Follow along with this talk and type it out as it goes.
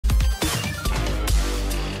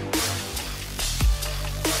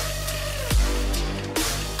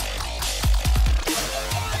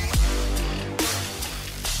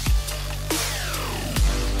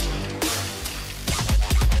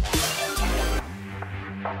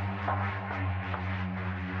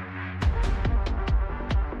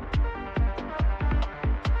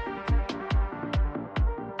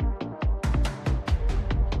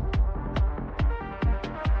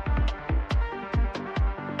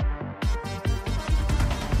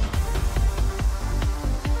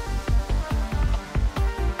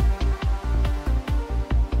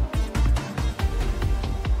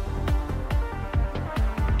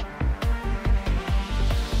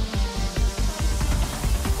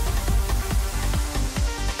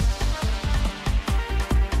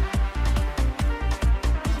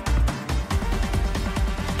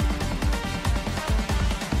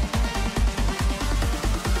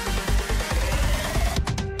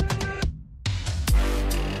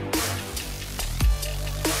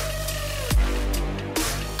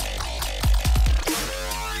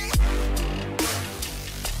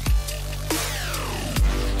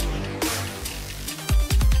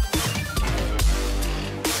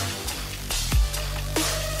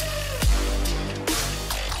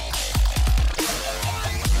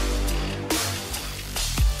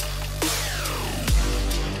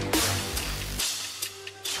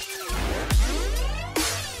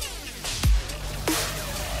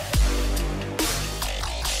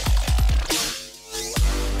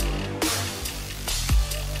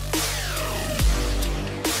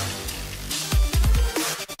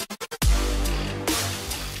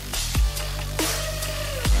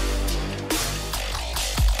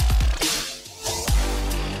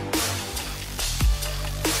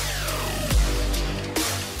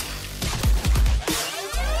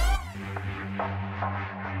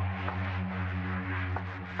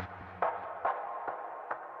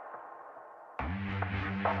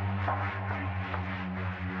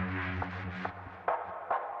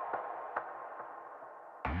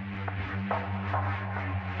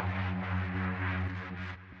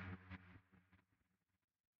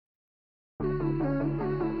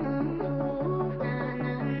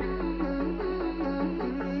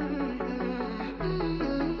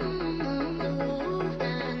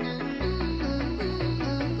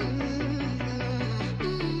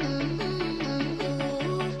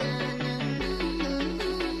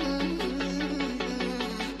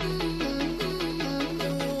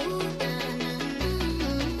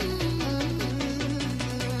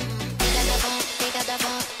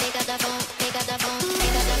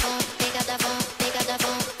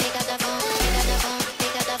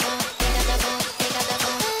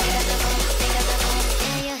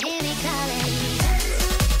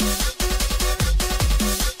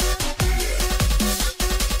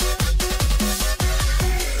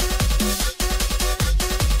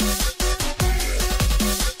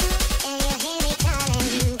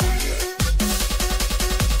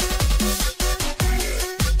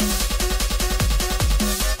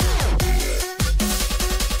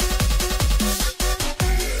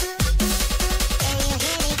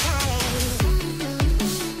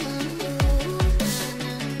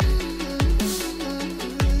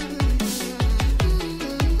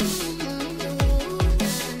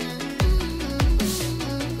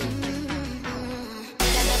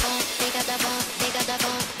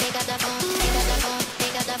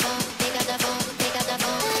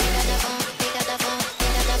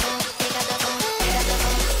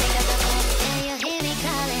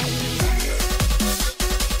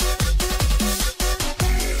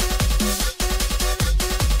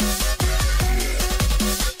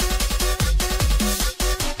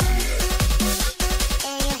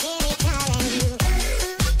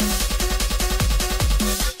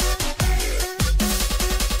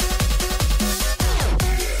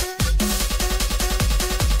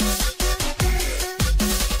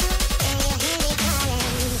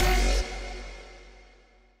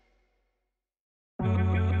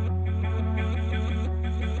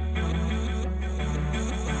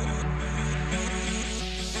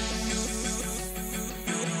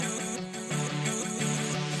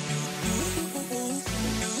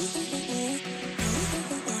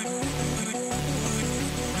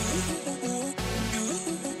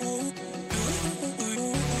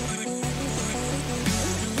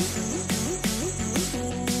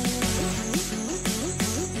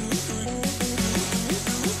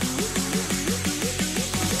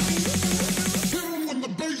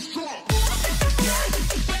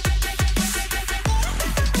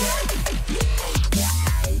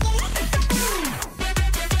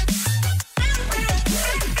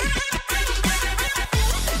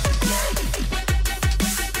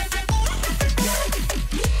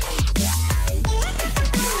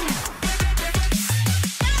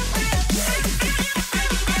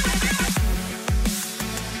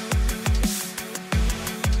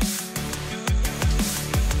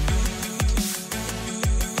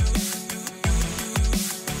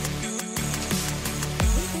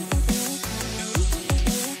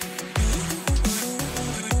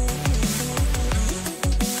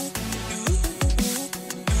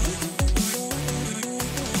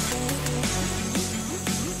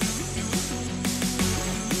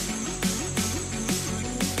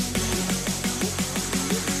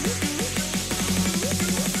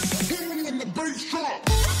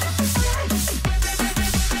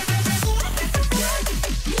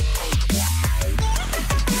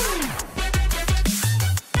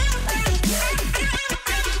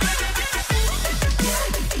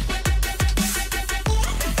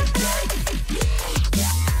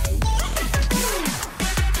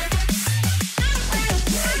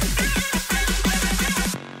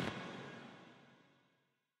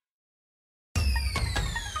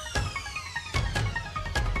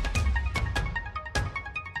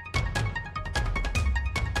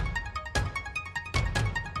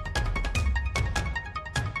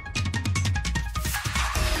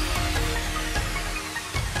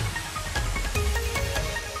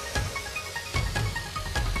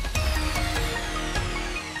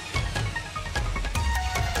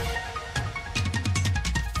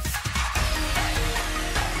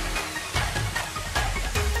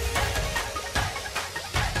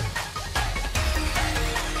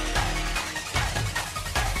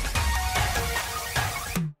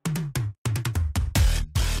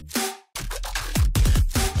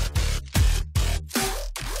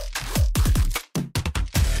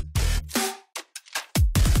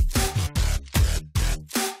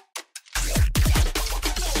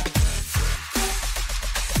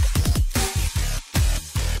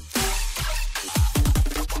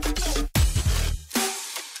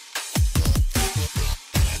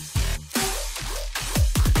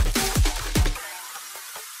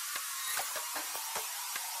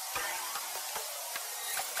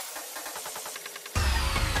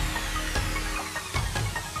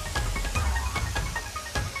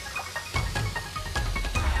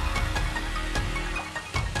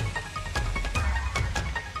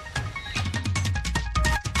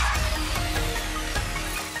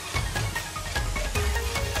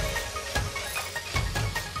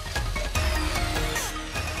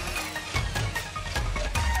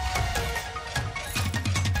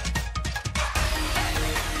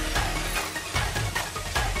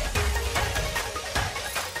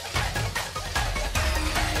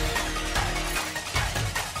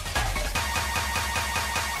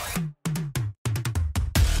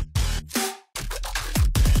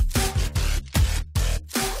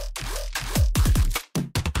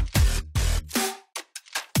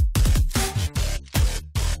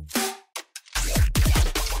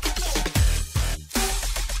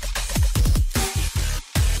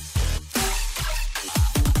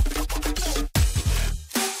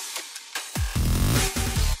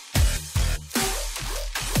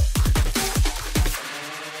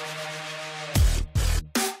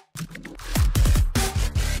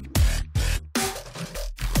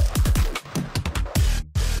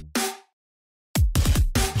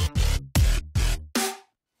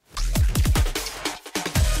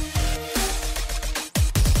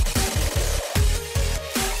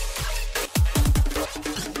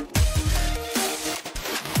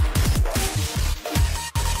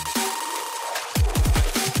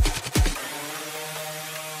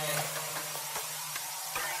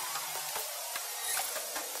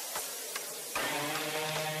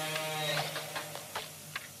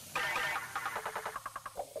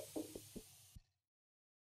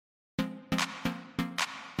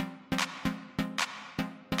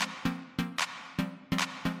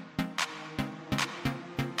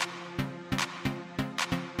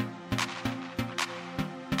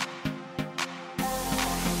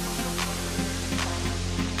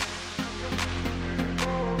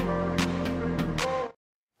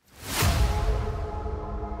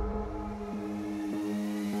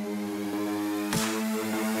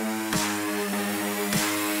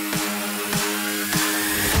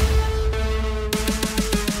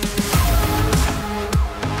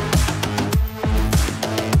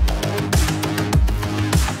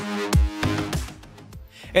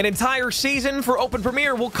An entire season for Open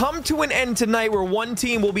Premier will come to an end tonight, where one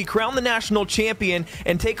team will be crowned the national champion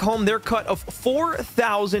and take home their cut of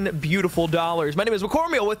 $4,000 beautiful dollars. My name is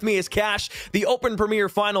McCormiel. With me is Cash. The Open Premier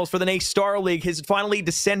Finals for the NSL League has finally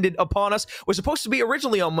descended upon us. Was supposed to be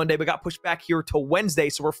originally on Monday, but got pushed back here to Wednesday,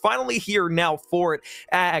 so we're finally here now for it.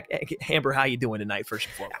 Amber, how you doing tonight, first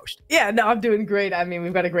and foremost? Yeah, no, I'm doing great. I mean,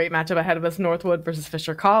 we've got a great matchup ahead of us, Northwood versus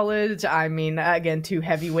Fisher College. I mean, again, two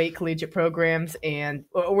heavyweight collegiate programs, and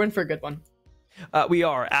we're in for a good one. We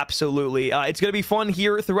are, absolutely. It's going to be fun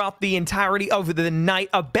here throughout the entirety of the night.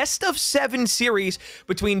 A best-of-7 series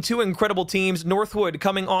between two incredible teams. Northwood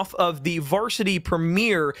coming off of the Varsity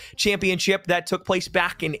Premier Championship that took place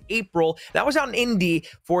back in April. That was out in Indy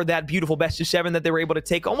for that beautiful best-of-7 that they were able to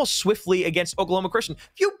take almost swiftly against Oklahoma Christian.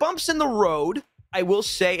 Few bumps in the road, I will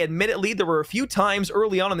say. Admittedly, there were a few times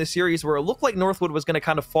early on in the series where it looked like Northwood was going to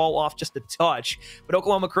kind of fall off just a touch, but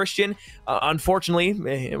Oklahoma Christian,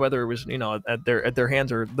 unfortunately, whether it was at their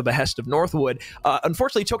hands or the behest of Northwood,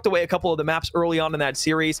 unfortunately took away a couple of the maps early on in that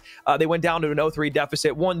series. They went down to an 0-3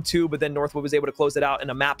 deficit, 1-2, but then Northwood was able to close it out in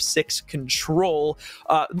a map 6 control.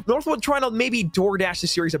 Northwood trying to maybe DoorDash the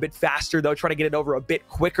series a bit faster, though, try to get it over a bit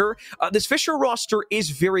quicker. This Fisher roster is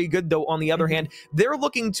very good, though. On the other hand, they're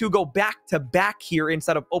looking to go back to back here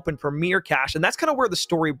instead of Open Premier, Cash, and that's kind of where the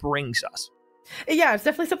story brings us. Yeah, it's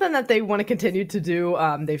definitely something that they want to continue to do.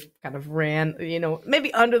 They've kind of ran,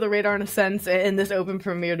 maybe under the radar in a sense in this Open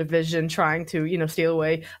Premier division, trying to, steal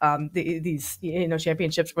away these,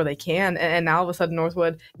 championships where they can. And now all of a sudden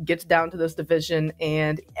Northwood gets down to this division,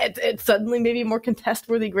 and it's suddenly maybe a more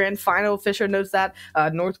contest-worthy grand final. Fisher knows that.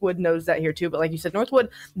 Northwood knows that here too. But like you said, Northwood,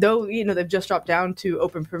 though, they've just dropped down to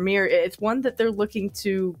Open Premier, it's one that they're looking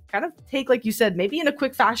to kind of take, like you said, maybe in a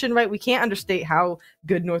quick fashion, right? We can't understate how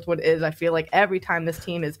good Northwood is. I feel like every time this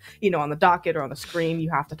team is, on the docket or on the screen,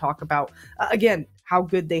 you have to talk about, again, how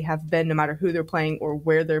good they have been, no matter who they're playing or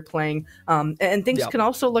where they're playing. And things can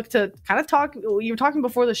also look to kind of talk, you were talking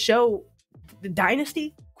before the show, the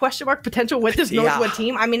dynasty question mark potential with this Northwood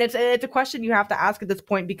team. I mean, it's a question you have to ask at this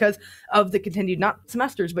point because of the continued, not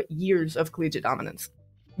semesters, but years of collegiate dominance.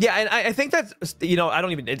 Yeah, and I think that's,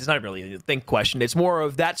 it's not really a think question. It's more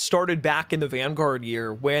of that started back in the Vanguard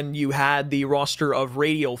year when you had the roster of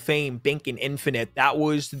Radial, Fame, Bink, and Infinite. That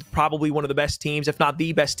was probably one of the best teams, if not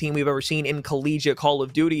the best team we've ever seen in collegiate Call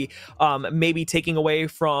of Duty. Maybe taking away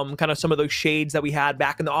from kind of some of those shades that we had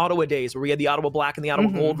back in the Ottawa days, where we had the Ottawa Black and the Ottawa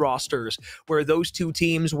Gold rosters, where those two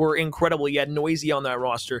teams were incredible. You had Noisy on that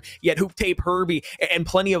roster. You had Hoop Tape Herbie, and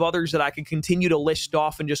plenty of others that I could continue to list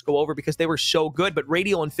off and just go over because they were so good. But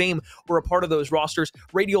Radial and Fame were a part of those rosters.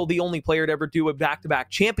 Radial, the only player to ever do a back-to-back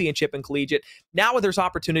championship in collegiate. Now there's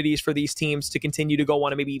opportunities for these teams to continue to go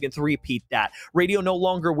on and maybe even three-peat that. Radial no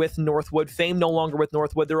longer with Northwood. Fame no longer with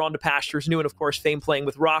Northwood. They're on to pastures new, and of course Fame playing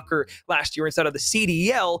with Rocker last year instead of the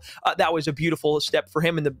CDL. That was a beautiful step for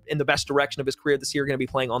him in the best direction of his career this year. Going to be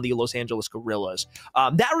playing on the Los Angeles Guerrillas.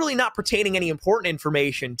 That really not pertaining any important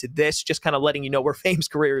information to this, just kind of letting you know where Fame's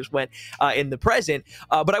careers went in the present.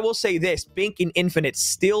 But I will say this, Bink and Infinite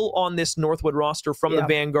still on this Northwood roster from the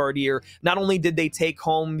Vanguard year. Not only did they take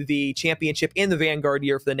home the championship in the Vanguard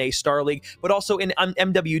year for the NSL League, but also in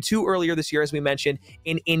MW2 earlier this year, as we mentioned,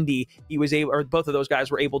 in Indy, both of those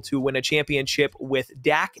guys were able to win a championship with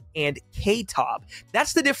Dak and K-Tob.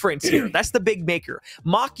 That's the difference here. That's the big maker.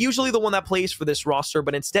 Mock, usually the one that plays for this roster,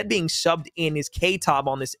 but instead being subbed in is K-Tob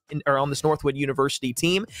on this Northwood University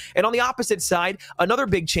team. And on the opposite side, another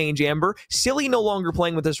big change, Amber. Silly no longer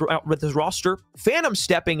playing with this roster. Phantom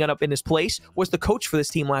stepping up in his place, was the coach for this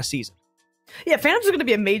team last season. Yeah, Phantoms are going to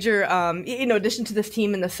be a major, addition to this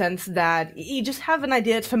team in the sense that you just have an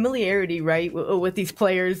idea, it's familiarity, right, with these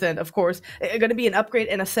players, and of course, going to be an upgrade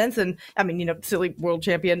in a sense. And I mean, Silly world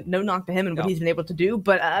champion, no knock to him and what he's been able to do,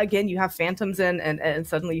 but again, you have Phantoms and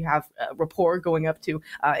suddenly you have rapport going up to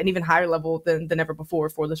an even higher level than ever before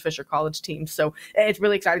for this Fisher College team. So it's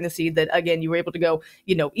really exciting to see that, again, you were able to go,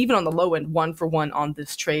 even on the low end, 1-for-1 on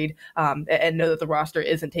this trade, and know that the roster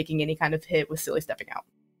isn't taking any kind of hit with Silly stepping out.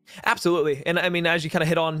 Absolutely. And I mean, as you kind of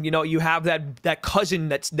hit on, you have that cousin,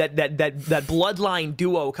 that bloodline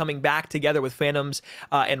duo coming back together with Phantoms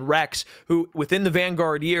and Rex, who within the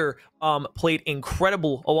Vanguard year played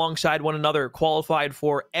incredible alongside one another, qualified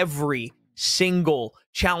for every single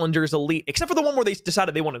Challengers Elite, except for the one where they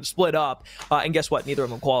decided they wanted to split up. And guess what? Neither of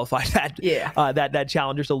them qualified that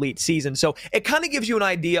Challengers Elite season. So it kind of gives you an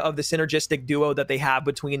idea of the synergistic duo that they have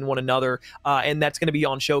between one another. And that's going to be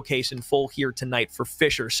on showcase in full here tonight for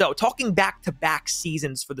Fisher. So talking back-to-back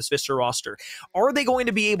seasons for this Fisher roster, are they going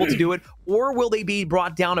to be able to do it, or will they be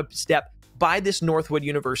brought down a step by this Northwood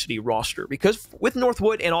University roster, because with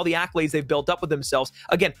Northwood and all the accolades they've built up with themselves,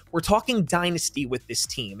 again, we're talking dynasty with this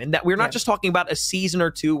team, and that we're not just talking about a season or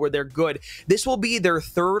two where they're good. This will be their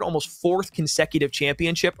third, almost fourth consecutive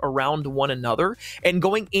championship around one another, and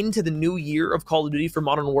going into the new year of Call of Duty for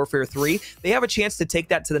Modern Warfare 3, they have a chance to take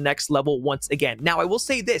that to the next level once again. Now, I will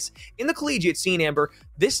say this, in the collegiate scene, Amber,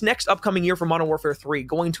 this next upcoming year for Modern Warfare 3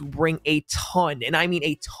 going to bring a ton, and I mean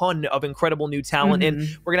a ton of incredible new talent, and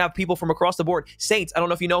we're gonna have people from across the board. Saints, I don't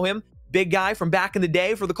know if you know him, big guy from back in the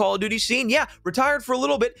day for the Call of Duty scene. Yeah, retired for a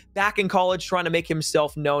little bit, back in college, trying to make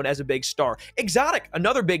himself known as a big star. Exotic,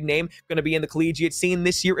 another big name, going to be in the collegiate scene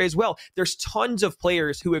this year as well. There's tons of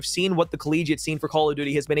players who have seen what the collegiate scene for Call of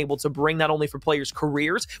Duty has been able to bring, not only for players'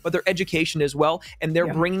 careers, but their education as well. And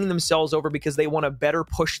they're bringing themselves over because they want to better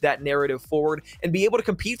push that narrative forward and be able to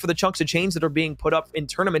compete for the chunks of change that are being put up in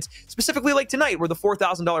tournaments, specifically like tonight, where the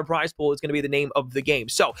 $4,000 prize pool is going to be the name of the game.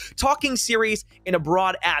 So, talking series in a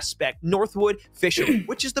broad aspect, Northwood, Fisher,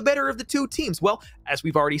 which is the better of the two teams? Well, as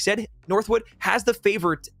we've already said, Northwood has the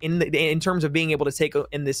favorite in terms of being able to take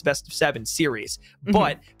in this best of 7 series.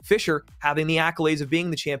 But Fisher, having the accolades of being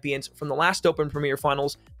the champions from the last Open Premier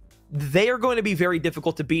Finals, they are going to be very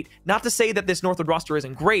difficult to beat. Not to say that this Northwood roster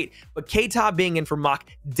isn't great, but K-Top being in for Mach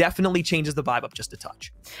definitely changes the vibe up just a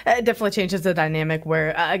touch. It definitely changes the dynamic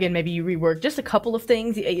where, again, maybe you rework just a couple of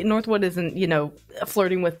things. Northwood isn't,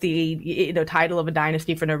 flirting with the, title of a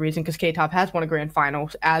dynasty for no reason, because K-Top has won a grand final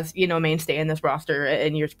as, mainstay in this roster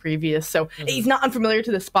in years previous. So he's not unfamiliar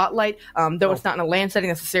to the spotlight, though it's not in a LAN setting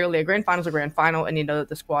necessarily. A grand final is a grand final, and that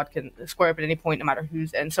the squad can square up at any point, no matter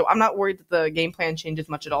who's in. So I'm not worried that the game plan changes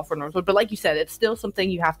much at all for Northwood, but like you said, it's still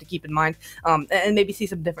something you have to keep in mind, and maybe see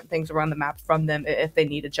some different things around the map from them if they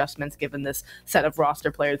need adjustments given this set of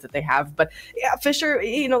roster players that they have. But yeah, Fisher,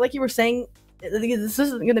 like you were saying, this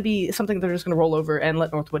isn't going to be something they're just going to roll over and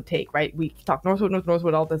let Northwood take, right? We talk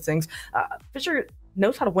Northwood, all those things. Fisher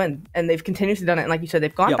knows how to win, and they've continuously done it. And like you said,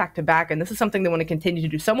 they've gone back to back, and this is something they want to continue to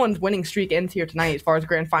do. Someone's winning streak ends here tonight as far as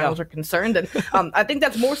grand finals are concerned, and I think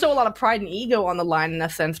that's more so a lot of pride and ego on the line in a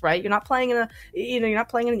sense, right? You're not playing in you're not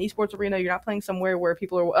playing in an esports arena. You're not playing somewhere where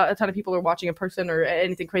a ton of people are watching in person or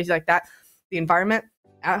anything crazy like that. The environment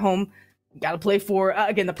at home. Got to play for,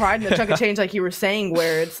 again, the pride and the chunk of change, like you were saying,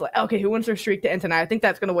 where it's like, okay, who wants their streak to end tonight? I think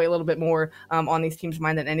that's going to weigh a little bit more on these teams'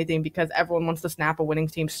 mind than anything, because everyone wants to snap a winning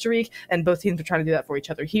team streak, and both teams are trying to do that for each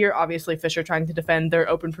other here. Obviously, Fisher trying to defend their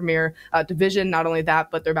Open Premier division, not only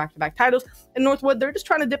that, but their back-to-back titles. And Northwood, they're just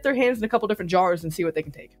trying to dip their hands in a couple different jars and see what they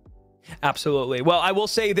can take. Absolutely. Well, I will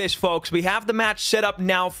say this, folks. We have the match set up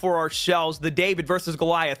now for ourselves. The David versus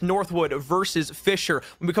Goliath, Northwood versus Fisher.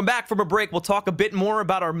 When we come back from a break, we'll talk a bit more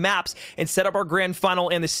about our maps and set up our grand final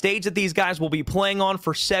and the stage that these guys will be playing on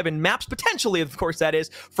for 7 maps. Potentially, of course, that is.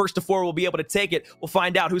 First to 4 will be able to take it. We'll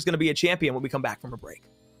find out who's going to be a champion when we come back from a break.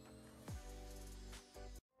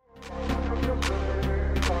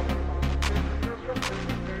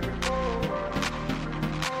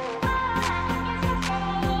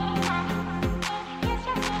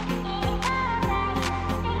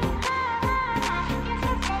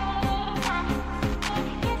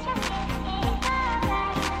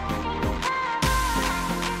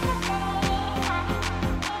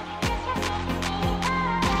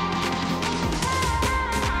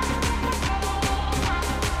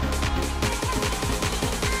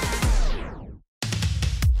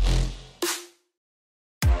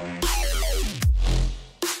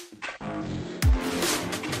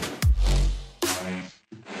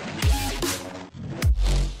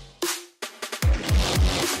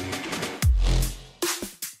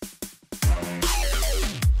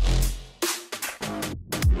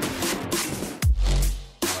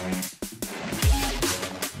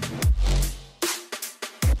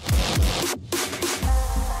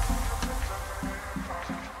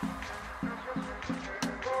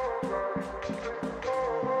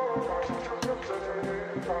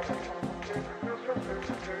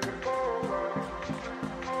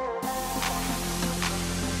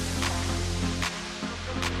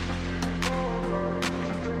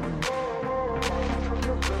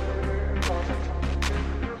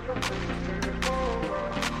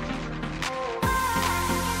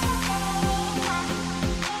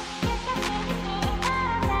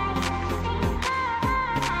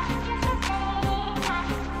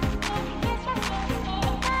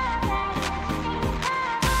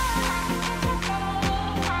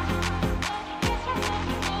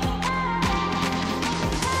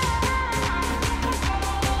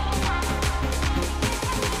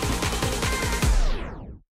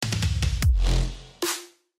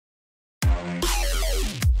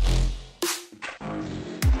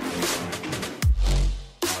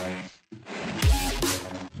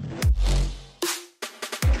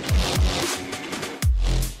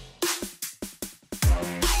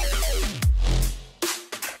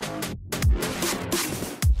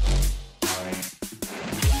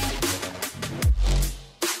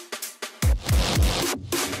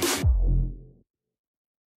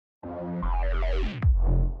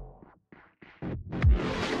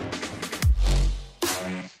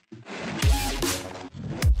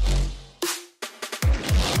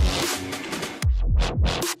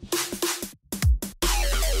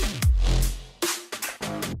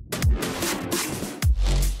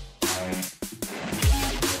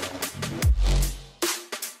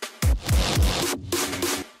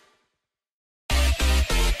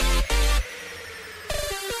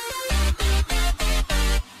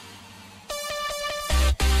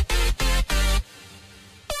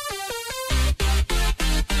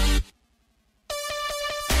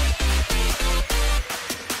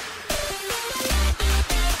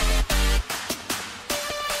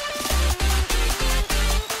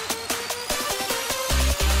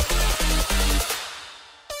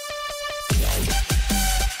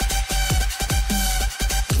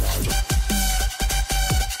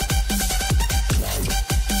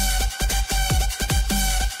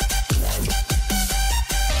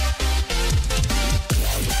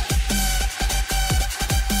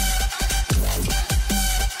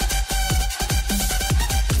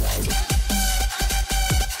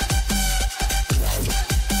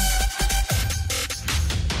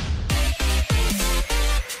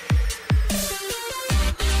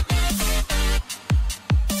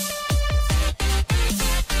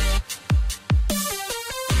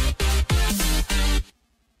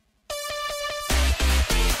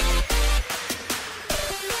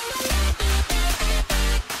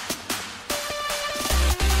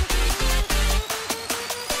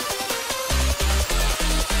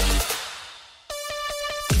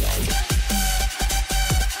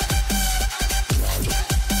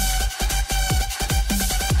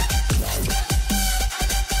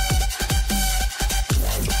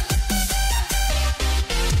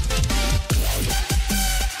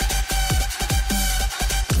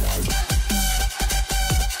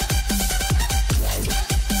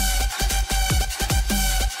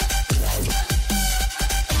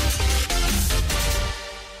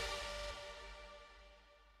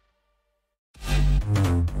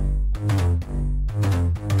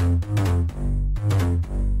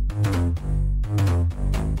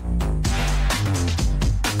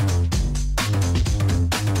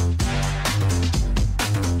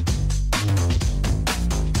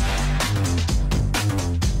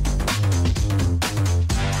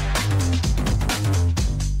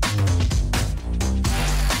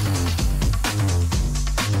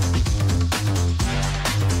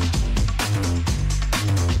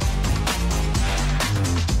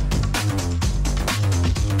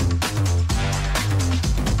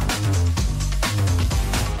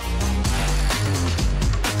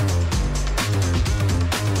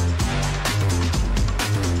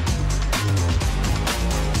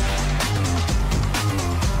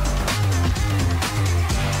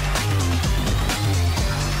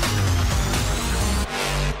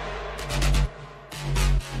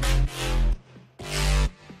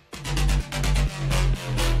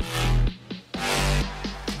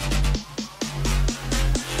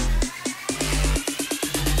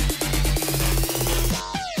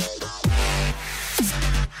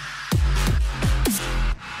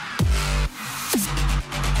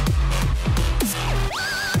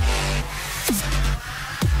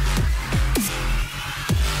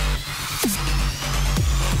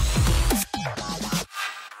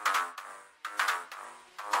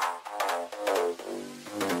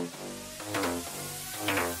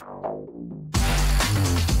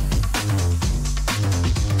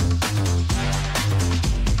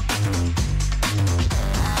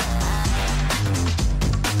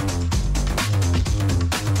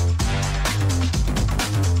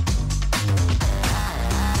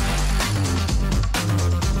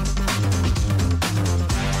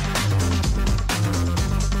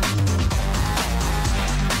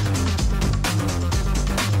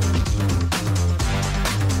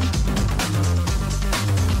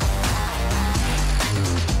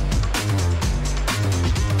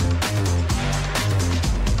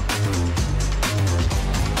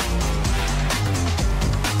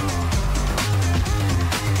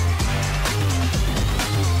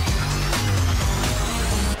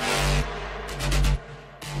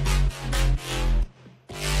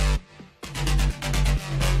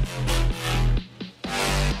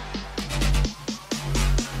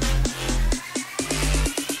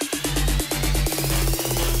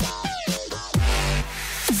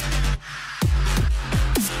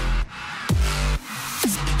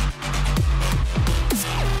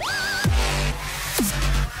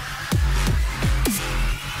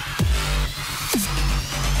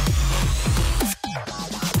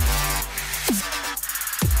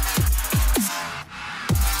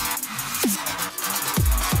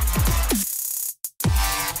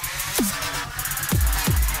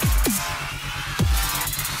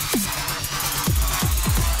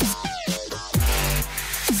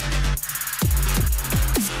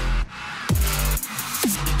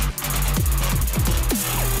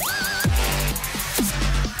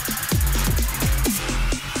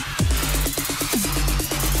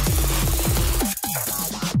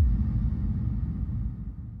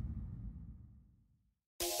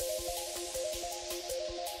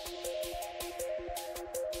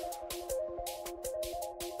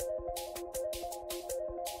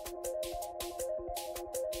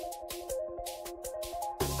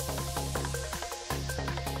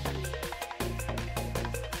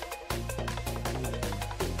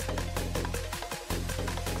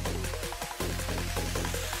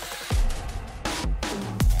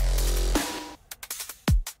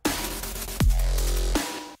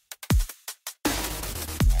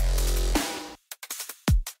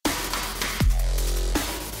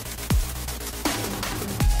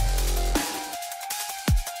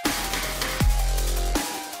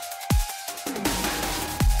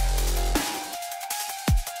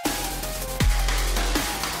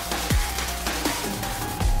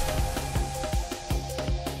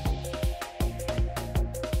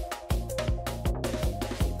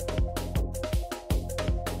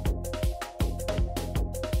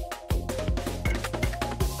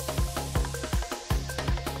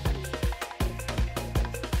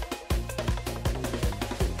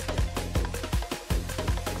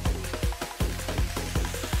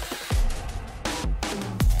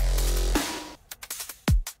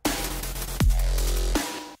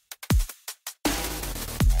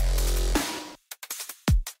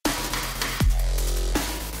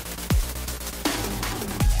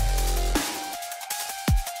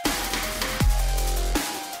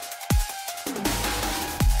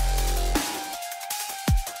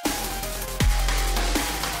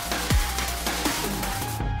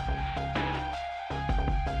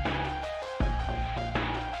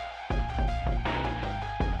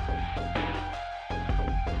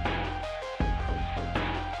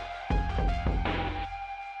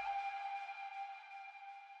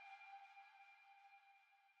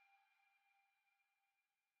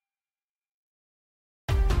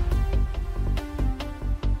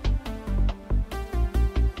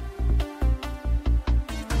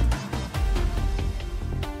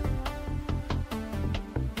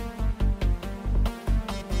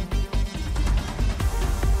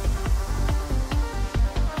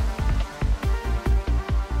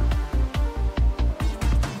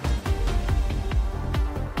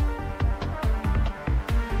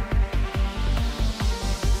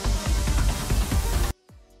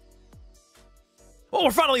 Well,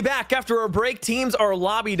 we're finally back after a break. Teams are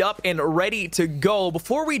lobbied up and ready to go.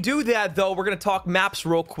 Before we do that, though, we're going to talk maps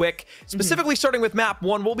real quick. Specifically, starting with map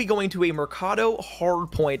 1, we'll be going to a Mercado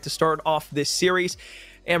hardpoint to start off this series.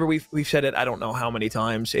 Amber, we've said it I don't know how many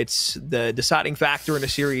times. It's the deciding factor in a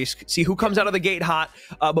series. See who comes out of the gate hot,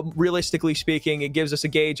 but realistically speaking, it gives us a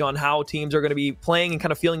gauge on how teams are going to be playing and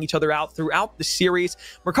kind of feeling each other out throughout the series.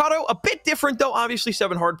 Mercado, a bit different though, obviously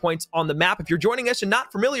 7 hard points on the map. If you're joining us and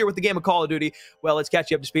not familiar with the game of Call of Duty, well, let's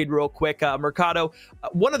catch you up to speed real quick. Mercado,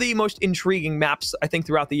 one of the most intriguing maps, I think,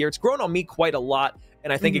 throughout the year. It's grown on me quite a lot,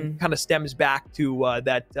 and I think it kind of stems back to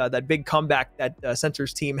that big comeback that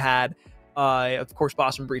Sensors team had. Of course,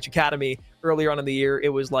 Boston Breach Academy earlier on in the year. It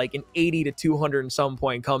was like an 80 to 200 and some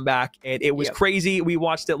point comeback, and it was crazy. We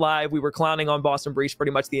watched it live. We were clowning on Boston Breach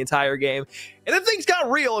pretty much the entire game, and then things got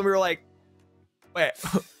real, and we were like, wait,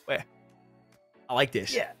 I like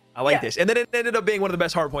this. I like this. And then it ended up being one of the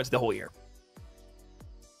best hard points of the whole year.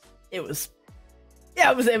 It was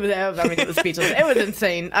I mean, it was speechless. It was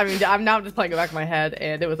insane. I mean, I'm now just playing it back in my head,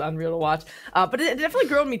 and it was unreal to watch. But it definitely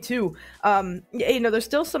grew on me too. You know, there's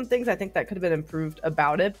still some things I think that could have been improved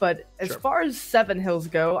about it. But as far as 7 hills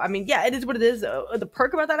go, I mean, yeah, it is what it is. The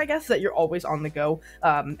perk about that, I guess, is that you're always on the go.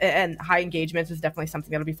 And high engagements is definitely something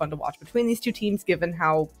that'll be fun to watch between these two teams, given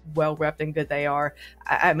how well repped and good they are.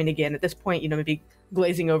 I mean, again, at this point, you know, maybe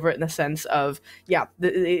glazing over it in the sense of,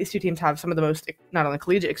 these two teams have some of the most, not only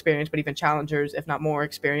collegiate experience, but even challengers, if not more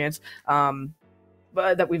experience,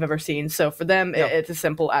 that we've ever seen. So for them, it's as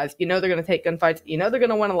simple as, you know, they're going to take gunfights, you know, they're going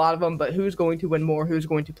to win a lot of them, but who's going to win more, who's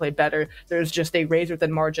going to play better? There's just a razor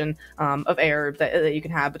thin margin of error that you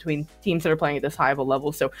can have between teams that are playing at this high of a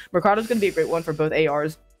level. So Mercado's going to be a great one for both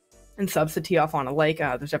ARs and subs to tee off on a lake.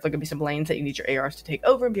 There's definitely gonna be some lanes that you need your ARs to take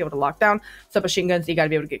over and be able to lock down. Submachine guns, you gotta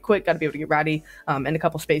be able to get quick, gotta be able to get ratty, and a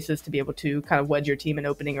couple spaces to be able to kind of wedge your team an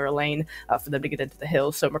opening or a lane for them to get into the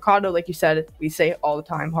hills. So Mercado, like you said, we say all the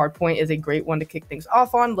time, hardpoint is a great one to kick things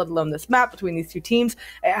off on, let alone this map between these two teams.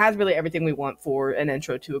 It has really everything we want for an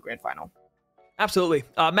intro to a grand final. Absolutely.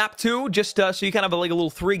 Map 2, just so you kind of have like a little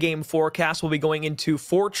 3-game forecast, we'll be going into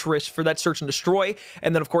Fortress for that search and destroy,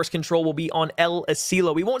 and then of course Control will be on El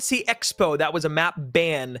Asilo. We won't see Expo. That was a map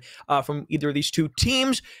ban from either of these two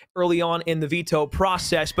teams early on in the veto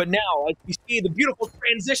process, but now, as you see the beautiful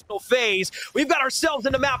transitional phase, we've got ourselves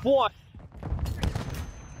into Map 1.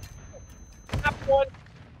 Map 1,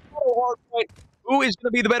 hard point. Who is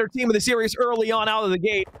going to be the better team of the series early on out of the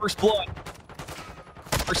gate? First blood.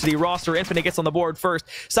 University roster. Infinite gets on the board first.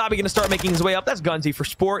 Sabi going to start making his way up. That's Gunzy for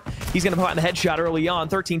sport. He's going to put in the headshot early on.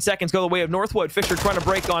 13 seconds go the way of Northwood. Fisher trying to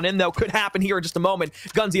break on in, though. Could happen here in just a moment.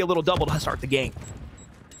 Gunzy a little double to start the game.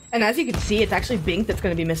 And as you can see, it's actually Bink that's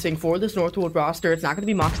going to be missing for this Northwood roster. It's not going to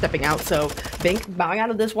be Mock stepping out, so Bink bowing out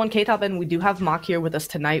of this one. K-Top, and we do have Mock here with us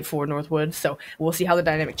tonight for Northwood, so we'll see how the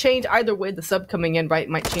dynamic change. Either way, the sub coming in, right,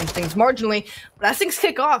 might change things marginally, but as things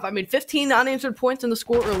kick off, I mean, 15 unanswered points in the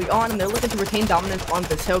score early on, and they're looking to retain dominance on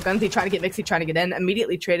this hill. Gunzy trying to get Mixie, trying to get in,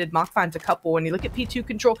 immediately traded. Mock finds a couple, and you look at P2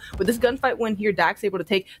 Control, with this gunfight win here, Dax able to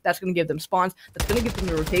take, that's going to give them spawns, that's going to give them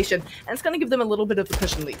the rotation, and it's going to give them a little bit of a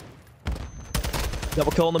cushion lead.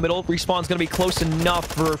 Double kill in the middle. Respawn's going to be close enough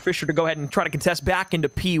for Fisher to go ahead and try to contest back into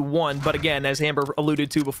P1. But again, as Amber alluded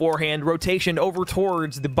to beforehand, rotation over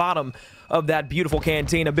towards the bottom of that beautiful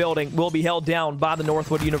Cantina building will be held down by the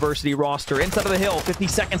Northwood University roster. Inside of the hill, 50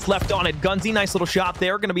 seconds left on it. Gunzy, nice little shot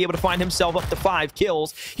there. Going to be able to find himself up to 5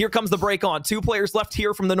 kills. Here comes the break on. 2 players left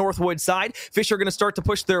here from the Northwood side. Fisher going to start to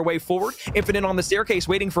push their way forward. Infinite on the staircase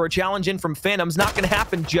waiting for a challenge in from Phantoms. Not going to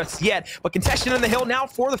happen just yet, but contestation in the hill now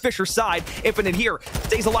for the Fisher side. Infinite here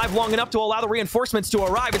stays alive long enough to allow the reinforcements to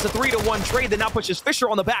arrive. It's a 3-1 trade that now pushes Fisher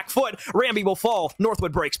on the back foot. Ramby will fall.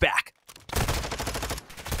 Northwood breaks back.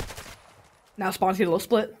 Now Spawn's get a little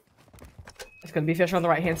split. It's going to be Fisher on the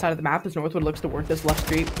right-hand side of the map as Northwood looks to work this left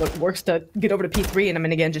street, but works to get over to P3, and I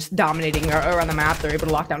mean, again, just dominating around the map. They're able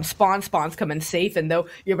to lock down Spawn. Spawn's coming safe, and though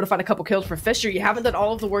you're able to find a couple kills for Fisher, you haven't done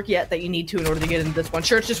all of the work yet that you need to in order to get into this one.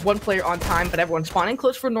 Sure, it's just one player on time, but everyone's spawning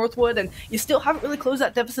close for Northwood, and you still haven't really closed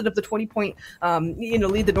that deficit of the 20-point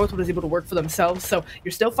lead that Northwood is able to work for themselves, so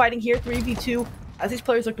you're still fighting here, 3v2. As these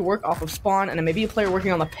players look to work off of Spawn, and then maybe a player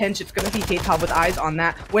working on the pinch, it's going to be K-Top with eyes on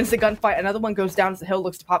that. Wins the gunfight, another one goes down as the hill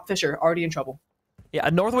looks to pop Fisher, already in trouble. Yeah,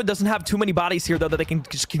 Northwood doesn't have too many bodies here, though, that they can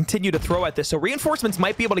just continue to throw at this. So reinforcements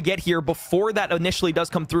might be able to get here before that initially does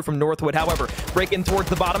come through from Northwood. However, break in towards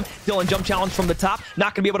the bottom. Dylan jump challenge from the top.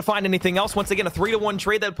 Not going to be able to find anything else. Once again, a 3-to-1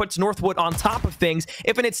 trade that puts Northwood on top of things.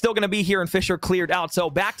 Infinite's still going to be here, and Fisher cleared out. So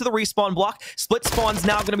back to the respawn block. Split Spawn's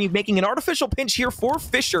now going to be making an artificial pinch here for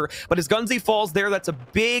Fisher, but as Gunzy falls there, that's a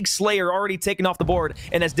big Slayer already taken off the board,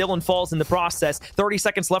 and as Dylan falls in the process, 30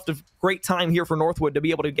 seconds left of great time here for Northwood to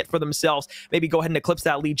be able to get for themselves. Maybe go ahead and eclipse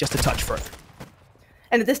that lead just a touch further.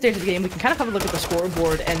 And at this stage of the game, we can kind of have a look at the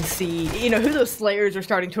scoreboard and see, who those Slayers are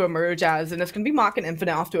starting to emerge as. And it's going to be Mach and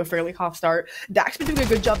Infinite off to a fairly hot start. Dak's been doing a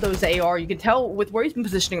good job, though, as AR. You can tell with where he's been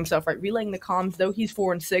positioning himself, right? Relaying the comms, though he's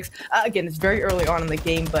 4 and 6. Again, it's very early on in the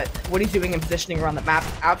game, but what he's doing and positioning around the map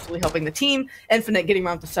is absolutely helping the team. Infinite getting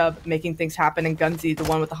around the sub, making things happen. And Gunzy, the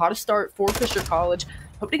one with the hottest start for Fisher College.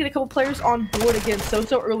 Hoping to get a couple players on board again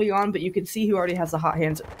so early on, but you can see who already has the hot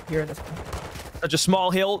hands here in this one. Such a small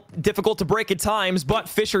hill, difficult to break at times, but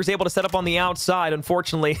Fisher's able to set up on the outside.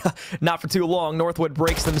 Unfortunately, not for too long. Northwood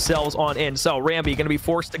breaks themselves on in. So Ramby going to be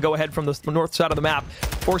forced to go ahead from the north side of the map,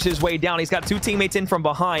 force his way down. He's got 2 teammates in from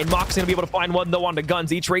behind. Mock's going to be able to find one, though, onto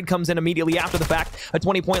Guns. Each raid comes in immediately after the fact. A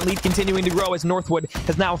 20-point lead continuing to grow as Northwood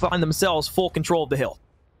has now found themselves full control of the hill.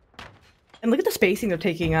 And look at the spacing they're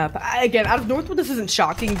taking up. Again, out of Northwood, this isn't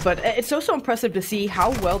shocking, but it's so impressive to see how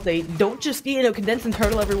well they don't just, condense and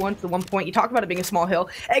turtle everyone to the 1 point. You talk about it being a small hill.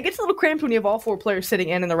 It gets a little cramped when you have all 4 players sitting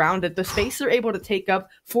in and around it. The space they're able to take up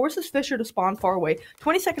forces Fisher to spawn far away.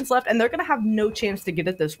 20 seconds left, and they're going to have no chance to get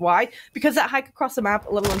it this wide because that hike across the map,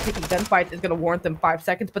 let alone taking gunfights, is going to warrant them 5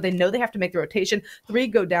 seconds, but they know they have to make the rotation. 3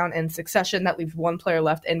 go down in succession. That leaves 1 player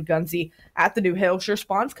left, and Gunzy at the new hill. Sure,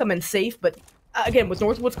 spawns come in safe, but again, with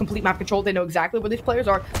Northwood's complete map control, they know exactly where these players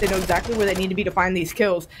are. They know exactly where they need to be to find these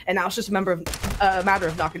kills. And now it's just a matter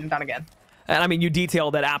of knocking them down again. And I mean, you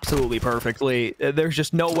detailed that absolutely perfectly. There's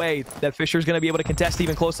just no way that Fisher's going to be able to contest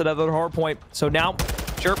even close to that other hard point. So now,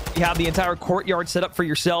 sure, you have the entire courtyard set up for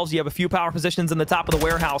yourselves. You have a few power positions in the top of the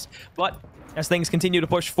warehouse. But as things continue to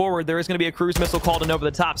push forward, there is going to be a cruise missile called in over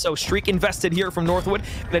the top. So Streak invested here from Northwood.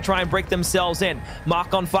 Going to try and break themselves in.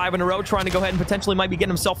 Mach on 5 in a row, trying to go ahead and potentially might be getting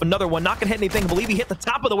himself another one. Not going to hit anything. I believe he hit the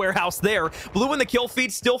top of the warehouse there. Blue in the kill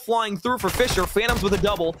feed, still flying through for Fisher. Phantoms with a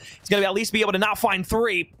double. He's going to at least be able to now find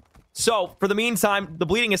 3. So, for the meantime, the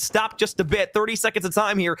bleeding has stopped just a bit. 30 seconds of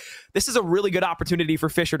time here. This is a really good opportunity for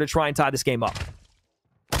Fisher to try and tie this game up.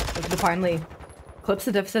 To finally clips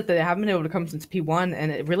the deficit that they haven't been able to come since P1,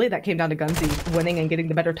 and that came down to Gunzy winning and getting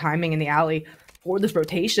the better timing in the alley for this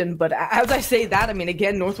rotation. But as I say that, I mean,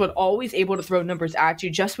 again, Northwood always able to throw numbers at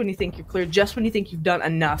you just when you think you're clear, just when you think you've done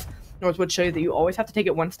enough. Northwood show you that you always have to take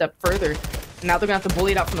it one step further. Now they're going to have to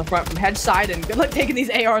bully it out from the front, from hedge side, and good luck taking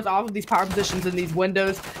these ARs off of these power positions in these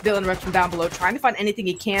windows. Dylan Rex from down below, trying to find anything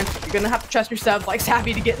he can. You're going to have to trust yourself like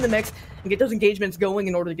Savvy to get in the mix and get those engagements going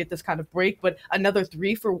in order to get this kind of break. But another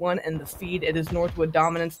 3 for 1 in the feed. It is Northwood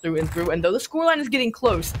dominance through and through. And though the scoreline is getting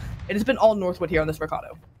close, it has been all Northwood here on this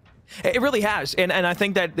Mercado. It really has, and I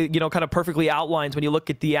think that, kind of perfectly outlines when you look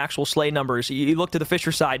at the actual Slay numbers. You look to the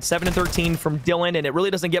Fisher side, 7 and 13 from Dylan, and it really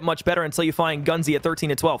doesn't get much better until you find Gunzy at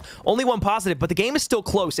 13 and 12. Only one positive, but the game is still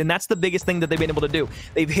close, and that's the biggest thing that they've been able to do.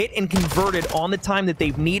 They've hit and converted on the time that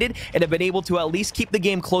they've needed, and have been able to at least keep the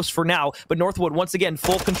game close for now. But Northwood, once again,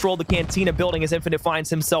 full control of the Cantina building as Infinite finds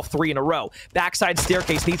himself 3 in a row. Backside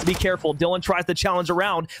staircase needs to be careful. Dylan tries to challenge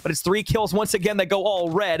around, but it's 3 kills once again that go all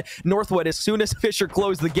red. Northwood, as soon as Fisher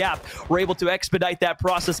closed the gap, were able to expedite that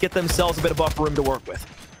process, get themselves a bit of buffer room to work with.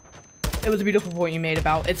 It was a beautiful point you made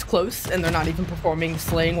about it's close and they're not even performing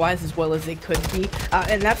slaying-wise as well as they could be.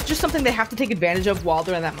 And that's just something they have to take advantage of while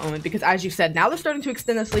they're in that moment because, as you said, now they're starting to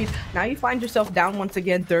extend this lead. Now you find yourself down once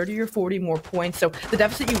again 30 or 40 more points. So the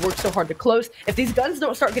deficit you worked so hard to close, if these guns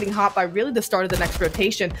don't start getting hot by really the start of the next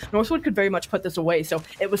rotation, Northwood could very much put this away. So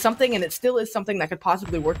it was something, and it still is something that could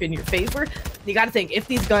possibly work in your favor. You got to think, if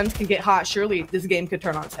these guns can get hot, surely this game could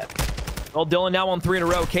turn on its head. Well, Dylan now on 3 in a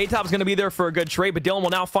row. K-Top's going to be there for a good trade, but Dylan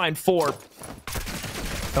will now find 4.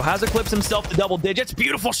 So has eclipsed himself to double digits.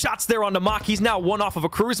 Beautiful shots there on the Mach. He's now 1 off of a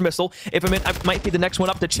cruise missile. If it might be the next one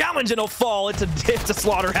up to challenge, and he'll fall. It's a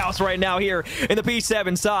slaughterhouse right now here in the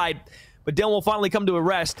P7 side. But Dylan will finally come to a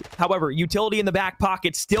rest. However, utility in the back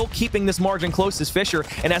pocket, still keeping this margin close as Fisher.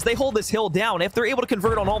 And as they hold this hill down, if they're able to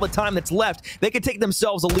convert on all the time that's left, they could take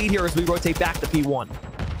themselves a lead here as we rotate back to P1.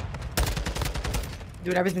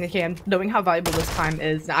 doing everything they can, knowing how valuable this time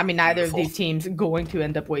is. I mean, neither Beautiful. of these teams going to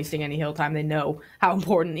end up wasting any hill time. They know how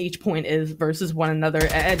important each point is versus one another.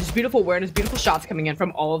 And just beautiful awareness, beautiful shots coming in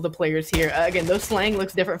from all of the players here. Again, those slang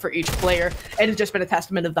looks different for each player. It has just been a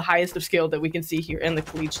testament of the highest of skill that we can see here in the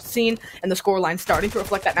collegiate scene. And the scoreline starting to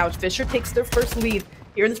reflect that now as Fisher takes their first lead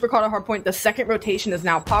here in this Mercado hardpoint. The second rotation is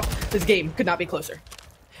now popped. This game could not be closer.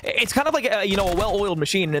 It's kind of like a, a well-oiled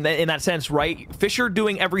machine in that sense, right? Fisher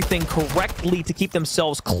doing everything correctly to keep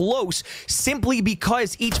themselves close simply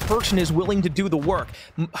because each person is willing to do the work.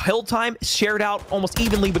 Hill time shared out almost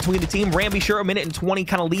evenly between the team. Ramby, sure, a minute and 20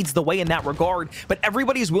 kind of leads the way in that regard, but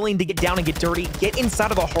everybody is willing to get down and get dirty, get inside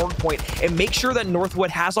of the hard point, and make sure that Northwood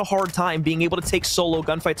has a hard time being able to take solo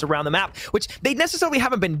gunfights around the map, which they necessarily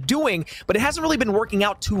haven't been doing, but it hasn't really been working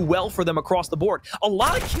out too well for them across the board. A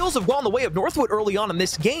lot of kills have gone the way of Northwood early on in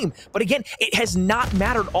this game. But again, it has not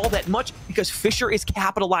mattered all that much because Fisher is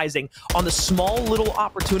capitalizing on the small little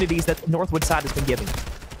opportunities that the Northwood side has been giving.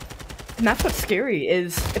 And that's what's scary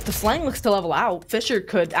is if the slang looks to level out, Fisher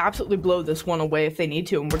could absolutely blow this one away if they need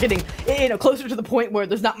to. And we're getting, closer to the point where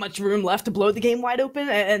there's not much room left to blow the game wide open,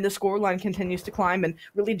 and the scoreline continues to climb and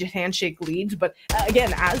really just handshake leads. But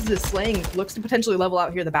again, as the slang looks to potentially level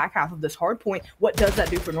out here the back half of this hard point, what does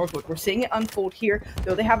that do for Northwood? We're seeing it unfold here,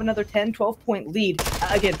 though they have another 10, 12-point lead.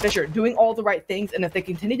 Again, Fisher doing all the right things, and if they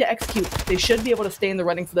continue to execute, they should be able to stay in the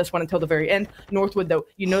running for this one until the very end. Northwood, though,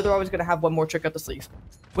 they're always going to have one more trick up the sleeve.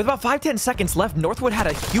 With about 5-10 seconds left, Northwood had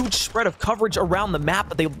a huge spread of coverage around the map,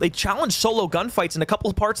 but they challenged solo gunfights in a couple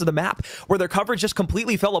of parts of the map where their coverage just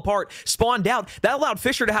completely fell apart, spawned out. That allowed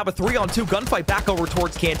Fisher to have a 3-on-2 gunfight back over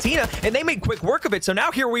towards Cantina, and they made quick work of it. So now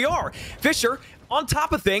here we are. Fisher, on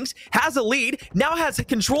top of things, has a lead, now has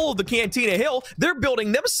control of the Cantina Hill. They're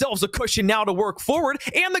building themselves a cushion now to work forward,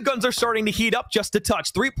 and the guns are starting to heat up just a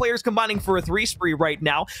touch. 3 players combining for a 3 spree right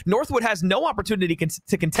now. Northwood has no opportunity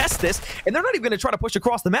to contest this, and they're not even going to try to push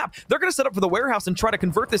across the map. They're going to set up for the warehouse and try to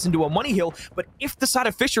convert this into a money hill, but if the side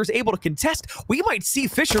of Fisher is able to contest, we might see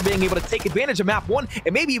Fisher being able to take advantage of map 1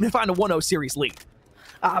 and maybe even find a 1-0 series lead.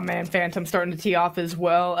 Ah, man, Phantom starting to tee off as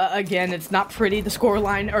well. Again, it's not pretty. The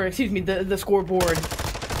scoreline, or excuse me, the scoreboard.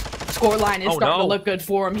 Scoreline is starting to look good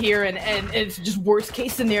for him here, and it's just worst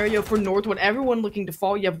case scenario for Northwood. Everyone looking to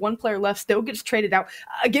fall. You have 1 player left, still gets traded out.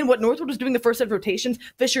 Again, what Northwood was doing the first set of rotations,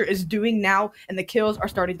 Fisher is doing now, and the kills are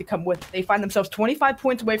starting to come with it. They find themselves 25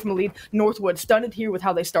 points away from the lead. Northwood stunned here with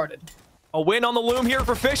how they started. A win on the loom here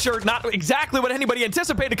for Fisher. Not exactly what anybody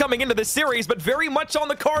anticipated coming into this series, but very much on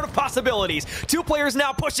the card of possibilities. 2 players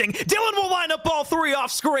now pushing. Dylan will line up all 3 off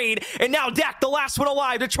screen. And now Dak, the last one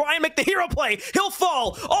alive, to try and make the hero play. He'll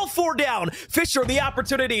fall. All 4 down. Fisher, the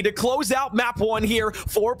opportunity to close out map 1 here.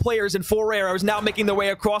 4 players and 4 arrows now making their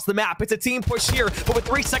way across the map. It's a team push here, but with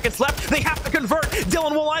 3 seconds left, they have to convert.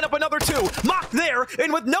 Dylan will line up another 2. Mock there,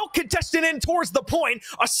 and with no contestant in towards the point,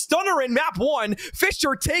 a stunner in map 1.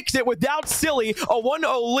 Fisher takes it without silly, a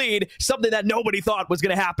 1-0 lead, something that nobody thought was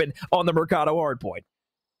going to happen on the Mercado hardpoint.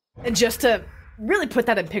 And just to really put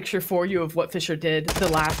that in picture for you of what Fisher did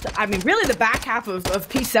really the back half of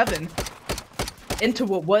P7 into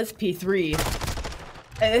what was P3.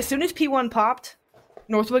 As soon as P1 popped,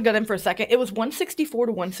 Northwood got in for a second. It was 164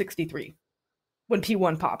 to 163. When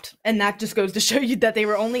P1 popped. And that just goes to show you that they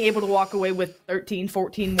were only able to walk away with 13,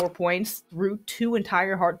 14 more points through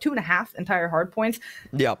 2.5 entire hard points.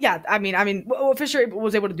 Yeah. Yeah, I mean, what Fisher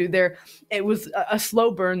was able to do there, it was a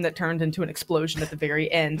slow burn that turned into an explosion at the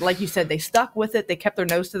very end. Like you said, they stuck with it. They kept their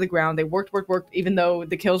nose to the ground. They worked, even though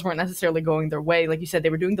the kills weren't necessarily going their way. Like you said, they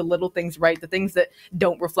were doing the little things right, the things that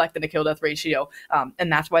don't reflect in a kill-death ratio.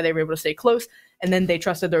 And that's why they were able to stay close. And then they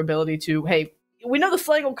trusted their ability to, hey, we know the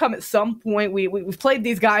slang will come at some point. We've played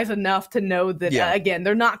these guys enough to know that, again,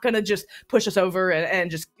 they're not going to just push us over and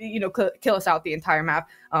just, kill us out the entire map.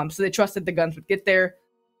 So they trusted the guns would get there.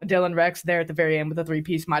 Dylan Rex there at the very end with a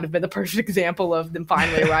 3-piece might have been the perfect example of them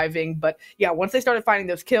finally arriving. But yeah, once they started finding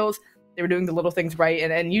those kills, they were doing the little things right.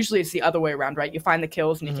 And usually it's the other way around, right? You find the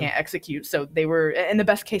kills and you can't execute. So they were in the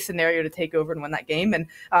best case scenario to take over and win that game. And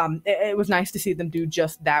it was nice to see them do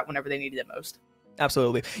just that whenever they needed it most.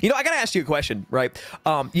 Absolutely. I got to ask you a question, right?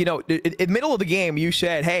 In the middle of the game, you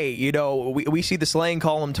said, hey, we see the slaying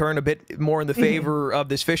column turn a bit more in the favor of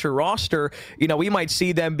this Fisher roster. We might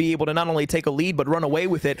see them be able to not only take a lead, but run away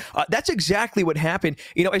with it. That's exactly what happened.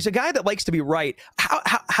 As a guy that likes to be right,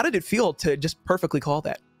 how did it feel to just perfectly call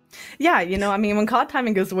that? Yeah, you know, I mean, when COD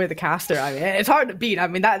timing goes the way of the caster, I mean, it's hard to beat. I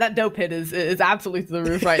mean, that dope hit is absolutely through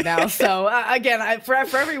the roof right now. So again, for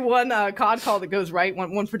every one COD call that goes right,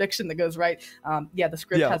 one prediction that goes right, yeah, the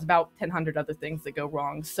script has about 1,000 other things that go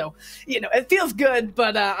wrong. So, you know, it feels good,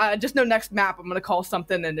 but just know next map I'm going to call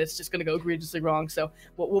something and it's just going to go egregiously wrong. So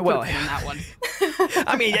we'll put a pin in that one.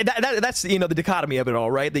 I mean, that's, you know, the dichotomy of it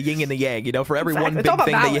all, right? The yin and the yang, you know, for every one big thing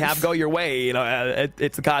balance that you have go your way, you know,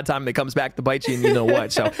 it's the COD time that comes back to bite you, and you know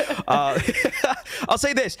what. So I'll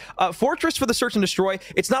say this, Fortress for the search and destroy,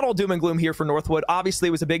 it's not all doom and gloom here for Northwood. Obviously,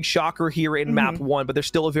 it was a big shocker here in map 1, but they're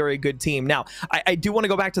still a very good team. Now, I do want to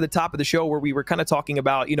go back to the top of the show where we were kind of talking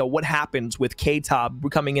about, you know, what happens with K-Top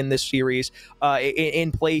coming in this series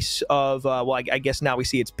in place of, well, I guess now we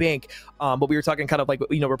see it's Bink, but we were talking kind of like,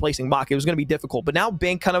 you know, replacing Mach. It was going to be difficult, but now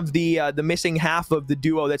Bink, kind of the missing half of the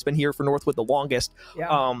duo that's been here for Northwood the longest.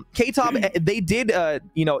 K-Top, they did,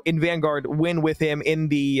 you know, in Vanguard win with him in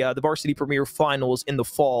the Varsity Premier Finals in the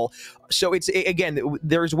fall. So it's, again,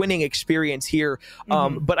 there's winning experience here.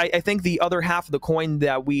 But I think the other half of the coin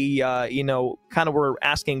that we, you know, kind of were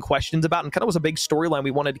asking questions about, and kind of was a big storyline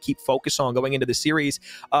we wanted to keep focus on going into the series,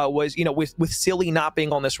 was, you know, with Silly not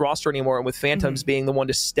being on this roster anymore, and with Phantoms being the one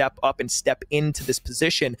to step up and step into this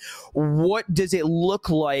position, what does it look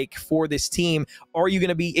like for this team? Are you going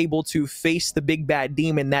to be able to face the big bad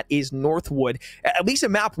demon that is Northwood? At least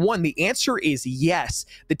in map 1, the answer is yes.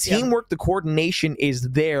 The teamwork, the coordination is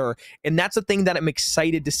there, and that's the thing that I'm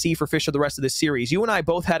excited to see for Fisher the rest of the series. You and I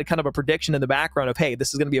both had kind of a prediction in the background of, hey,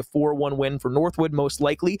 this is going to be a 4-1 win for Northwood, most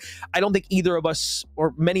likely. I don't think either of us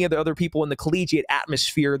or many of the other people in the collegiate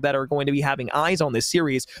atmosphere that are going to be having eyes on this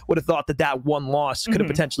series would have thought that that one loss could have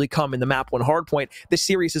potentially come in the map 1 hardpoint. This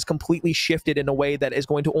series has completely shifted in a way that is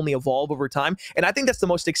going to only evolve over time, and I think that's the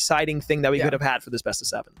most exciting thing that we could have had for this best of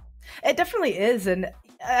 7. It definitely is, and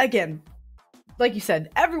again, like you said,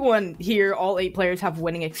 everyone here, all 8 players have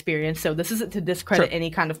winning experience, so this isn't to discredit any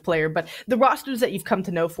kind of player, but the rosters that you've come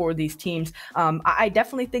to know for these teams, I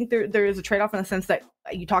definitely think there is a trade-off in the sense that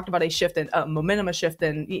you talked about a shift in momentum, a shift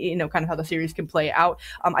in, you know, kind of how the series can play out.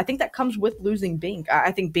 I think that comes with losing Bink.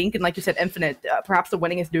 I think Bink and, like you said, Infinite, perhaps the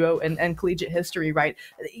winningest duo in collegiate history, right?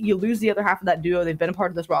 You lose the other half of that duo. They've been a part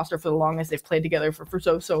of this roster for the longest. They've played together for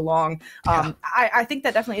so long. I think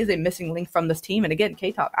that definitely is a missing link from this team. And again,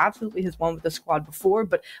 K-Top absolutely has won with the squad before,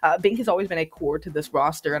 but Bink has always been a core to this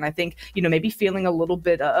roster. And I think, you know, maybe feeling a little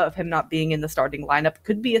bit of him not being in the starting lineup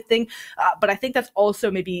could be a thing. But I think that's also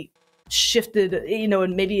maybe shifted, you know,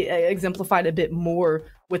 and maybe exemplified a bit more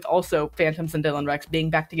with also Phantoms and Dylan Rex being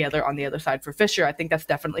back together on the other side for Fisher. I think that's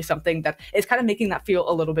definitely something that is kind of making that feel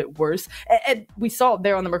a little bit worse. And we saw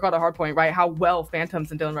there on the Mercado hardpoint, right, how well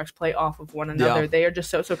Phantoms and Dylan Rex play off of one another. They are just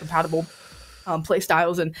so compatible. Play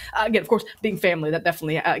styles, and again, of course, being family, that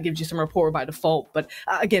definitely gives you some rapport by default. But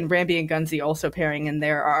again, Ramby and Gunzy also pairing in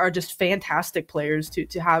there are just fantastic players to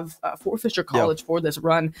have for Fisher College for this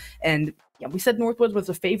run. And yeah, we said Northwood was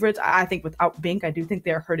a favorite. I think without Bink, I do think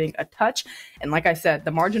they're hurting a touch. And like I said,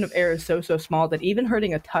 the margin of error is so small that even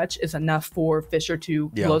hurting a touch is enough for Fisher to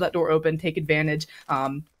blow that door open, take advantage,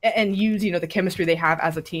 and use, you know, the chemistry they have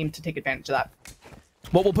as a team to take advantage of that.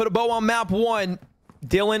 Well, we'll put a bow on map 1.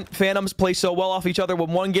 Dylan, Phantoms play so well off each other. When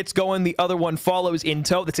one gets going, the other one follows in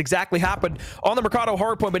tow. That's exactly happened on the Mercado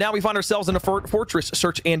hardpoint, but now we find ourselves in a Fortress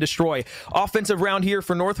search and destroy. Offensive round here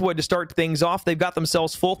for Northwood to start things off. They've got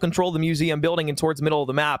themselves full control of the museum building and towards the middle of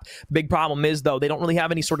the map. Big problem is, though, they don't really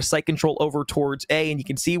have any sort of site control over towards A, and you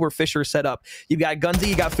can see where Fisher's set up. You've got Gunzy,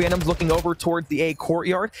 you got Phantoms looking over towards the A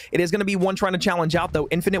courtyard. It is going to be one trying to challenge out, though.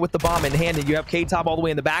 Infinite with the bomb in hand, and you have K-Top all the way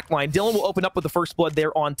in the back line. Dylan will open up with the first blood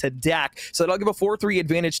there onto Dak, so that'll give a 4-3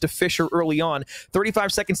 advantage to Fisher early on.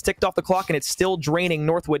 35 seconds ticked off the clock, and it's still draining.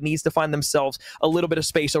 Northwood needs to find themselves a little bit of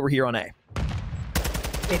space over here on A.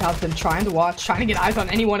 K-Top's been trying to watch, trying to get eyes on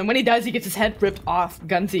anyone, and when he does, he gets his head ripped off.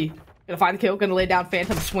 Gunzy gonna find the kill, gonna lay down.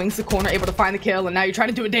 Phantom swings the corner, able to find the kill, and now you're trying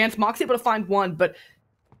to do a dance. Moxie able to find one, but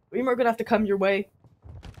Reamer gonna have to come your way.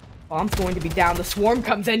 Bomb's going to be down. The swarm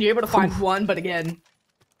comes in, you're able to find one, but again,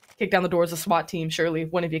 kick down the doors of the SWAT team. Surely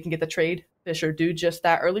one of you can get the trade. Fisher do just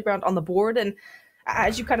that. Early round on the board, and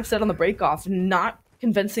as you kind of said on the break-off, not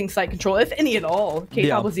convincing site control, if any at all.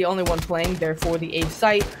 K-Top was the only one playing there for the A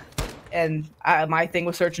site. And my thing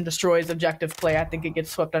with search and destroy is objective play. I think it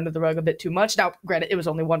gets swept under the rug a bit too much. Now, granted, it was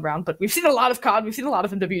only one round, but we've seen a lot of COD. We've seen a lot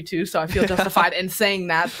of MW2, so I feel justified in saying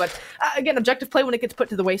that. But again, objective play, when it gets put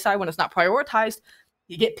to the wayside, when it's not prioritized,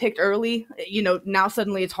 you get picked early. You know, now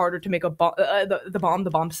suddenly it's harder to make a the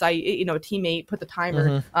bomb site. You know, a teammate put the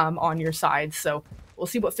timer on your side. So we'll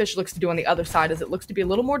see what Fish looks to do on the other side, as it looks to be a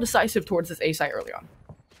little more decisive towards this A site early on.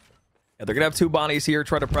 Yeah, they're going to have 2 bodies here,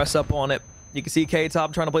 try to press up on it. You can see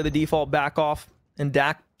K-Top trying to play the default back off, and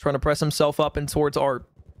Dak trying to press himself up and towards Art.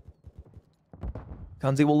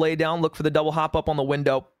 Gunzi will lay down, look for the double hop up on the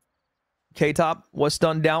window. K-Top was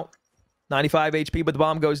stunned out. 95 HP, but the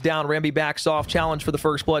bomb goes down. Rambi backs off. Challenge for the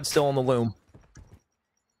first blood still on the loom.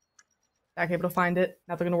 Back able to find it.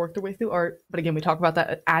 Now they're going to work their way through Art. But again, we talk about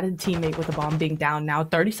that added teammate with the bomb being down now.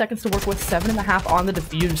 30 seconds to work with, 7.5 on the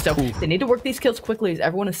defuse. So they need to work these kills quickly as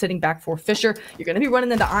everyone is sitting back for Fisher. You're going to be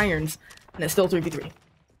running into irons, and it's still 3v3.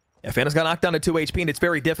 Yeah, Phantom's got knocked down to 2 HP, and it's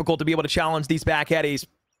very difficult to be able to challenge these back eddies.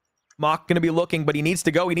 Mock going to be looking, but he needs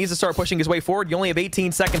to go. He needs to start pushing his way forward. You only have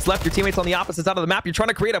 18 seconds left. Your teammate's on the opposite side of the map. You're trying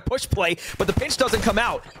to create a push play, but the pinch doesn't come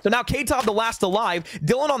out. So now K-Top the last alive.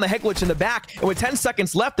 Dylan on the head glitch in the back. And with 10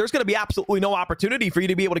 seconds left, there's going to be absolutely no opportunity for you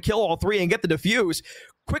to be able to kill all three and get the defuse.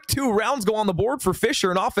 Quick 2 rounds go on the board for Fisher,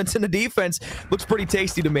 and offense and the defense looks pretty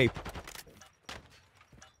tasty to me.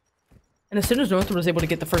 And as soon as Northwood was able to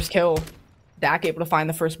get the first kill, Dak able to find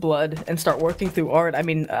the first blood and start working through Art. I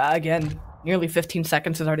mean, again, nearly 15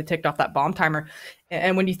 seconds has already ticked off that bomb timer.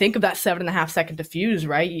 And when you think of that 7.5 second defuse,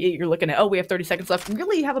 right, you're looking at, oh, we have 30 seconds left.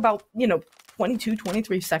 Really, you have about, 22,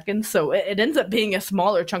 23 seconds. So it ends up being a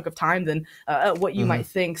smaller chunk of time than what you might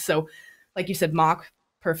think. So like you said, Mock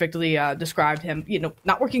perfectly described him,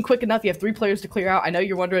 not working quick enough. You have 3 players to clear out. I know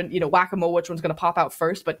you're wondering, whack-a-mole, which one's going to pop out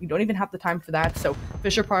first, but you don't even have the time for that. So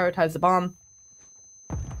Fisher prioritized the bomb.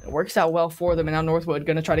 It works out well for them, and now Northwood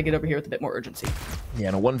going to try to get over here with a bit more urgency. Yeah,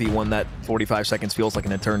 in a 1v1, that 45 seconds feels like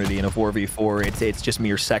an eternity. In a 4v4, it's just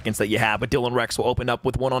mere seconds that you have. But Dylan Rex will open up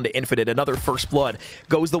with one onto Infinite. Another first blood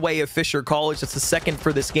goes the way of Fisher College. It's the second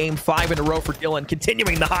for this game. 5 in a row for Dylan,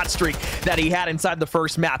 continuing the hot streak that he had inside the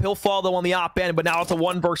first map. He'll fall, though, on the op end, but now it's a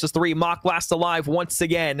 1 versus 3. Mock last alive once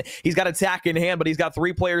again. He's got attack in hand, but he's got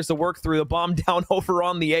 3 players to work through. The bomb down over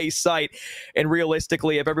on the A site. And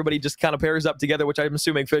realistically, if everybody just kind of pairs up together, which I'm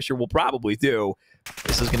assuming Fisher will probably do,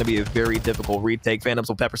 this is going to be a very difficult retake. Phantoms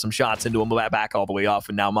will pepper some shots into him, back all the way off,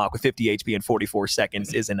 and now Mock with 50 HP and 44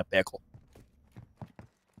 seconds is in a pickle.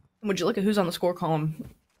 Would you look at who's on the score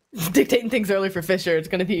column dictating things early for Fisher? It's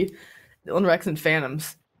going to be Dylan Rex and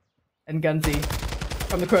Phantoms, and Gunzi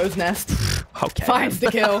from the Crow's Nest finds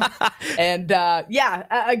the kill. And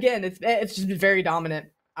again, it's just been very dominant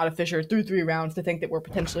out of Fisher through 3 rounds. To think that we're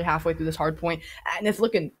potentially halfway through this hard point, and it's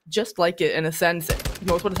looking just like it in a sense.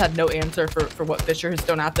 Northwood has had no answer for what Fisher has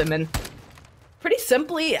thrown at them, and pretty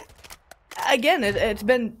simply, again, it's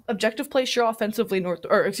been objective play, sure, offensively,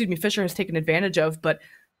 Fisher has taken advantage of, but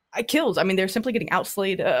kills. I mean, they're simply getting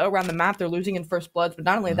outslayed around the map. They're losing in first bloods, but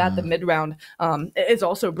not only that, the mid round is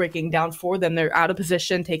also breaking down for them. They're out of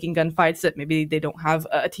position, taking gunfights that maybe they don't have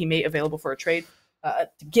a teammate available for a trade to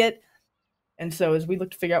get. And so as we look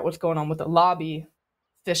to figure out what's going on with the lobby,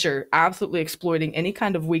 Fisher absolutely exploiting any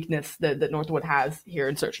kind of weakness that Northwood has here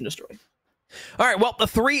in Search and Destroy. All right, well, the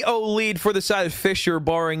 3-0 lead for the side of Fisher,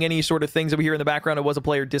 barring any sort of things that we hear in the background. It was a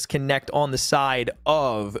player disconnect on the side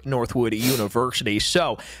of Northwood University.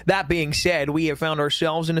 So, that being said, we have found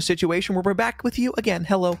ourselves in a situation where we're back with you again.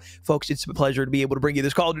 Hello, folks. It's a pleasure to be able to bring you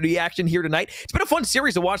this Call of Duty action here tonight. It's been a fun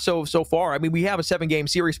series to watch so far. I mean, we have a 7-game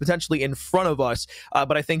series potentially in front of us,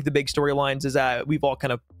 but I think the big storylines is that we've all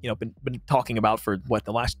kind of, been talking about for,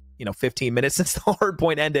 the last 15 minutes since the hard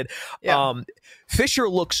point ended. Yeah. Fisher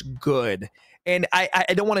looks good. And I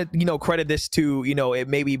don't want to, credit this to, it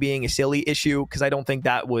maybe being a silly issue, because I don't think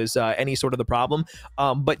that was any sort of the problem.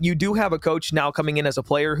 But you do have a coach now coming in as a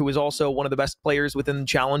player who is also one of the best players within the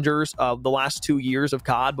challengers the last 2 years of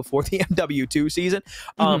COD before the MW2 season.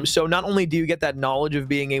 So not only do you get that knowledge of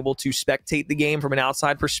being able to spectate the game from an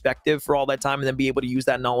outside perspective for all that time and then be able to use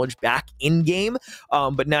that knowledge back in game,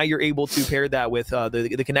 but now you're able to pair that with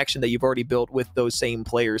the connection that you've already built with those same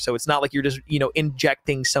players. So it's not like you're just,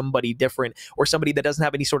 injecting somebody different or somebody that doesn't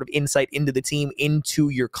have any sort of insight into the team into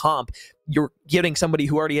your comp. You're getting somebody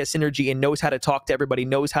who already has synergy and knows how to talk to everybody,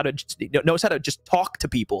 knows how to just talk to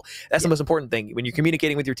people. That's the most important thing. When you're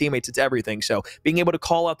communicating with your teammates, it's everything. So being able to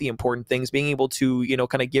call out the important things, being able to,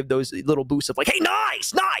 kind of give those little boosts of like, hey,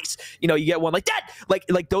 nice. You get one like that.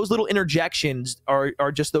 Like those little interjections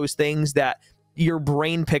are just those things that your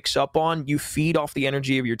brain picks up on. You feed off the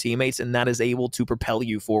energy of your teammates, and that is able to propel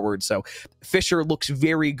you forward. So Fisher looks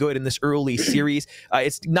very good in this early series.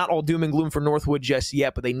 It's not all doom and gloom for Northwood just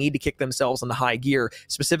yet, but they need to kick themselves into high gear,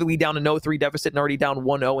 specifically down to 0-3 deficit and already down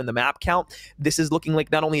 1-0 in the map count. This is looking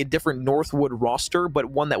like not only a different Northwood roster, but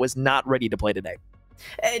one that was not ready to play today.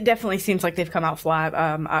 It definitely seems like they've come out flat.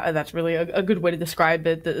 That's really a good way to describe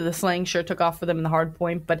it. The slaying sure took off for them in the hard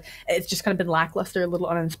point, but it's just kind of been lackluster, a little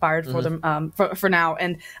uninspired for them for now.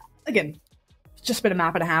 And again, just been a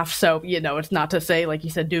map and a half, so it's not to say, like you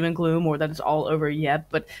said, doom and gloom or that it's all over yet,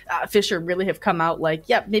 but Fisher really have come out like,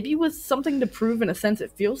 yeah, maybe with something to prove in a sense.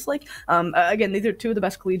 It feels like again, these are two of the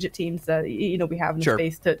best collegiate teams that we have in the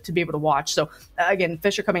space to be able to watch. So again,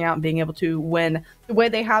 Fisher coming out and being able to win the way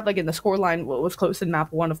they have, again, the scoreline was close in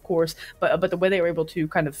map 1, of course, but the way they were able to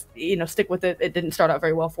kind of stick with it, it didn't start out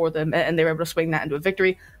very well for them, and they were able to swing that into a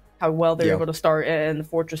victory. How well they were able to start in the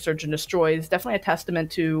Fortress Search and Destroy is definitely a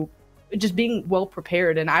testament to just being well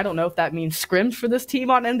prepared. And I don't know if that means scrims for this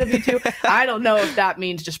team on NW2. I don't know if that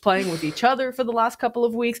means just playing with each other for the last couple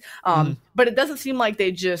of weeks. But it doesn't seem like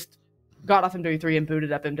they just got off MW3 and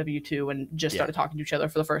booted up MW2 and just started talking to each other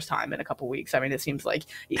for the first time in a couple weeks. I mean, it seems like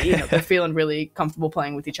they're feeling really comfortable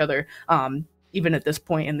playing with each other, even at this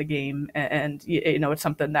point in the game. And it's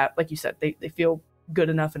something that, like you said, they feel good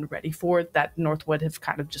enough and ready for it, that Northwood have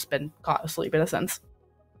kind of just been caught asleep in a sense.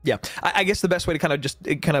 Yeah, I guess the best way to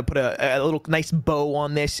kind of put a little nice bow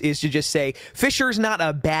on this is to just say Fisher's not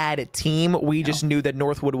a bad team. We just knew that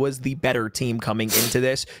Northwood was the better team coming into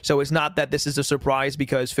this. So it's not that this is a surprise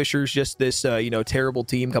because Fisher's just this terrible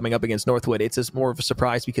team coming up against Northwood. It's just more of a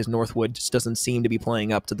surprise because Northwood just doesn't seem to be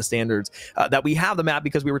playing up to the standards that we have them at,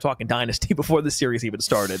 because we were talking Dynasty before the series even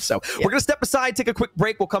started. So we're going to step aside, take a quick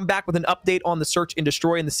break. We'll come back with an update on the Search and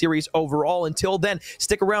Destroy and the series overall. Until then,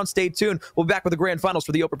 stick around, stay tuned. We'll be back with the grand finals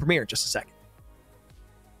for the Open Premiere in just a second.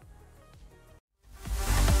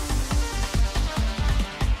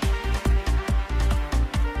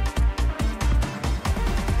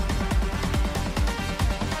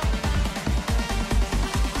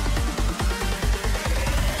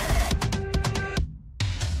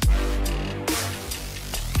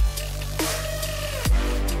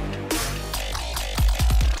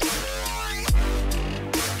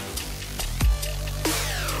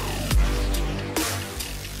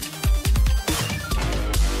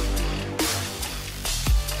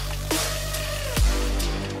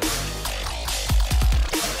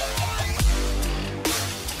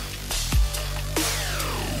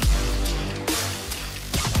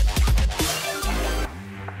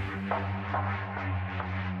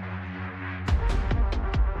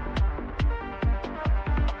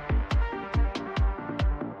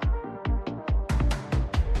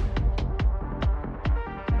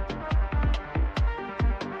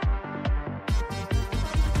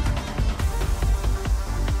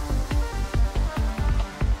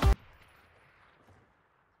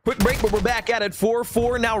 Quick break, but we're back at it.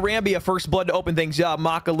 4-4. Now Rambia, first blood to open things up.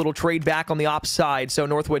 Mock a little trade back on the ops side. So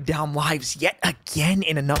Northwood down lives yet again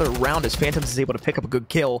in another round as Phantoms is able to pick up a good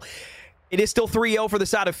kill. It is still 3-0 for the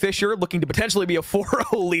side of Fisher, looking to potentially be a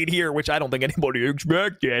 4-0 lead here, which I don't think anybody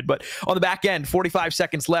expected. But on the back end, 45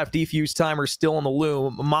 seconds left. Defuse timer still on the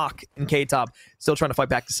loom. Mock and K-Top still trying to fight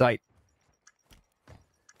back to site.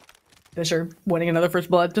 Fisher winning another first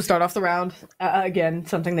blood to start off the round. Again,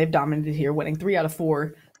 something they've dominated here, winning 3 out of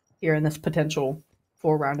 4 here in this potential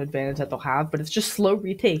 4-round advantage that they'll have. But it's just slow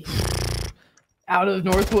retake out of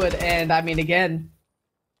Northwood. And I mean, again,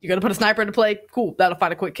 you're going to put a sniper into play. Cool, that'll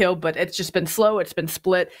find a quick kill. But it's just been slow. It's been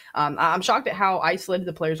split. I'm shocked at how isolated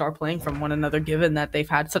the players are playing from one another, given that they've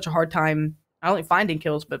had such a hard time not only finding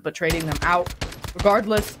kills, but trading them out.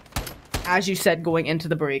 Regardless, as you said, going into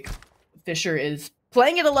the break, Fisher is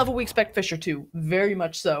playing at a level we expect Fisher to, very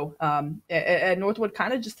much so. And Northwood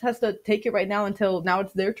kind of just has to take it right now until now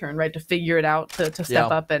it's their turn, right, to figure it out, to step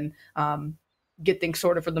up and get things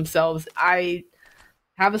sorted for themselves. I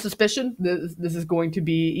have a suspicion this is going to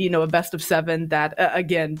be, a best of 7 that,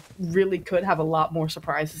 again, really could have a lot more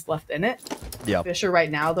surprises left in it. Yeah. Fisher right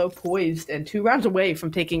now, though, poised and 2 rounds away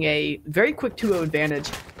from taking a very quick 2-0 advantage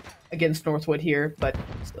against Northwood here, but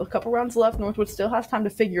still a couple rounds left. Northwood still has time to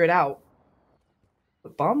figure it out.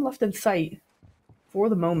 But bomb left in sight for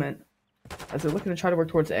the moment, as they're looking to try to work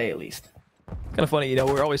towards A at least. Kind of funny,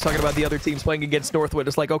 we're always talking about the other teams playing against Northwood.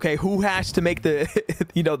 It's like, okay, who has to make the,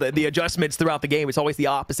 the adjustments throughout the game? It's always the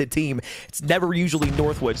opposite team. It's never usually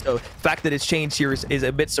Northwood. So the fact that it's changed here is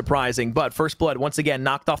a bit surprising. But first blood, once again,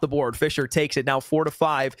 knocked off the board. Fisher takes it now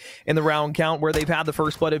 4-5 in the round count where they've had the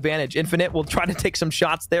first blood advantage. Infinite will try to take some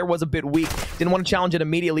shots there, was a bit weak. Didn't want to challenge it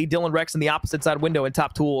immediately. Dylan Rex in the opposite side window and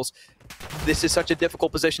top tools. This is such a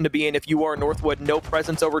difficult position to be in if you are Northwood. No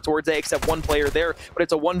presence over towards A except one player there, but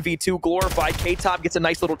it's a 1v2 glorified. K-Top gets a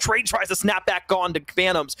nice little trade, tries to snap back on to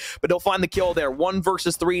Phantoms, but they'll find the kill there. 1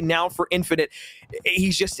 versus 3 now for Infinite.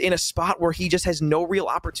 He's just in a spot where he just has no real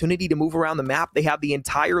opportunity to move around the map. They have the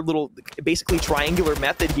entire little, basically triangular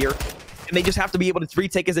method here. and they just have to be able to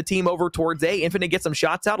retake as a team over towards A. Infinite gets some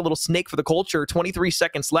shots out, a little snake for the culture. 23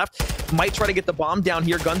 seconds left. Might try to get the bomb down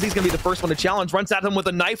here. Gunzy's going to be the first one to challenge. Runs at him with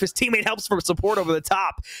a knife. His teammate helps for support over the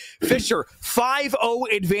top. Fisher,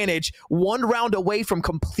 5-0 advantage. 1 round away from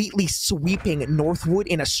completely sweeping Northwood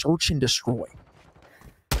in a search and destroy.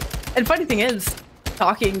 And funny thing is,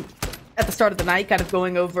 talking at the start of the night, kind of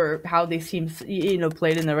going over how these teams,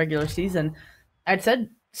 played in the regular season, I'd said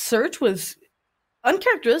Search was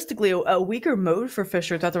uncharacteristically a weaker mode for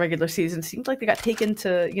Fisher throughout the regular season. Seems like they got taken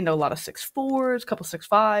to, a lot of 6-4s, a couple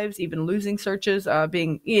 6-5s, even losing searches,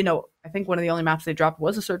 being, I think one of the only maps they dropped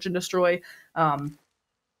was a search and destroy.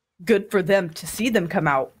 Good for them to see them come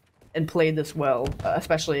out and play this well,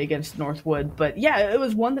 especially against Northwood. But yeah, it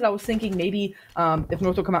was one that I was thinking maybe if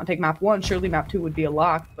Northwood come out and take map 1, surely map 2 would be a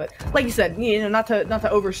lock. But like you said, not to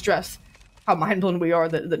overstress how mind-blown we are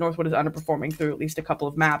that Northwood is underperforming through at least a couple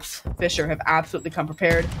of maps. Fisher have absolutely come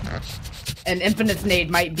prepared. And Infinite's nade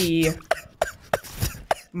might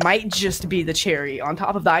just be the cherry on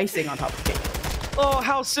top of the icing on top of the cake. Oh,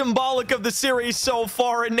 how symbolic of the series so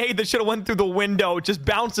far. A nade that should have went through the window just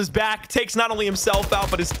bounces back, takes not only himself out,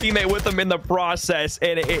 but his teammate with him in the process.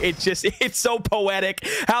 And it's so poetic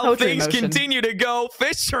how Poetry things emotion. continue to go.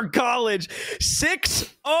 Fisher College,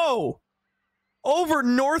 6-0 over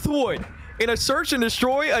Northwood in a search and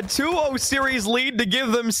destroy, a 2-0 series lead to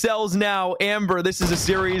give themselves now. Amber, this is a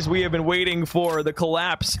series we have been waiting for, the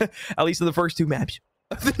collapse, at least in the first 2 maps.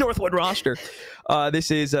 The Northwood roster.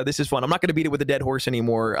 This is fun. I'm not going to beat it with a dead horse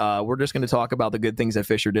anymore. We're just going to talk about the good things that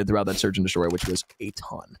Fisher did throughout that search and destroy, which was a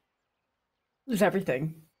ton. It was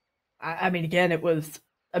everything. I mean, again, it was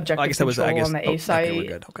objective I guess that was. I guess on the A side. Okay,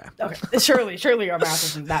 we're good. Okay. Surely our math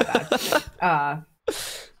isn't that bad.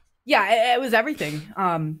 Yeah, it was everything.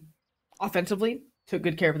 Offensively, took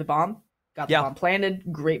good care of the bomb. Got the bomb planted.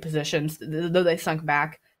 Great positions. Though they sunk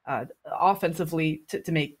back. Offensively,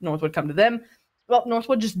 to make Northwood come to them. Well,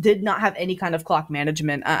 Northwood just did not have any kind of clock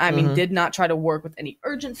management. I mean, did not try to work with any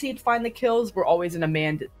urgency to find the kills. We're always in a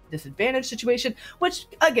man disadvantage situation, which,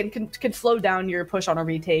 again, can slow down your push on a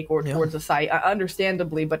retake or towards the site,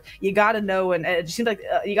 understandably. But you got to know, and it just seems like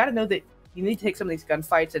you got to know that you need to take some of these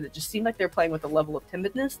gunfights, and it just seemed like they're playing with a level of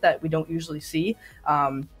timidness that we don't usually see.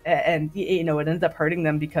 And it ended up hurting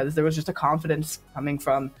them because there was just a confidence coming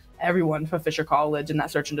from everyone from Fisher College in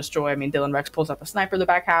that search and destroy. I mean, Dylan Rex pulls up a sniper in the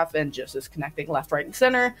back half and just is connecting left, right, and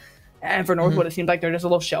center. And for Northwood, it seems like they're just a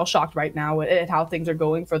little shell-shocked right now at how things are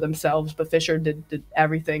going for themselves. But Fisher did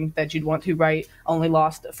everything that you'd want to, right? Only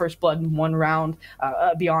lost first blood in 1 round.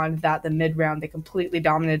 Beyond that, the mid-round, they completely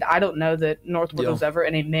dominated. I don't know that Northwood was ever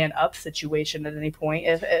in a man-up situation at any point.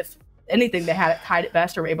 If anything, they had it tied at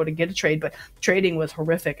best or were able to get a trade. But trading was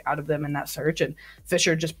horrific out of them in that search. And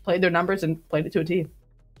Fisher just played their numbers and played it to a T.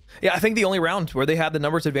 Yeah, I think the only round where they had the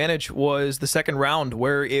numbers advantage was the second round,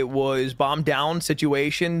 where it was bomb down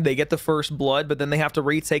situation. They get the first blood, but then they have to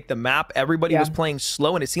retake the map. Everybody was playing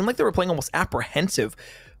slow, and it seemed like they were playing almost apprehensive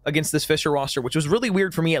against this Fisher roster, which was really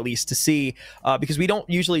weird for me, at least, to see, because we don't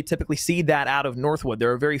usually typically see that out of Northwood.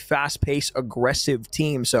 They're a very fast-paced, aggressive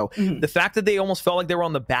team. So the fact that they almost felt like they were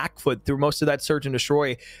on the back foot through most of that search and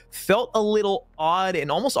destroy felt a little odd and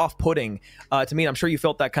almost off-putting to me. And I'm sure you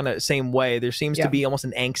felt that kind of same way. There seems to be almost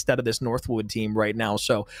an angst out of this Northwood team right now.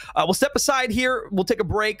 So we'll step aside here. We'll take a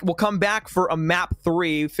break. We'll come back for a map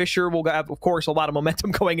 3. Fisher will have, of course, a lot of momentum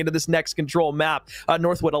going into this next control map.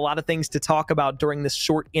 Northwood, a lot of things to talk about during this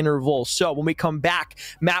short interval. So when we come back,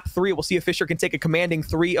 map 3, we'll see if Fisher can take a commanding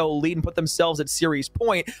 3-0 lead and put themselves at series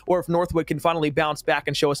point, or if Northwood can finally bounce back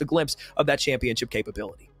and show us a glimpse of that championship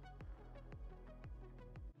capability.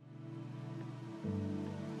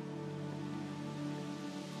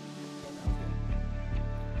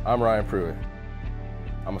 I'm Ryan Pruitt.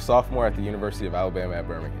 I'm a sophomore at the University of Alabama at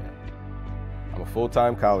Birmingham. I'm a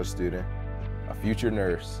full-time college student, a future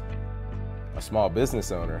nurse, a small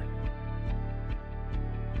business owner,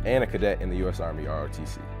 and a cadet in the U.S. Army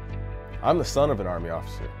ROTC. I'm the son of an Army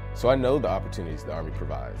officer, so I know the opportunities the Army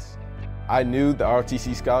provides. I knew the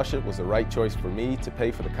ROTC scholarship was the right choice for me to pay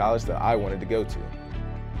for the college that I wanted to go to.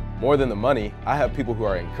 More than the money, I have people who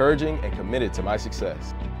are encouraging and committed to my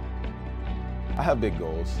success. I have big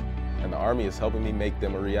goals, and the Army is helping me make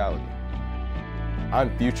them a reality.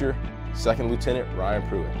 I'm future 2nd Lieutenant Ryan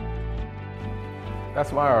Pruitt.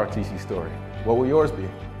 That's my ROTC story. What will yours be?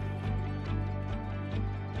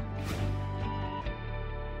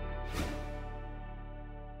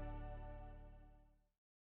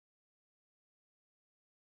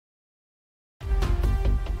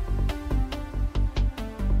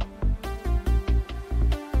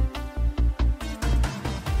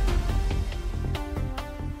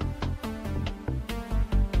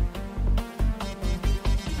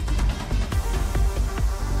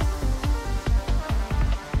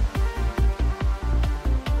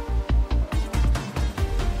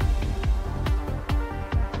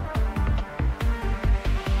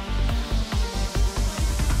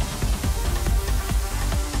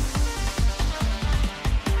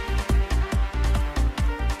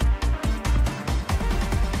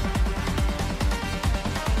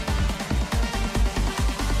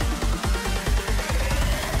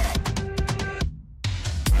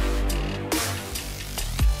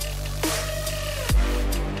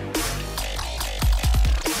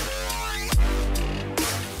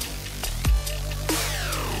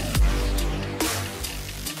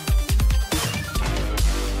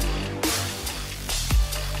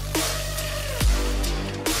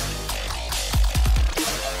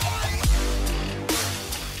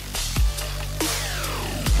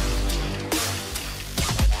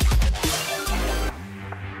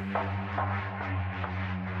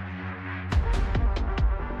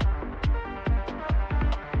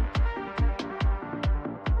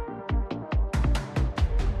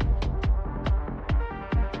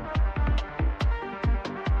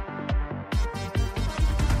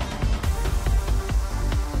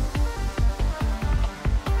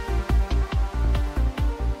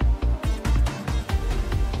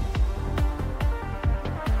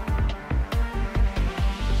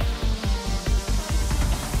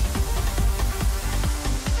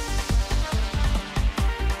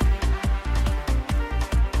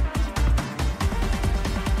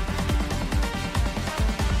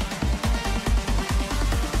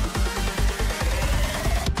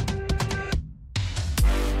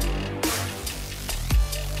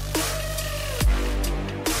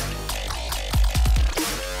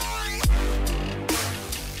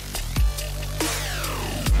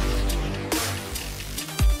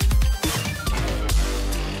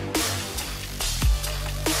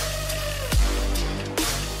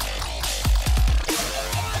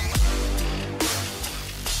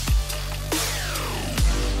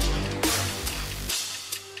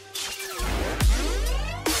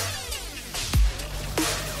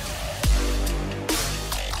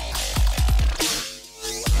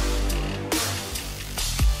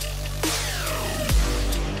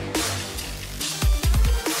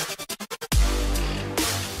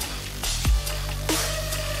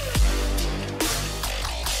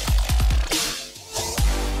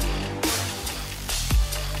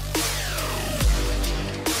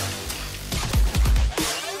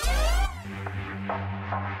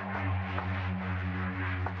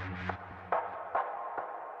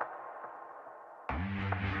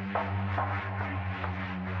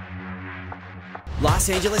 Los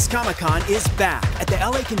Angeles Comic-Con is back at the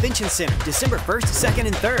LA Convention Center December 1st, 2nd,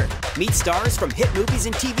 and 3rd. Meet stars from hit movies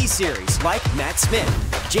and TV series like Matt Smith,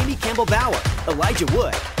 Jamie Campbell Bower, Elijah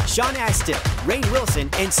Wood, Sean Astin, Rainn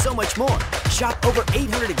Wilson, and so much more. Shop over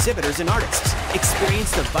 800 exhibitors and artists.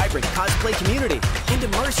 Experience the vibrant cosplay community and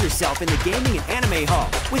immerse yourself in the gaming and anime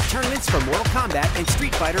hall with tournaments for Mortal Kombat and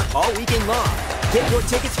Street Fighter all weekend long. Get your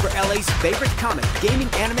tickets for LA's favorite comic, gaming,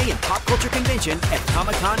 anime, and pop culture convention at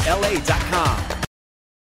ComicConLA.com.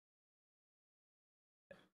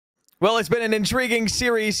 Well, it's been an intriguing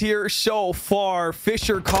series here so far.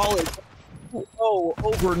 Fisher College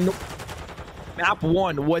over map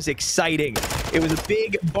 1 was exciting. It was a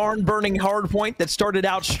big barn-burning hard point that started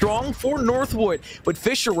out strong for Northwood, but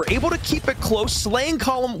Fisher were able to keep it close. Slaying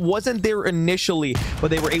Column wasn't there initially, but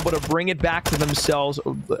they were able to bring it back to themselves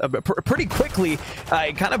pretty quickly.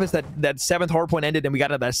 Kind of as that 7th hard point ended and we got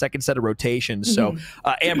to that 2nd set of rotations. So,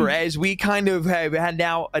 Amber, as we kind of have had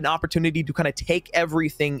now an opportunity to kind of take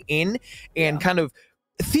everything in and kind of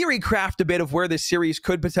theory craft a bit of where this series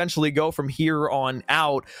could potentially go from here on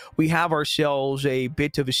out, we have ourselves a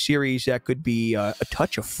bit of a series that could be a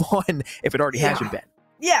touch of fun if it already hasn't been.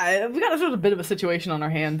 Yeah, we got a sort of bit of a situation on our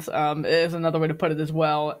hands, is another way to put it as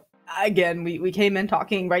well. Again, we came in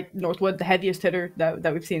talking, right, Northwood, the heaviest hitter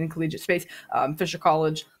that we've seen in collegiate space. Fisher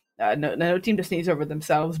College, no team to sneeze over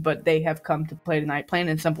themselves, but they have come to play tonight, plain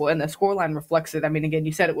and simple, and the scoreline reflects it. I mean, again,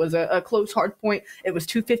 you said it was a close hard point. It was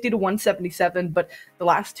 250 to 177, but the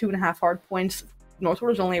last 2.5 hard points, Northwood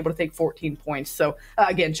was only able to take 14 points. So,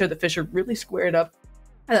 again, showed that Fisher really squared up.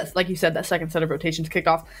 That's, like you said, that 2nd set of rotations kicked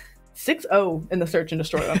off 6-0 in the search and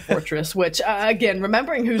destroy on Fortress, which, again,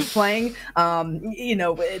 remembering who's playing, you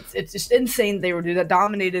know, it's just insane they were doing that.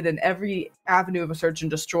 Dominated in every avenue of a search and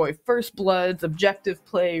destroy. First bloods, objective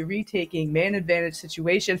play, retaking, man advantage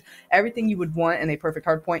situations, everything you would want in a perfect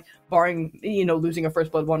hard point, barring, you know, losing a first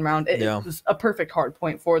blood 1 round. It was a perfect hard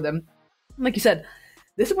point for them. Like you said,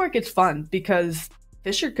 this is where it gets fun because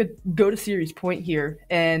Fisher could go to series point here,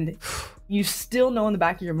 and you still know in the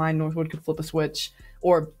back of your mind Northwood could flip a switch,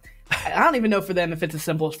 or I don't even know for them if it's as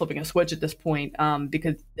simple as flipping a switch at this point,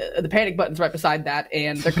 because the panic button's right beside that,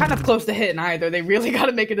 and they're kind of close to hitting either. They really got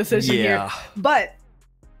to make a decision here. But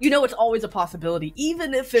you know it's always a possibility.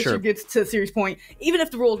 Even if Fisher gets to series point, even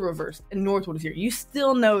if the roles are reversed and Northwood is here, you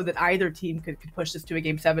still know that either team could push this to a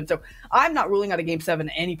Game 7. So I'm not ruling out a Game 7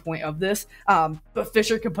 at any point of this, but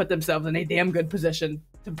Fisher could put themselves in a damn good position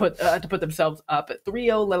to put themselves up at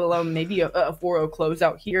 3-0, let alone maybe a 4-0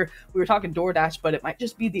 closeout here. We were talking DoorDash, but it might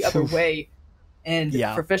just be the other way. And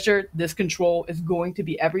for Fisher, this control is going to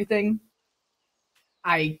be everything.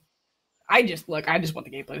 I just want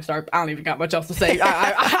the gameplay to start. I don't even got much else to say.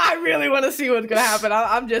 I really want to see what's going to happen.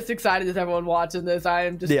 I'm just excited as everyone watching this. I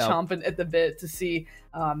am just chomping at the bit to see.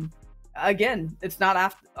 Again, it's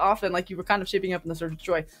not often, like you were kind of shaping up in the Search and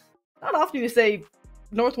Destroy, not often you say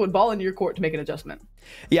Northwood ball into your court to make an adjustment.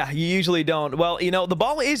 Yeah, you usually don't. Well, you know, the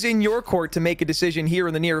ball is in your court to make a decision here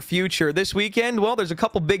in the near future. This weekend, well, there's a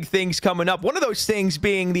couple big things coming up. One of those things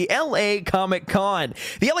being the LA Comic-Con.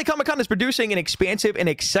 The LA Comic-Con is producing an expansive and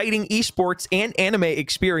exciting esports and anime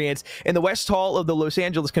experience in the West Hall of the Los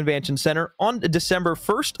Angeles Convention Center on December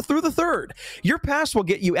 1st through the 3rd. Your pass will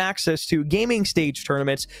get you access to gaming stage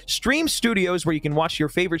tournaments, stream studios where you can watch your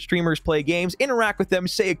favorite streamers play games, interact with them,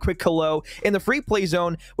 say a quick hello, in the free play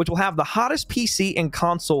zone, which will have the hottest PC and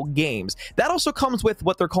console games. That also comes with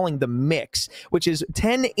what they're calling the Mix, which is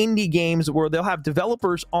 10 indie games where they'll have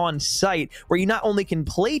developers on site where you not only can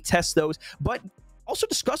play test those, but also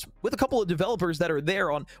discuss with a couple of developers that are there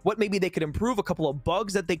on what maybe they could improve, a couple of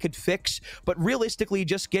bugs that they could fix, but realistically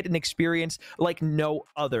just get an experience like no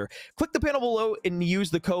other. Click the panel below and use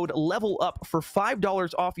the code LEVELUP for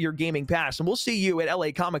 $5 off your gaming pass, and we'll see you at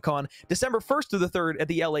LA Comic-Con December 1st through the 3rd at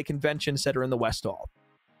the LA Convention Center in the West Hall.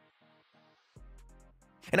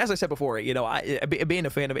 And as I said before, you know, being a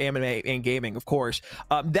fan of anime and gaming, of course,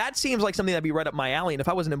 that seems like something that'd be right up my alley. And if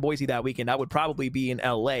I wasn't in Boise that weekend, I would probably be in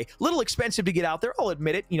LA. A little expensive to get out there, I'll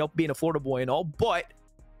admit it, you know, being a Florida boy and all, but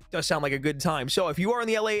it does sound like a good time. So if you are in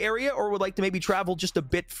the LA area or would like to maybe travel just a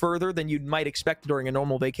bit further than you might expect during a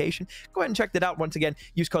normal vacation, go ahead and check that out. Once again,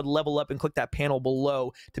 use code LEVELUP and click that panel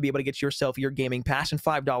below to be able to get yourself your gaming pass and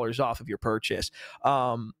 $5 off of your purchase.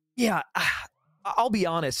 Yeah, I'll be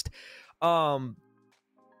honest.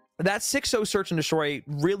 that 6-0 search and destroy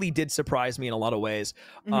really did surprise me in a lot of ways.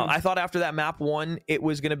 I thought after that map 1, it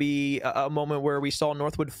was going to be a moment where we saw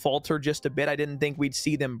Northwood falter just a bit. I didn't think we'd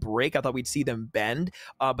see them break. I thought we'd see them bend.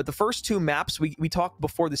 But the first 2 maps, we talked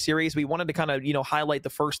before the series, we wanted to kind of, highlight the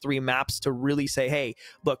first 3 maps to really say, hey,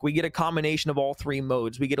 look, we get a combination of all 3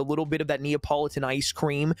 modes. We get a little bit of that Neapolitan ice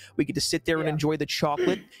cream. We get to sit there and enjoy the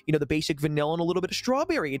chocolate, the basic vanilla and a little bit of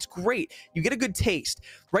strawberry. It's great. You get a good taste.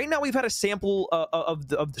 Right now, we've had a sample of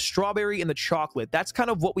the strawberry and the chocolate. That's kind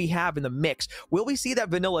of what we have in the mix. Will we see that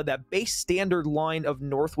vanilla, that base standard line of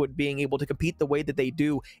Northwood being able to compete the way that they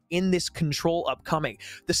do in this control upcoming?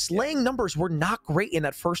 The slaying numbers were not great in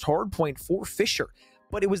that first hard point for Fisher,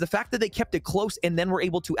 but it was the fact that they kept it close and then were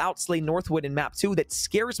able to outslay Northwood in map 2 that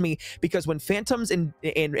scares me, because when Phantoms and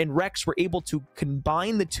Rex were able to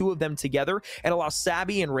combine the 2 of them together and allow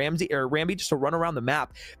Sabby and Ramby just to run around the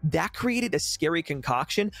map, that created a scary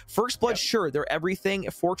concoction. First Blood, sure, they're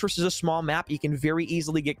everything. Fortress is a small map. You can very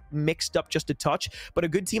easily get mixed up just a touch, but a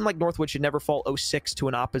good team like Northwood should never fall 0-6 to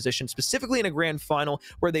an opposition, specifically in a grand final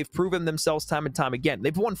where they've proven themselves time and time again.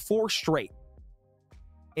 They've won 4 straight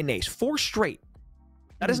in Ace. 4 straight.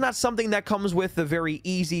 That is not something that comes with a very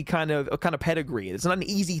easy kind of pedigree. It's not an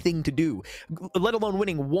easy thing to do, let alone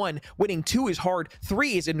winning 1. Winning 2 is hard.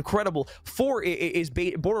 3 is incredible. 4 is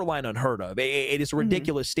borderline unheard of. It is a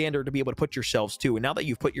ridiculous standard to be able to put yourselves to. And now that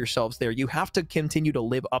you've put yourselves there, you have to continue to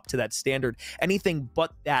live up to that standard. Anything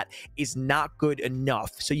but that is not good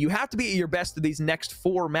enough. So you have to be at your best of these next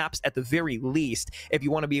 4 maps at the very least if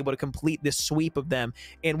you want to be able to complete this sweep of them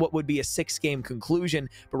in what would be a 6-game conclusion.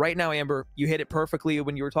 But right now, Amber, you hit it perfectly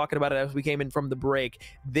when you were talking about it as we came in from the break.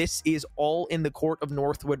 This is all in the court of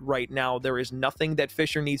Northwood right now. There is nothing that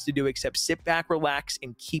Fisher needs to do except sit back, relax,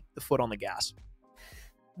 and keep the foot on the gas.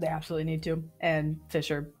 They absolutely need to. And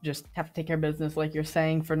Fisher just have to take care of business, like you're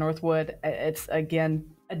saying. For Northwood, it's, again,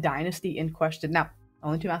 a dynasty in question. Now,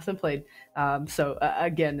 only 2 maps have been played.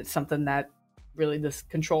 Again, it's something that really this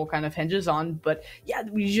control kind of hinges on. But yeah,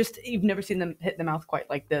 you've never seen them hit the mouth quite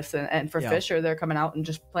like this. And for Fisher, they're coming out and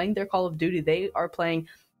just playing their Call of Duty. They are playing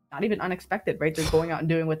not even unexpected, right? They're going out and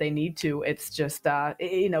doing what they need to. It's just,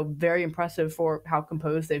 very impressive for how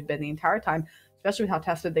composed they've been the entire time, especially with how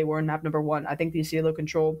tested they were in map number 1. I think the CLO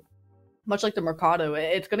control, much like the Mercado,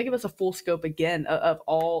 it's going to give us a full scope again of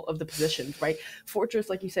all of the positions, right? Fortress,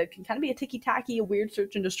 like you said, can kind of be a ticky-tacky, a weird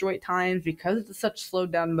search and destroy at times because it's such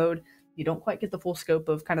slowed down mode. You don't quite get the full scope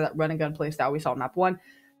of kind of that run and gun play style we saw in map 1.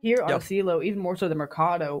 Here on CeeLo, even more so than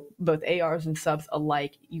Mercado, both ARs and subs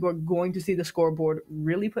alike, you are going to see the scoreboard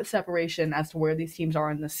really put separation as to where these teams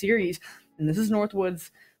are in the series. And this is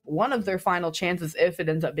Northwood's one of their final chances, if it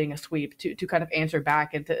ends up being a sweep, to kind of answer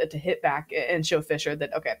back and to hit back and show Fisher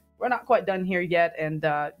that, okay, we're not quite done here yet. And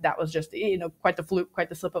that was just, quite the fluke, quite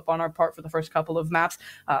the slip up on our part for the first couple of maps.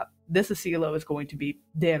 This is CeeLo is going to be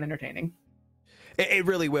damn entertaining. It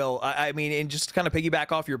really will. I mean, and just to kind of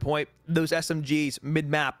piggyback off your point, those SMGs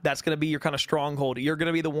mid-map, that's going to be your kind of stronghold. You're going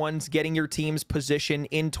to be the ones getting your team's position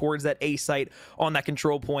in towards that A site on that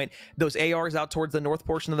control point. Those ARs out towards the north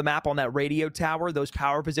portion of the map on that radio tower, those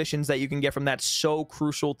power positions that you can get from that, so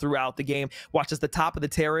crucial throughout the game. Watch as the top of the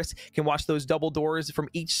terrace, can watch those double doors from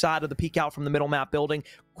each side of the peek out from the middle map building.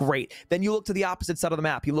 Great. Then you look to the opposite side of the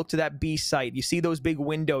map. You look to that B site. You see those big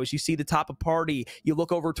windows. You see the top of party. You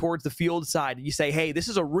look over towards the field side. You say, hey, this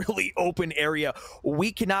is a really open area.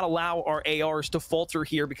 We cannot allow our ARs to falter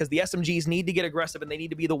here because the SMGs need to get aggressive and they need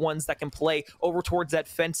to be the ones that can play over towards that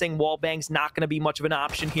fencing. Wallbang's not going to be much of an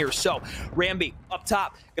option here. So Ramby up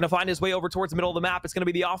top, going to find his way over towards the middle of the map. It's going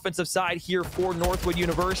to be the offensive side here for Northwood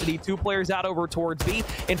University. 2 players out over towards B.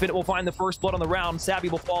 Infinite will find the first blood on the round. Sabby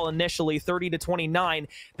will fall initially, 30-29.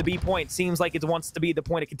 The B point seems like it wants to be the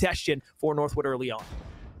point of contention for Northwood early on.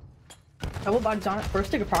 Double bodies on it. First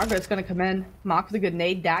stick of progress going to come in. Mock with a good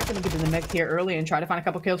nade. Dak going to get in the mix here early and try to find a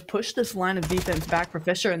couple kills. Push this line of defense back for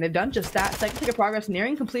Fisher, and they've done just that. Second stick of progress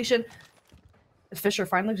nearing completion. As Fisher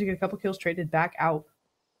finally get a couple kills traded back out.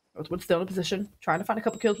 Northwood still in a position, trying to find a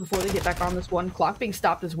couple kills before they get back on this one. Clock being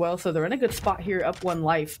stopped as well, so they're in a good spot here, up 1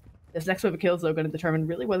 life. This next wave of kills, though, going to determine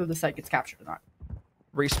really whether the site gets captured or not.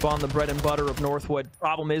 Respawn the bread and butter of Northwood.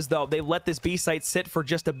 Problem is, though, they let this B site sit for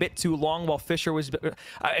just a bit too long while Fisher was...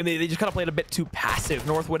 I mean, they just kind of played a bit too passive.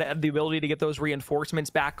 Northwood had the ability to get those reinforcements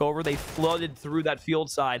back over. They flooded through that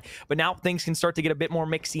field side. But now things can start to get a bit more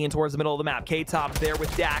mixy in towards the middle of the map. K-Top there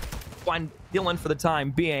with Dak. find Dylan for the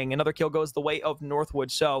time being. Another kill goes the way of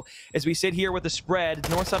Northwood. So as we sit here with the spread,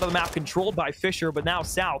 north side of the map controlled by Fisher, but now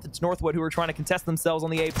south, it's Northwood who are trying to contest themselves on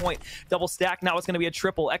the A point. Double stack, now it's going to be a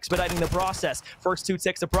triple, expediting the process. First 2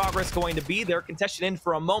 ticks of progress going to be there. Contested in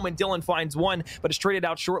for a moment. Dylan finds one, but is traded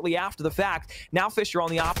out shortly after the fact. Now Fisher on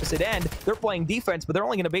the opposite end. They're playing defense, but they're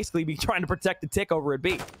only going to basically be trying to protect the tick over at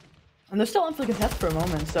B. And they're still in for the contest for a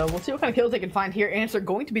moment, so we'll see what kind of kills they can find here. Answer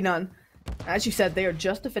going to be none. As you said, they are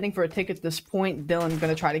just defending for a tick at this point. Dylan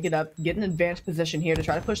going to try to get up, get an advanced position here to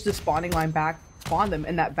try to push the spawning line back, spawn them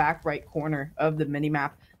in that back right corner of the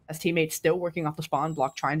minimap. As teammates still working off the spawn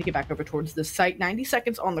block, trying to get back over towards the site. 90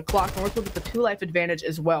 seconds on the clock. Northwood with the 2-life advantage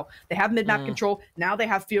as well. They have mid-map control. Now they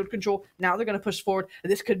have field control. Now they're going to push forward.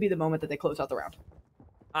 This could be the moment that they close out the round.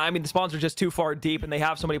 I mean, the spawns are just too far deep, and they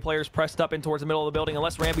have so many players pressed up in towards the middle of the building.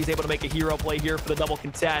 Unless Ramby's able to make a hero play here for the double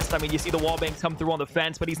contest. I mean, you see the wallbangs come through on the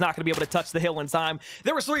fence, but he's not going to be able to touch the hill in time.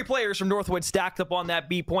 There was 3 players from Northwood stacked up on that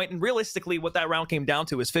B point, and realistically, what that round came down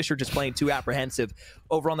to is Fisher just playing too apprehensive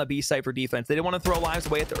over on the B site for defense. They didn't want to throw lives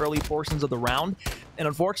away at the early portions of the round, and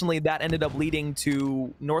unfortunately, that ended up leading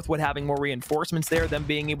to Northwood having more reinforcements there, them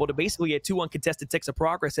being able to basically get 2 uncontested ticks of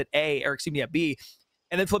progress at at B.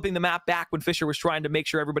 And then flipping the map back when Fisher was trying to make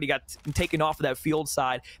sure everybody got taken off of that field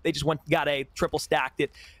side. They just got a triple stacked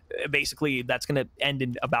it. Basically, that's going to end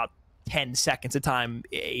in about 10 seconds of time,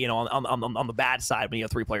 you know, on the bad side when you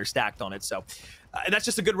have 3 players stacked on it. So that's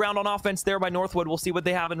just a good round on offense there by Northwood. We'll see what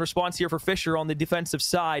they have in response here for Fisher on the defensive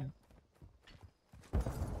side.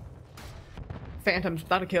 Phantoms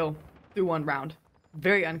without a kill through 1 round.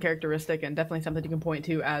 Very uncharacteristic and definitely something you can point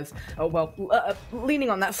to as, leaning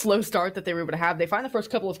on that slow start that they were able to have. They find the first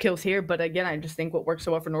couple of kills here, but again, I just think what worked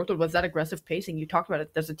so well for Northwood was that aggressive pacing. You talked about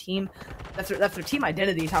it. There's a team, that's their team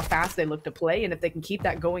identity, is how fast they look to play, and if they can keep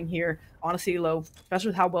that going here on a CeeLo, especially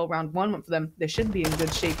with how well round 1 went for them, they should be in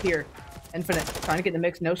good shape here. Infinite trying to get in the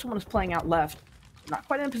mix. No, someone is playing out left. Not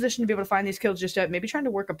quite in a position to be able to find these kills just yet. Maybe trying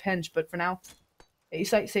to work a pinch, but for now, A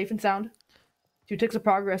site safe and sound. 2 ticks of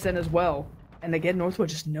progress in as well. And again, Northwood,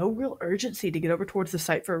 just no real urgency to get over towards the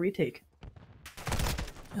site for a retake.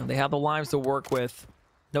 And they have the lives to work with.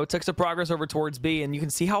 No ticks of progress over towards B, and you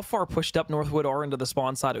can see how far pushed up Northwood are into the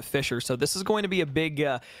spawn side of Fisher. So this is going to be a big,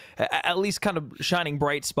 at least kind of shining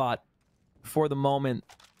bright spot for the moment.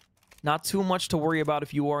 Not too much to worry about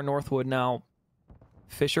if you are Northwood now.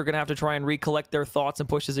 Fisher going to have to try and recollect their thoughts and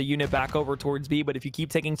push as a unit back over towards B, but if you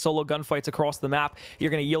keep taking solo gunfights across the map,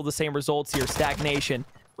 you're going to yield the same results here. Stagnation.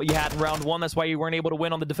 What you had in round 1, that's why you weren't able to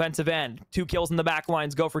win on the defensive end. 2 kills in the back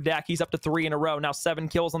lines go for Dak. He's up to 3 in a row. Now 7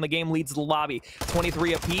 kills on the game, leads the lobby.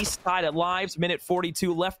 23 apiece, tied at lives. Minute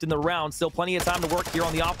 42 left in the round. Still plenty of time to work here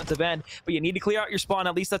on the offensive end, but you need to clear out your spawn.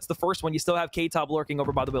 At least that's the first one. You still have K-Top lurking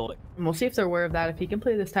over by the building. And we'll see if they're aware of that. If he can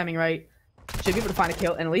play this timing right, should be able to find a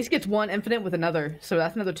kill, and at least gets 1 infinite with another. So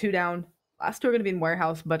that's another 2 down. Last 2 are going to be in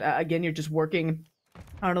warehouse, but again, you're just working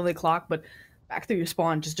on the clock, but back through your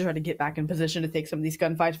spawn just to try to get back in position to take some of these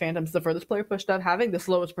gunfights. Phantoms, the furthest player pushed up, having the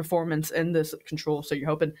slowest performance in this control. So you're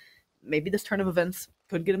hoping maybe this turn of events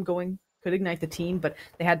could get them going, could ignite the team. But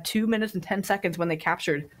they had 2 minutes and 10 seconds when they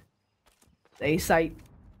captured the A site.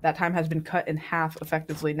 That time has been cut in half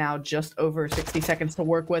effectively now, just over 60 seconds to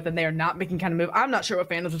work with, and they are not making kind of move. I'm not sure what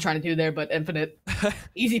Phantoms are trying to do there, but Infinite,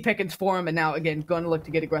 easy pickings for him, and now, again, going to look to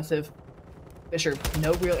get aggressive. Fisher,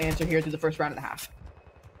 no real answer here through the first round and a half.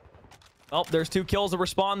 Oh, there's 2 kills to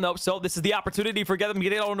respond, though, so this is the opportunity for them to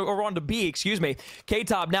get over onto B, excuse me.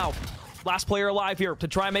 K-Top now, last player alive here to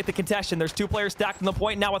try and make the contestation. There's 2 players stacked on the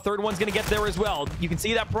point. Now a 3rd one's going to get there as well. You can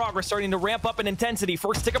see that progress starting to ramp up in intensity.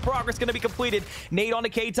 First tick of progress going to be completed. Nade onto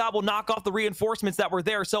K-Top will knock off the reinforcements that were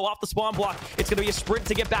there. So off the spawn block, it's going to be a sprint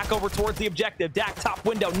to get back over towards the objective. Dak top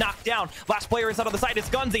window knocked down. Last player inside of the site is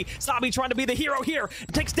Gunzy. Sabi trying to be the hero here.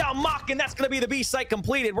 Takes down Mock, and that's going to be the B site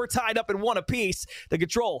completed. We're tied up in 1 apiece. The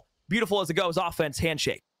control, beautiful as it goes, offense,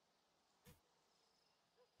 handshake.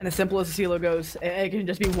 And as simple as the CeeLo goes, it can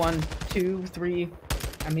just be 1, 2, 3,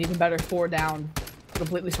 I mean, even better, 4 down.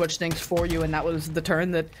 Completely switch things for you, and that was the turn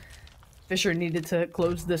that Fisher needed to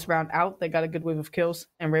close this round out. They got a good wave of kills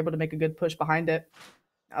and were able to make a good push behind it.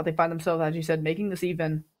 Now they find themselves, as you said, making this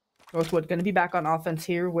even. Northwood going to be back on offense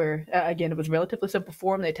here, where, again, it was relatively simple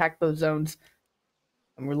for them. They attacked both zones.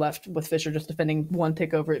 And we're left with Fisher just defending 1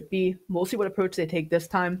 tick over at B. We'll see what approach they take this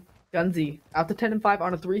time. Gunzy out to 10 and 5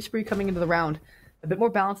 on a 3 spree coming into the round. A bit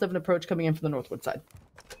more balanced of an approach coming in from the Northwood side.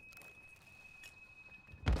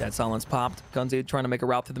 That silence popped. Gunzi trying to make a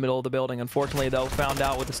route through the middle of the building. Unfortunately, though, found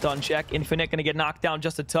out with the stun check. Infinite going to get knocked down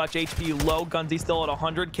just a touch. HP low. Gunzi still at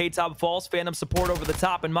 100. K-Top falls. Phantom support over the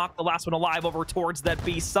top. And Mock, the last one alive, over towards that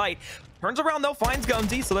B site. Turns around, though, finds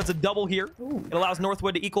Gunzi, so that's a double here. Ooh. It allows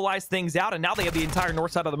Northwood to equalize things out, and now they have the entire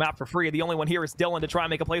north side of the map for free. The only one here is Dylan to try and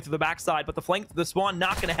make a play through the backside, but the flank to the spawn,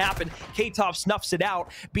 not going to happen. K-Top snuffs it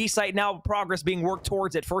out. B site now progress being worked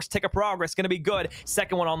towards it. First tick of progress, going to be good.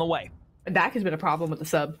 Second one on the way. Dak has been a problem with the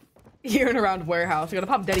sub here and around Warehouse. We're going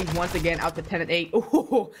to pop Deddy once again out to 10 and 8.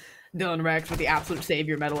 Ooh, Dylan Rex with the absolute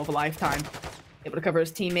savior medal of a lifetime. Able to cover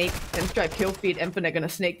his teammate. 10-stripe kill feed. Infinite going to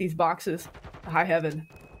snake these boxes to high heaven.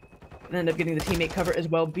 And end up getting the teammate cover as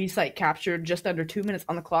well. B site captured, just under 2 minutes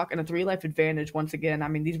on the clock, and a 3-life advantage once again. I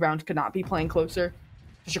mean, these rounds could not be playing closer.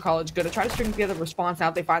 Fisher College going to try to string together a response.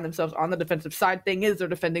 Now they find themselves on the defensive side. Thing is, they're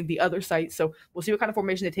defending the other site, so we'll see what kind of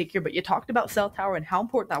formation they take here. But you talked about cell tower and how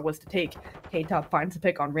important that was to take. K-Top finds the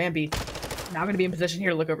pick on Ramby. Now going to be in position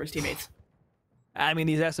here to look over his teammates. I mean,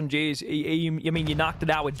 these SMGs, you knocked it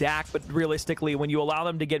out with Dak, but realistically, when you allow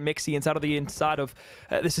them to get mixy inside of the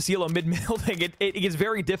Cecilo mid-building, it gets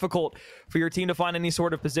very difficult for your team to find any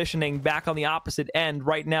sort of positioning back on the opposite end.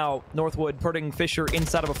 Right now, Northwood putting Fisher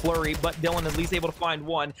inside of a flurry, but Dylan at least able to find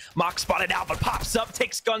one. Mock spotted out, but pops up,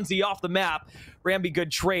 takes Gunzi off the map. Ramby, good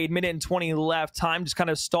trade. Minute and 20 left. Time just kind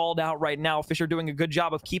of stalled out right now. Fisher doing a good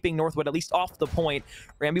job of keeping Northwood at least off the point.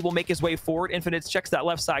 Ramby will make his way forward. Infinite checks that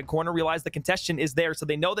left side corner, realize the contestant is there, so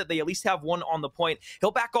they know that they at least have one on the point. He'll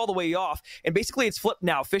back all the way off, and basically it's flipped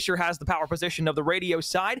now. Fisher has the power position of the radio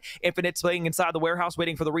side. Infinite's playing inside the warehouse,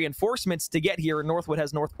 waiting for the reinforcements to get here, and Northwood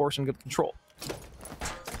has north portion of control.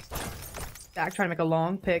 Dak trying to make a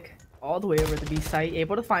long pick all the way over to the B site.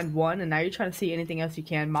 Able to find one, and now you're trying to see anything else you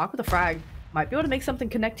can. Mock with a frag. Might be able to make something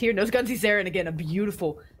connect here. Knows Gunzi's there, and again, a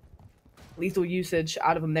beautiful lethal usage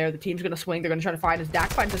out of him there. The team's going to swing. They're going to try to find his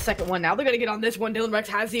Dak finds the second one. Now they're going to get on this one. Dylan Rex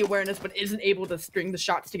has the awareness, but isn't able to string the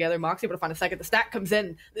shots together. Mock's able to find a second. The stack comes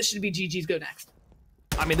in. This should be GG's go next.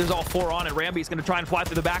 I mean, there's all four on it. Ramby's going to try and fly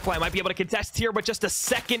through the back line. Might be able to contest here, but just a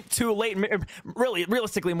second too late. Really,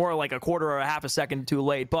 realistically, more like a quarter or a half a second too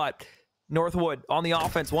late, but Northwood on the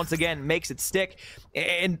offense once again makes it stick.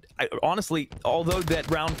 And honestly, although that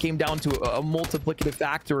round came down to a multiplicative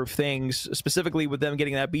factor of things, specifically with them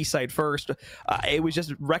getting that B side first, it was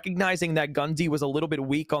just recognizing that Gunzi was a little bit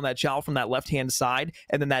weak on that chow from that left-hand side,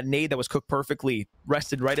 and then that nade that was cooked perfectly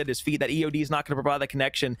rested right at his feet. That EOD is not going to provide that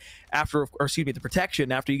connection after, or excuse me, the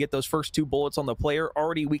protection after you get those first two bullets on the player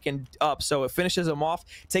already weakened up. So it finishes him off,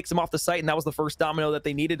 takes him off the site, and that was the first domino that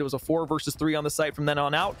they needed. It was a 4 versus 3 on the site from then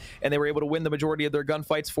on out, and they were able to win the majority of their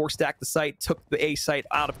gunfights, 4-stack the site, took the A site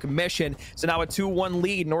out of commission. So now a 2-1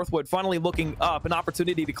 lead. Northwood finally looking up, an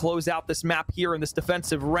opportunity to close out this map here in this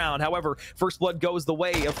defensive round. However, first blood goes the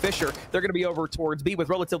way of Fisher. They're going to be over towards B with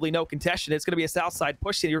relatively no contention. It's going to be a south side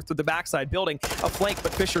push here through the backside building, a flank,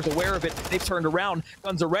 but Fisher's aware of it. They've turned around.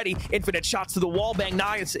 Guns are ready. Infinite shots to the wall. Bang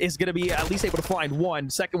Nice is going to be at least able to find one.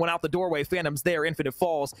 Second one out the doorway. Phantom's there. Infinite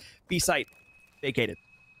falls. B site vacated.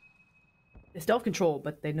 They still have control,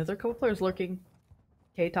 but they know there are a couple players lurking.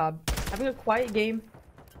 K-Top having a quiet game,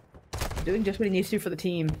 doing just what he needs to for the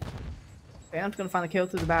team. Phantom's going to find the kill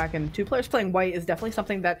through the back, and 2 players playing white is definitely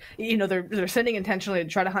something that, you know, they're sending intentionally to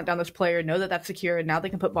try to hunt down this player, know that that's secure, and now they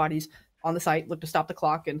can put bodies on the site, look to stop the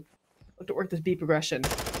clock, and look to work this B progression.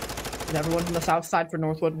 And everyone from the south side for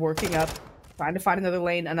Northwood working up, trying to find another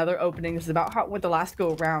lane, another opening. This is about how it went the last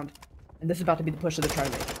go around, and this is about to be the push that they're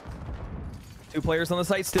trying to make. 2 players on the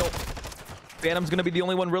site still. Phantom's going to be the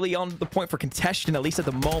only one really on the point for contention, at least at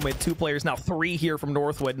the moment. 2 players now, 3 here from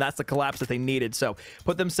Northwood, and that's the collapse that they needed. So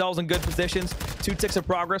put themselves in good positions. 2 ticks of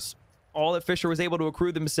progress. All that Fisher was able to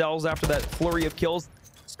accrue themselves after that flurry of kills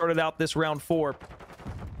started out this round 4.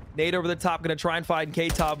 Nade over the top, going to try and find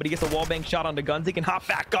K-Top, but he gets a wallbang shot onto Guns. He can hop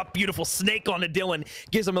back up. Beautiful snake onto Dylan.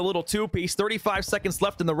 Gives him a little 2-piece. 35 seconds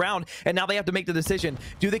left in the round, and now they have to make the decision.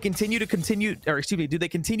 Do they continue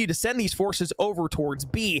to send these forces over towards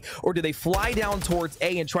B, or do they fly down towards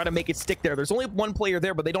A and try to make it stick there? There's only 1 player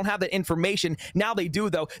there, but they don't have that information. Now they do,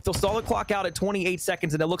 though. They'll stall the clock out at 28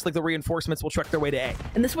 seconds, and it looks like the reinforcements will trek their way to A.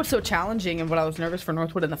 And this was so challenging, and what I was nervous for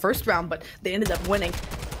Northwood in the first round, but they ended up winning.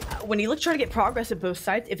 When you look trying to get progress at both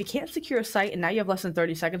sides, if you can't secure a site and now you have less than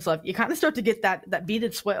 30 seconds left, you kind of start to get that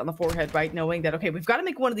beaded sweat on the forehead, right? Knowing that, okay, we've got to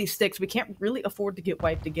make one of these sticks. We can't really afford to get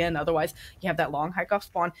wiped again. Otherwise, you have that long hike off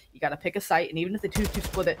spawn. You got to pick a site, and even if they choose to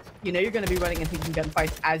split it, you know you're going to be running into some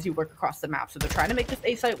gunfights as you work across the map. So they're trying to make this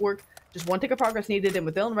A site work. Just 1 tick of progress needed, and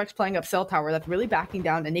with Dylan Rex playing up cell tower, that's really backing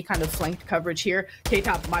down any kind of flanked coverage here.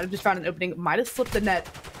 K-Top might have just found an opening, might have slipped the net.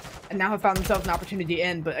 and now have found themselves an opportunity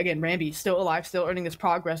in. But again, Ramby still alive, still earning this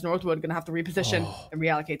progress. Northwood gonna have to reposition and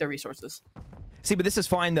reallocate their resources. See, but this is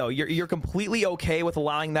fine, though. You're completely okay with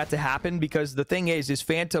allowing that to happen, because the thing is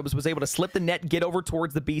Phantoms was able to slip the net, get over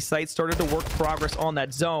towards the B site, started to work progress on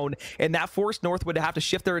that zone, and that forced Northwood to have to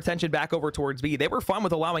shift their attention back over towards B. They were fine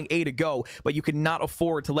with allowing A to go, but you could not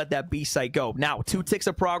afford to let that B site go. Now, 2 ticks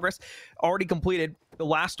of progress already completed. The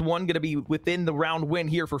last one going to be within the round win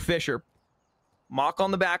here for Fisher. Mock on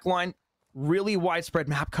the back line. Really widespread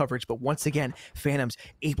map coverage, but once again, Phantoms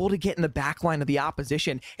able to get in the back line of the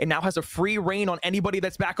opposition and now has a free reign on anybody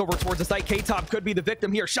that's back over towards the site. K-Top could be the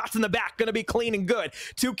victim here. Shots in the back, gonna be clean and good.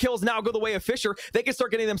 2 kills now go the way of Fisher. They can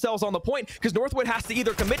start getting themselves on the point, because Northwood has to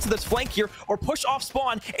either commit to this flank here or push off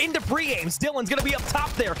spawn into pre-aims. Dylan's gonna be up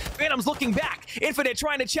top there. Phantoms looking back. Infinite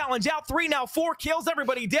trying to challenge out. 3 now, 4 kills,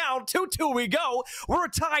 everybody down. 2-2 we go. We're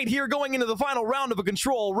tied here going into the final round of a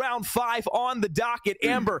control. Round 5 on the docket.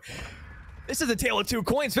 Amber, this is a tale of 2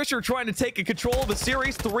 coins. Fisher trying to take control of the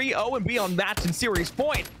series 3-0 and be on match in series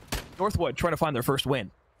point. Northwood trying to find their first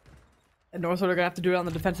win. And Northwood are going to have to do it on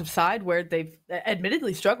the defensive side, where they've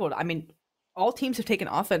admittedly struggled. I mean, all teams have taken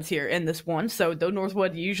offense here in this one. So though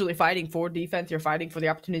Northwood usually fighting for defense, you're fighting for the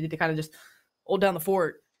opportunity to kind of just hold down the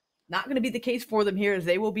fort. Not going to be the case for them here, as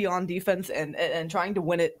they will be on defense and trying to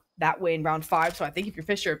win it that way in round 5. So I think if you're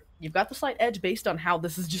Fisher, you've got the slight edge based on how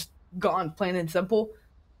this has just gone, plain and simple.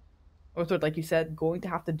 Northwood, like you said, going to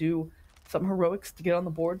have to do some heroics to get on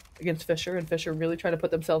the board against Fisher, and Fisher really trying to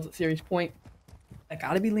put themselves at series point. I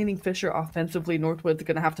gotta be leaning Fisher offensively. Northwood's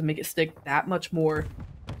gonna have to make it stick that much more.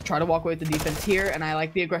 Try to walk away with the defense here, and I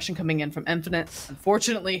like the aggression coming in from Infinite.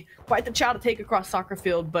 Unfortunately, quite the chow to take across soccer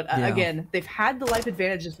field, but again, they've had the life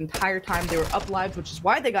advantage this entire time. They were up lives, which is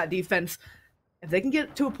why they got defense. If they can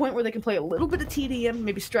get to a point where they can play a little bit of TDM,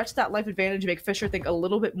 maybe stretch that life advantage, make Fisher think a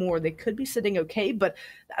little bit more, they could be sitting okay. But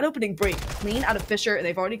that opening break, clean out of Fisher, and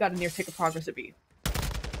they've already got a near tick of progress at B.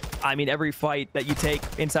 I mean, every fight that you take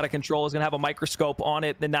inside of control is going to have a microscope on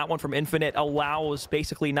it. Then that one from Infinite allows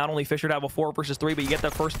basically not only Fisher to have a 4 versus 3, but you get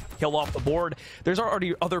that first kill off the board. There's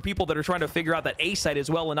already other people that are trying to figure out that A site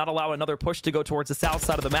as well and not allow another push to go towards the south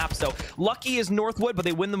side of the map. So lucky is Northwood, but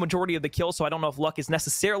they win the majority of the kills. So I don't know if luck is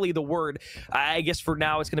necessarily the word. I guess for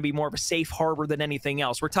now, it's going to be more of a safe harbor than anything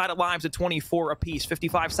else. We're tied at lives at 24 apiece,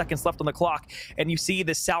 55 seconds left on the clock. And you see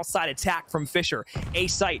the south side attack from Fisher. A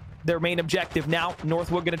site, their main objective now.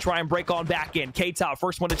 Northwood going to try and break on back in. K-Top,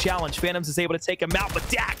 first one to challenge. Phantoms is able to take him out, but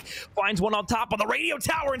Dak finds one on top of the radio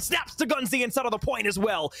tower and snaps to Gunsy inside of the point as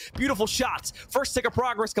well. Beautiful shots. First tick of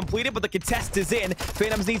progress completed, but the contest is in.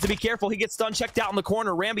 Phantoms needs to be careful. He gets stun checked out in the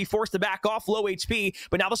corner. Ramby forced to back off, low HP,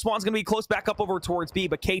 but now the spawn's going to be close back up over towards B,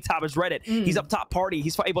 but K-Top has read it. He's up top party.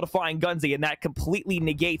 He's able to find Gunsy, and that completely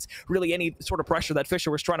negates really any sort of pressure that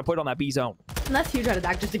Fisher was trying to put on that B zone. And that's huge out of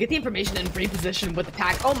Dak just to get the information and reposition with the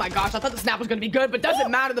pack. Oh my gosh, I thought the snap was going to be good, but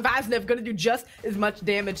doesn't matter. The Vaznev going to do just as much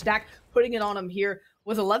damage. Dak putting it on him here.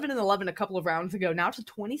 Was 11-11 a couple of rounds ago. Now to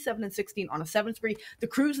 27-16 on a 7 spree. The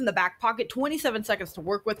crew's in the back pocket, 27 seconds to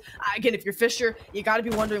work with. Again, if you're Fisher, you got to be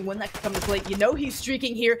wondering when that could come to play. You know he's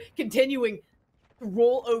streaking here, continuing to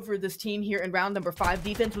roll over this team here in round number 5.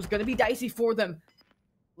 Defense was going to be dicey for them.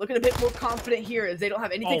 Looking a bit more confident here as they don't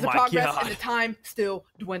have anything to progress and the time still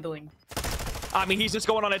dwindling. I mean, he's just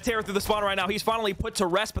going on a tear through the spawn right now. He's finally put to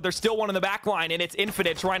rest, but there's still one in the back line, and it's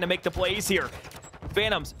Infinite trying to make the plays here.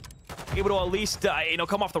 Phantoms able to at least,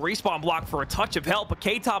 come off the respawn block for a touch of help. But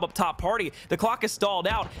K-Top up top party. The clock is stalled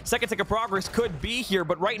out. Second tick of progress could be here,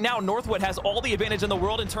 but right now Northwood has all the advantage in the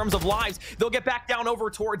world in terms of lives. They'll get back down over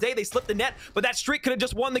towards A. They slipped the net, but that streak could have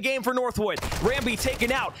just won the game for Northwood. Ramby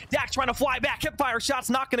taken out. Dak trying to fly back. Hipfire shot's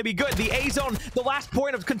not going to be good. The A zone, the last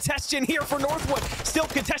point of contention here for Northwood. Still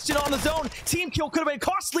contention on the zone. Team kill could have been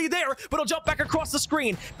costly there, but he'll jump back across the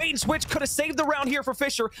screen. Bait and switch could have saved the round here for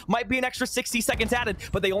Fisher. Might be an extra 60 seconds added,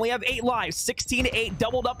 but they only have 8 lives. 16-8,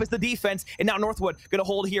 doubled up as the defense, and now Northwood gonna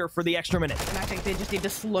hold here for the extra minute. And I think they just need to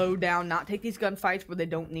slow down, not take these gunfights where they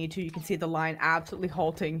don't need to. You can see the line absolutely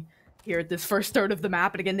halting here at this first third of the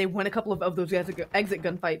map, and again, they win a couple of those exit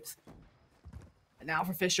gunfights. And now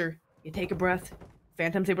for Fisher, you take a breath.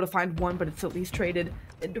 Phantom's able to find one, but it's at least traded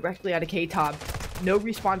indirectly out of K-Top. No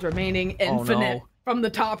respawns remaining. Infinite from the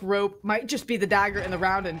top rope. Might just be the dagger in the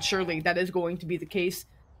round, and surely that is going to be the case.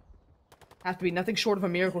 Has to be nothing short of a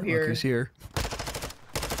miracle here. Look who's here.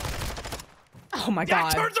 Oh my god.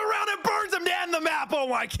 Turns around and burns him down the map. Oh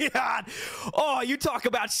my god. Oh, you talk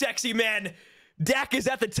about sexy men. Dak is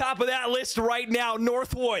at the top of that list right now.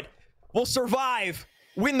 Northwood will survive.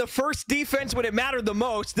 Win the first defense when it mattered the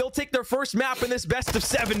most. They'll take their first map in this best of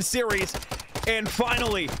 7 series. And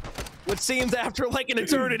finally, What seems after like an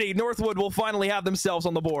eternity, Northwood will finally have themselves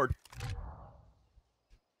on the board.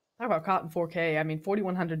 Talk about caught in 4K. I mean,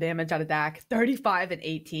 4,100 damage out of Dak, 35 and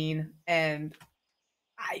 18, and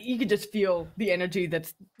you could just feel the energy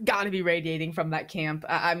that's got to be radiating from that camp.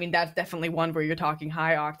 I mean, that's definitely one where you're talking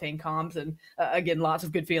high octane comms, and again, lots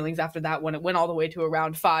of good feelings after that when it went all the way to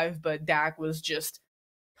around 5. But Dak was just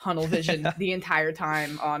tunnel vision the entire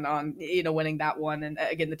time on winning that one, and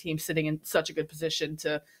again, the team sitting in such a good position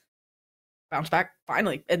to bounce back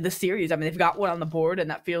finally in this series. I mean, they've got one on the board,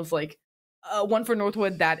 and that feels like one for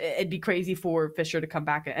Northwood that it'd be crazy for Fisher to come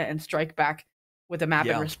back and strike back with a map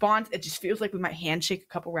in response. It just feels like we might handshake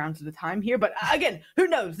a couple rounds at a time here. But again, who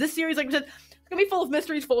knows? This series, like I said, it's gonna be full of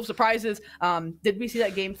mysteries, full of surprises. Did we see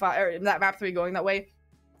that game 5 or that map 3 going that way?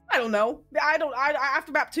 I don't know.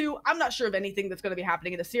 After map 2, I'm not sure of anything that's going to be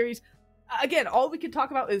happening in the series. Again, all we can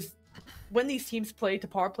talk about is when these teams play to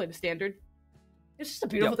par, play to standard. It's just a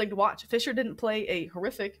beautiful thing to watch. Fisher didn't play a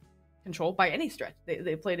horrific control by any stretch.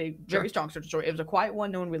 They played a very strong search and destroy. It was a quiet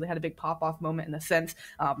one. No one really had a big pop-off moment in the sense,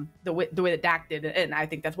 the way that Dak did, and I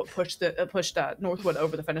think that's what pushed Northwood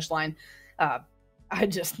over the finish line. I'm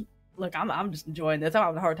just enjoying this. I'm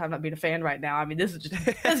having a hard time not being a fan right now. I mean, this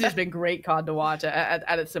has just been great COD to watch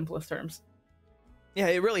at its simplest terms. Yeah,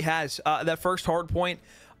 it really has. That first hard point,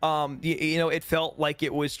 it felt like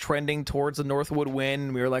it was trending towards the Northwood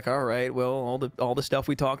win. We were like, all right, well, all the stuff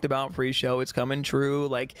we talked about pre-show, it's coming true.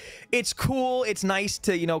 Like, it's cool. It's nice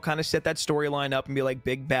to, kind of set that storyline up and be like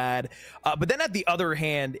big bad. But then at the other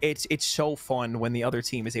hand, it's so fun when the other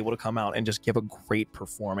team is able to come out and just give a great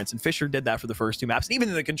performance. And Fisher did that for the first 2 maps. And even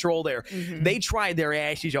in the control there, they tried their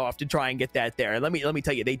asses off to try and get that there. And let me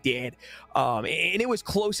tell you, they did. And it was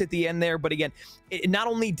close at the end there. But again, not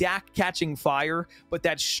only Dak catching fire, but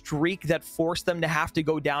that streak that forced them to have to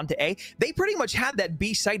go down to A. They pretty much had that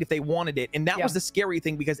B site if they wanted it, and that was the scary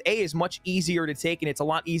thing, because A is much easier to take, and it's a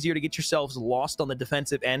lot easier to get yourselves lost on the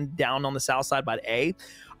defensive end down on the south side by A.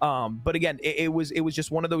 But again, it was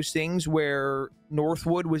just one of those things where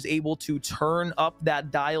Northwood was able to turn up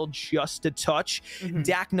that dial just a touch.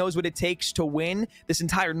 Dak knows what it takes to win. This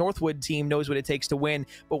entire Northwood team knows what it takes to win.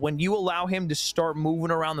 But when you allow him to start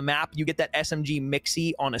moving around the map, you get that SMG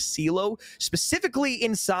mixy on a silo, specifically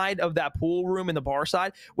inside of that pool room in the bar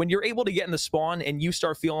side. When you're able to get in the spawn and you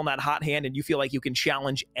start feeling that hot hand and you feel like you can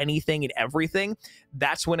challenge anything and everything,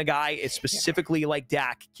 that's when a guy is specifically like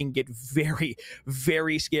Dak can get very,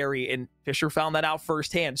 very scary, and Fisher found that out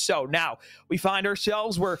firsthand. So now we find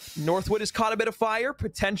ourselves where Northwood has caught a bit of fire,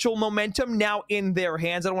 potential momentum now in their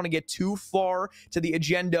hands. I don't want to get too far to the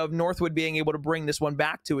agenda of Northwood being able to bring this one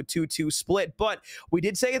back to a 2-2 split, but we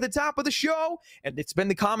did say at the top of the show, and it's been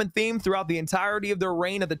the common theme throughout the entirety of their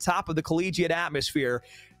reign at the top of the collegiate atmosphere,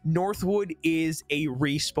 Northwood is a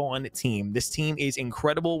respawn team. This team is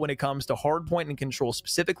incredible when it comes to hardpoint and control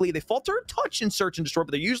specifically. They falter a touch in search and destroy,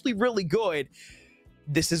 but they're usually really good.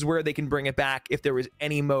 This is where they can bring it back if there was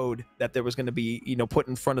any mode that there was going to be, put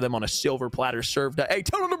in front of them on a silver platter served. Hey,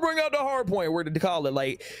 tell them to bring out the hardpoint. Where did they call it?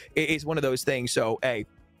 Like, it's one of those things. So, hey,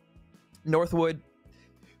 Northwood,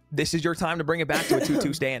 this is your time to bring it back to a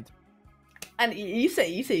 2-2 stand. And you say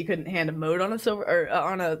you couldn't hand a mode on a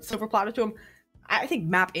silver platter to him. I think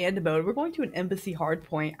map and mode. We're going to an embassy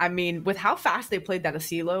hardpoint. I mean, with how fast they played that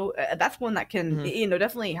Asilo, that's one that can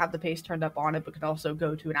definitely have the pace turned up on it, but can also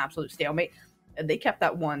go to an absolute stalemate. And they kept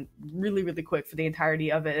that one really, really quick for the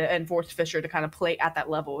entirety of it and forced Fisher to kind of play at that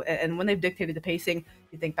level. And when they've dictated the pacing,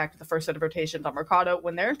 you think back to the first set of rotations on Mercado,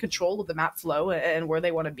 when they're in control of the map flow and where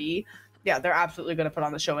they want to be, yeah, they're absolutely going to put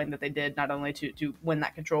on the showing that they did, not only to win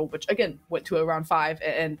that control, which again went to around 5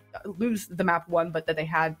 and lose the map 1, but that they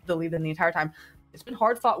had the lead in the entire time. It's been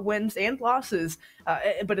hard-fought wins and losses,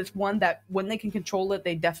 but it's one that when they can control it,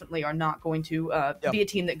 they definitely are not going to be a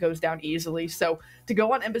team that goes down easily. So to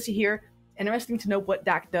go on Embassy here, interesting to know what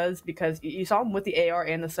Dak does, because you saw him with the AR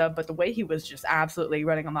and the sub, but the way he was just absolutely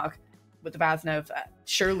running amok with the Vaznev,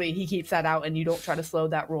 surely he keeps that out and you don't try to slow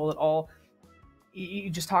that roll at all. You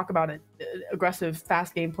just talk about it. Aggressive,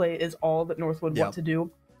 fast gameplay is all that Northwood want to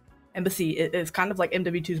do. Embassy is kind of like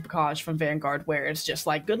MW2's Bacage from Vanguard, where it's just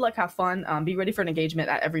like, good luck, have fun, be ready for an engagement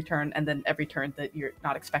at every turn, and then every turn that you're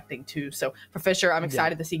not expecting to. So for Fisher, I'm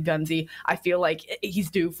excited to see Gunzy. I feel like he's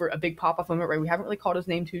due for a big pop-off moment, right? We haven't really called his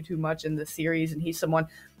name too much in this series, and he's someone,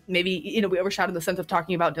 maybe, we overshadowed in the sense of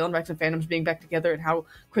talking about Dylan Rex and Phantoms being back together and how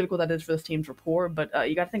critical that is for this team's rapport, but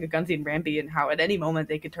you got to think of Gunzy and Ramby and how at any moment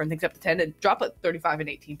they could turn things up to 10 and drop a 35 and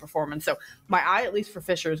 18 performance. So my eye, at least for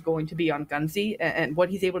Fisher, is going to be on Gunzy and what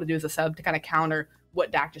he's able to do as a sub to kind of counter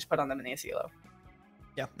what Dak just put on them in the Asilo.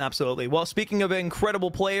 Yeah, absolutely. Well, speaking of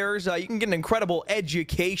incredible players, you can get an incredible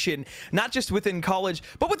education, not just within college,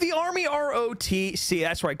 but with the Army ROTC.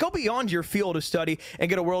 That's right. Go beyond your field of study and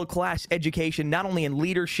get a world-class education, not only in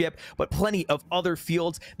leadership, but plenty of other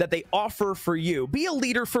fields that they offer for you. Be a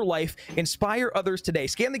leader for life. Inspire others today.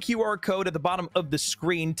 Scan the QR code at the bottom of the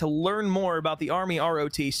screen to learn more about the Army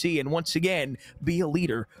ROTC. And once again, be a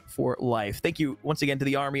leader for life. Thank you once again to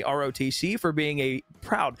the Army ROTC for being a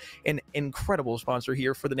proud and incredible sponsor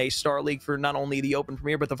here for the NACE Star League, for not only the Open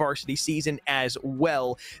Premier, but the varsity season as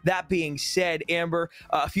well. That being said, Amber,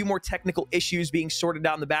 a few more technical issues being sorted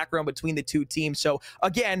out in the background between the two teams. So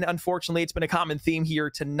again, unfortunately, it's been a common theme here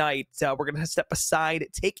tonight. We're going to step aside,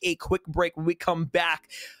 take a quick break. When we come back,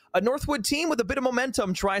 a Northwood team with a bit of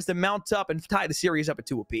momentum tries to mount up and tie the series up at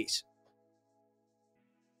 2 apiece.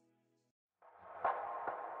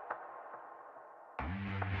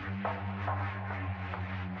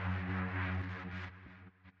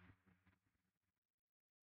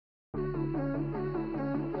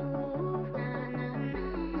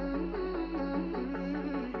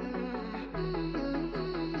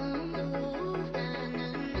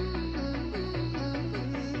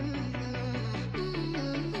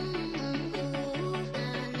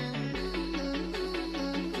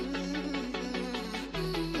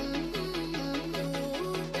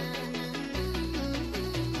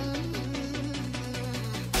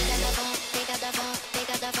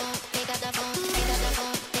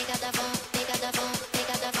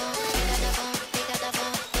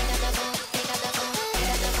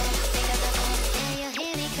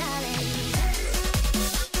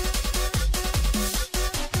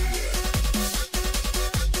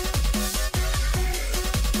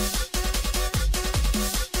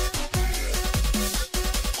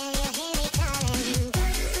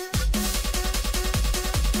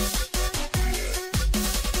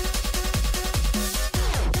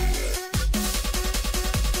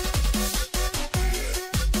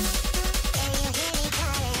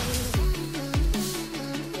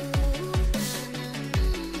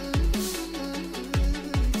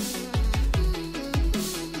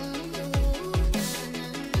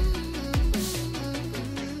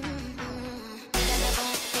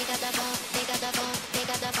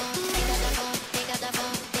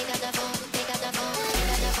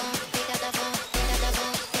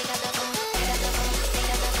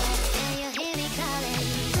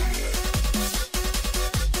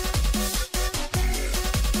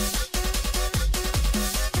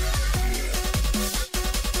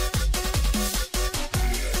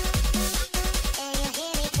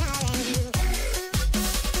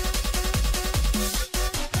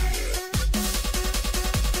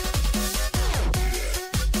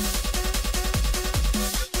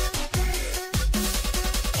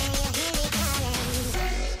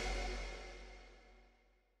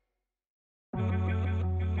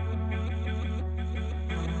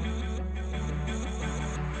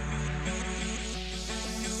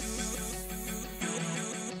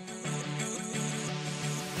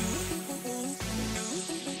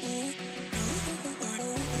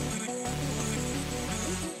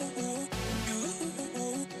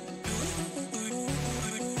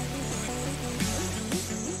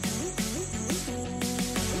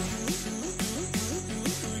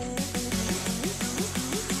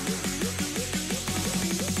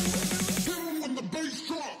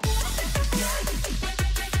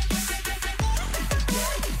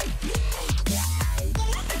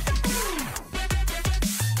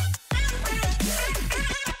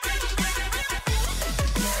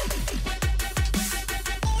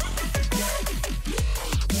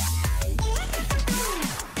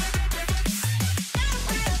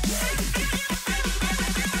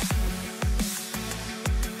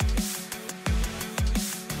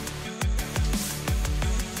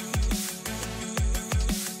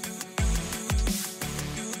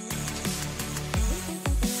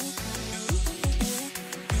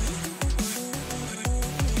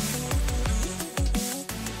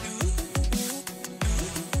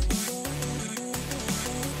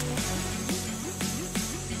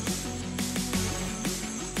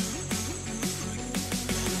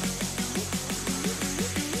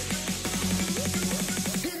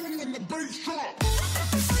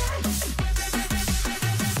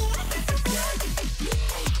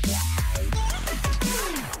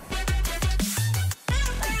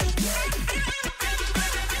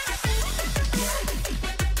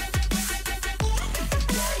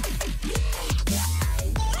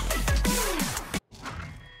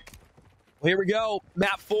 Well, here we go.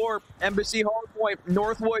 Map 4, Embassy Hardpoint.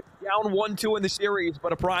 Northwood down 1-2 in the series,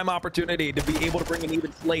 but a prime opportunity to be able to bring an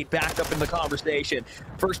even slate back up in the conversation.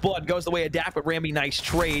 First blood goes the way of Dak, but Ramby, nice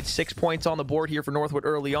trade. 6 points on the board here for Northwood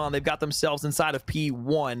early on. They've got themselves inside of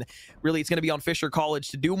P1. Really, it's going to be on Fisher College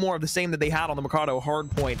to do more of the same that they had on the Mercado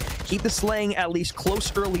Hardpoint. Keep the slaying at least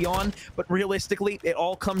close early on, but realistically, it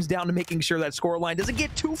all comes down to making sure that scoreline doesn't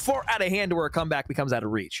get too far out of hand to where a comeback becomes out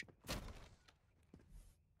of reach.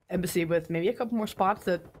 Embassy with maybe a couple more spots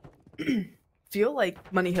that feel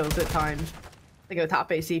like money hills at times. They go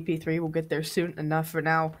top 8 CP3. We'll get there soon enough. For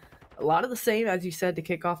now, a lot of the same, as you said, to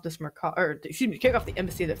kick off this Mercado, or excuse me, kick off the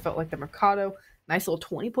Embassy that felt like the Mercado. Nice little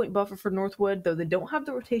 20-point buffer for Northwood, though they don't have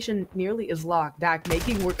the rotation nearly as locked. Dak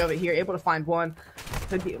making work of it here, able to find one.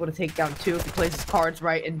 Could be able to take down two if he plays his cards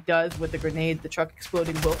right, and does with the grenade. The truck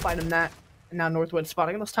exploding will find him that. And now Northwood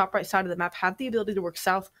spotting on this top right side of the map, have the ability to work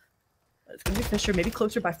south. It's going to be Fisher, maybe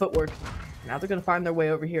closer by footwork. Now they're going to find their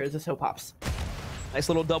way over here as this hill pops. Nice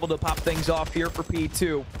little double to pop things off here for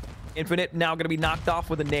P2. Infinite now going to be knocked off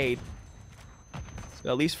with a nade. So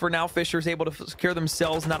at least for now, Fisher's able to secure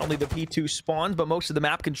themselves not only the P2 spawns, but most of the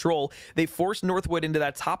map control. They forced Northwood into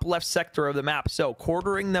that top left sector of the map, so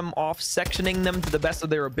quartering them off, sectioning them to the best of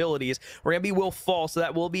their abilities. Ramby will fall, so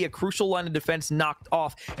that will be a crucial line of defense knocked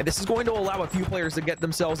off, and this is going to allow a few players to get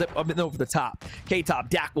themselves up and over the top. K-Top,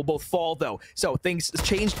 Dak will both fall, though, so things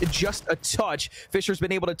changed just a touch. Fisher's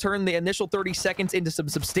been able to turn the initial 30 seconds into some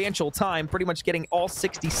substantial time. Pretty much getting all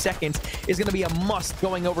 60 seconds is going to be a must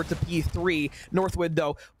going over to P3. Northwood,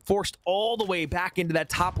 though, forced all the way back into that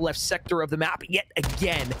top left sector of the map yet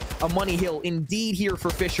again. A money hill indeed here for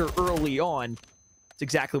Fisher early on. It's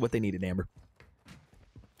exactly what they needed, Amber.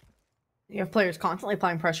 You have players constantly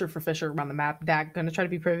applying pressure for Fisher around the map. Dak going to try to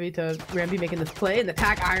be privy to Ramby making this play, and the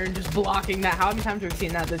tack iron just blocking that. How many times have we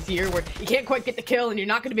seen that this year where you can't quite get the kill and you're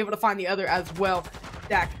not going to be able to find the other as well?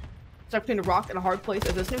 Dak stuck between a rock and a hard place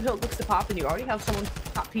as this new hill looks to pop, and you already have someone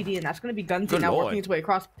top PD, and that's going to be Gunsy now working his way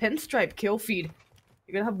across. Pinstripe kill feed.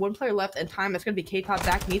 You're going to have one player left in time. That's going to be K-Top.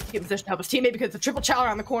 Dak needs to get in position to help his teammate because it's a triple chow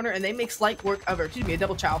around the corner, and they make slight work of it. Excuse me, a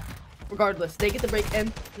double chow. Regardless, they get the break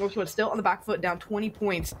in. Northwood still on the back foot, down 20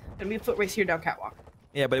 points. Going to be a foot race here down Catwalk.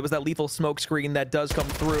 Yeah, but it was that lethal smoke screen that does come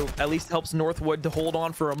through. At least helps Northwood to hold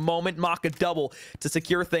on for a moment. Mock a double to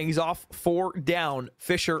secure things off. 4 down.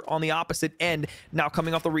 Fisher on the opposite end. Now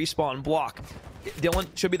coming off the respawn block. Dylan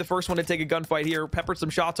should be the first one to take a gunfight here. Peppered some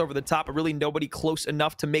shots over the top, but really nobody close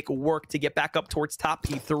enough to make work to get back up towards top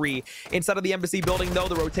P3. Inside of the Embassy building, though,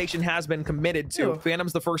 the rotation has been committed to.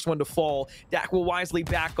 Phantom's the first one to fall. Dak will wisely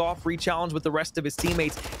back off, re-challenge with the rest of his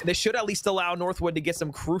teammates, and this should at least allow Northwood to get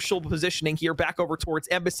some crucial positioning here back over towards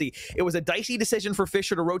Embassy. It was a dicey decision for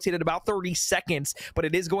Fisher to rotate at about 30 seconds, but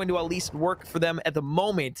it is going to at least work for them at the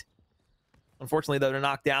moment. Unfortunately, though, they're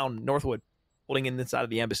knocked down. Northwood holding in inside of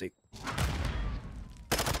the Embassy.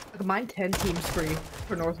 Combined 10 team spree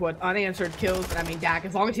for Northwood. Unanswered kills. I mean, Dak,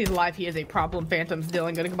 as long as he's alive, he is a problem. Phantom's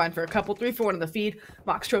Dylan going to combine for a couple. 3 for 1 in the feed.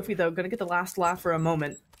 Mox Trophy, though, going to get the last laugh for a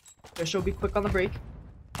moment. Fish will be quick on the break.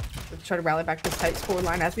 Let's try to rally back this tight score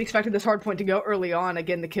line. As we expected this hard point to go early on.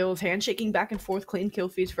 Again, the kills, handshaking back and forth, clean kill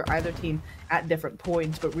feeds for either team at different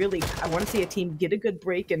points. But really, I want to see a team get a good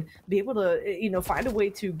break and be able to, you know, find a way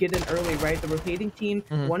to get in early, right? The rotating team,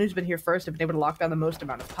 one who's been here first, have been able to lock down the most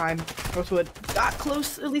amount of time. Northwood got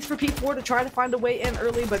close, at least for P4, to try to find a way in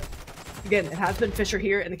early, but again, it has been Fisher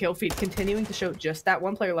here in the kill feed, continuing to show just that.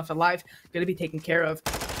 One player left alive, going to be taken care of.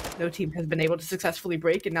 No team has been able to successfully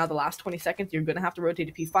break, and now the last 20 seconds, you're going to have to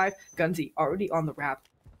rotate to P5. Gunsy already on the wrap.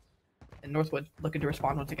 And Northwood looking to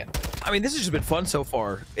respond once again. I mean, this has just been fun so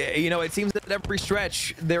far. You know, it seems that at every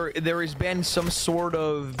stretch, there has been some sort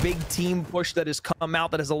of big team push that has come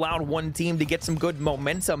out that has allowed one team to get some good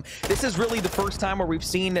momentum. This is really the first time where we've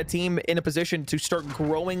seen a team in a position to start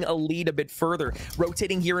growing a lead a bit further.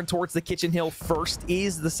 Rotating here and towards the kitchen hill first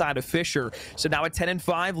is the side of Fisher. So now at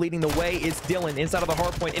 10-5, leading the way is Dylan. Inside of the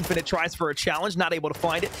hardpoint, Infinite tries for a challenge, not able to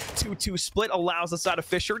find it. 2-2 split allows the side of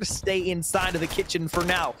Fisher to stay inside of the kitchen for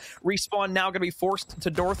now. Respawn now going to be forced to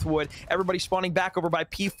Northwood. Everybody spawning back over by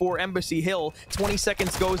P4 Embassy Hill. 20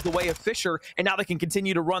 seconds goes the way of Fisher, and now they can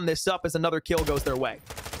continue to run this up as another kill goes their way.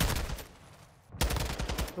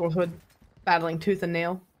 Northwood battling tooth and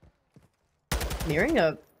nail. Nearing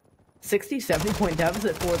a 60-70 point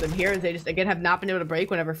deficit for them here, as they just again have not been able to break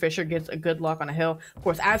whenever Fisher gets a good lock on a hill. Of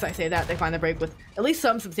course, as I say that, they find the break with at least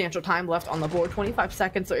some substantial time left on the board. 25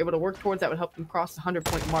 seconds they're able to work towards. That would help them cross the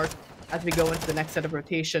 100-point mark as we go into the next set of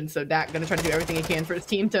rotation. So Dak going to try to do everything he can for his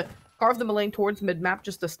team to carve them a lane towards mid-map,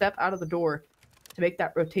 just a step out of the door. to make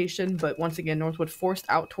that rotation. But once again, Northwood forced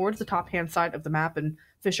out towards the top-hand side of the map, and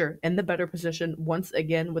Fisher in the better position once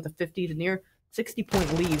again with a 50 to near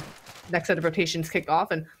 60-point lead. Next set of rotations kicked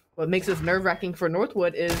off, and what makes this nerve-wracking for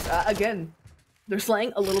Northwood is, again, they're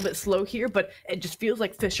slaying a little bit slow here, but it just feels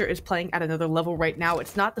like Fisher is playing at another level right now.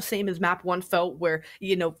 It's not the same as map 1 felt where,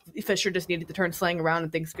 you know, Fisher just needed to turn slaying around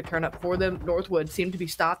and things could turn up for them. Northwood seemed to be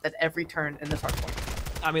stopped at every turn in this hardpoint.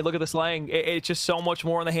 I mean, look at the slaying. It's just so much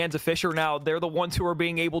more in the hands of Fisher now. They're the ones who are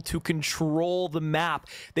being able to control the map.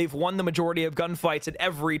 They've won the majority of gunfights at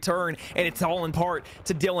every turn, and it's all in part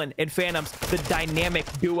to Dylan and Phantoms, the dynamic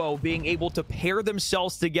duo, being able to pair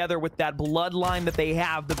themselves together with that bloodline that they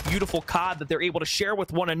have, the beautiful COD that they're able to share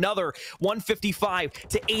with one another. 155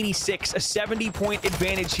 to 86, a 70-point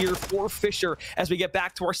advantage here for Fisher as we get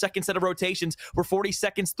back to our second set of rotations. We're 40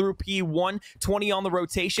 seconds through P1, 20 on the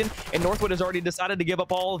rotation, and Northwood has already decided to give up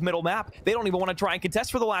all of middle map. They don't even want to try and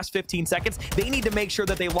contest for the last 15 seconds. They need to make sure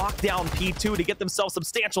that they lock down P2 to get themselves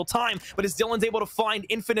substantial time. But as Dylan's able to find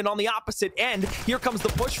Infinite on the opposite end, here comes the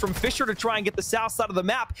push from Fisher to try and get the south side of the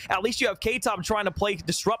map. At least you have K-Top trying to play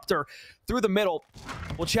Disruptor through the middle.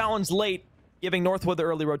 Will challenge late, giving Northwood the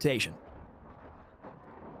early rotation.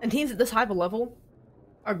 And teams at this high of a level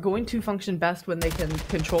are going to function best when they can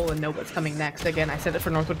control and know what's coming next. Again, I said it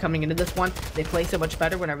for Northwood coming into this one. They play so much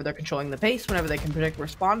better whenever they're controlling the pace, whenever they can predict where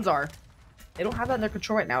spawns are. They don't have that in their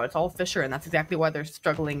control right now. It's all Fisher, and that's exactly why they're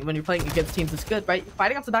struggling when you're playing against teams that's good, right?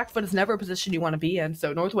 Fighting off the back foot is never a position you want to be in,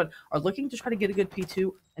 so Northwood are looking to try to get a good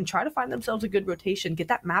P2 and try to find themselves a good rotation, get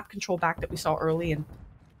that map control back that we saw early in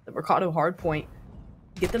the Mercado hardpoint,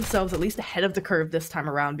 get themselves at least ahead of the curve this time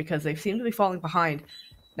around, because they seem to be falling behind.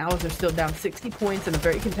 Now as they're still down 60 points and a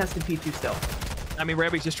very contested P2 still. I mean,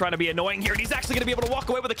 Ramby's just trying to be annoying here, and he's actually going to be able to walk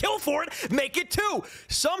away with a kill for it, make it 2.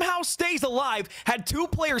 Somehow stays alive, had 2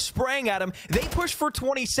 players spraying at him. They pushed for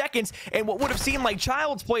 20 seconds, and what would have seemed like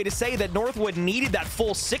child's play to say that Northwood needed that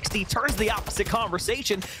full 60 turns the opposite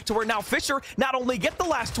conversation to where now Fisher not only get the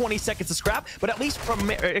last 20 seconds of scrap, but at least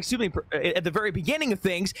from, at the very beginning of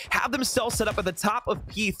things, have themselves set up at the top of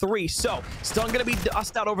P3. So, still going to be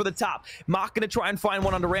dust out over the top. Mock going to try and find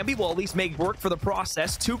one under Ramby. Will at least make work for the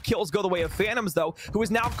process. 2 kills go the way of Phantoms, though, who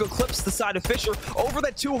has now eclipsed the side of Fisher over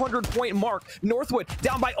that 200-point mark. Northwood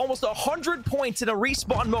down by almost 100 points in a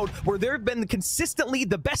respawn mode where they've been consistently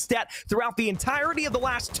the best at throughout the entirety of the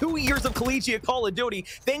last 2 years of collegiate Call of Duty.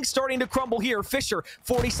 Things starting to crumble here. Fisher,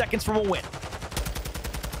 40 seconds from a win.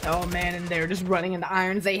 Oh man, and they're just running into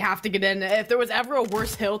irons. They have to get in. If there was ever a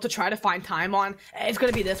worse hill to try to find time on, it's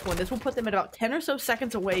going to be this one. This will put them at about 10 or so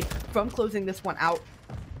seconds away from closing this one out.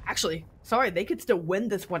 Actually, sorry, they could still win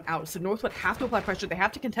this one out. So Northwood have to apply pressure. They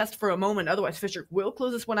have to contest for a moment. Otherwise, Fisher will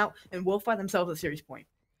close this one out and will find themselves a series point.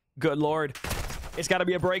 Good Lord. It's got to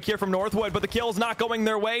be a break here from Northwood, but the kill's not going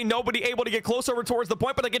their way. Nobody able to get close over towards the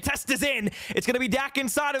point, but the contest is in. It's going to be Dak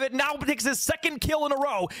inside of it. Now takes his second kill in a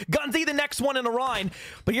row. Gunzy the next one in a line.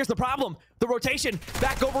 But here's the problem. The rotation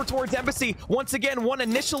back over towards Embassy. Once again, one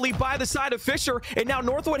initially by the side of Fisher, and now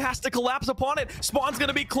Northwood has to collapse upon it. Spawn's going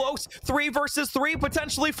to be close. 3 versus 3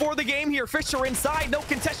 potentially for the game here. Fisher inside. No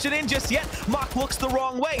contested in just yet. Mock looks the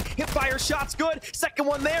wrong way. Hip fire shot's good. Second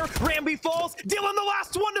one there. Ramby falls. Dylan the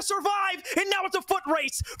last one to survive. And now it's a foot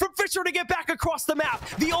race from Fisher to get back across the map.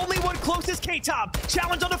 The only one close is K-Top.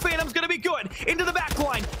 Challenge on the Phantom's going to be good. Into the back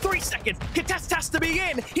line. 3 seconds. Contest has to be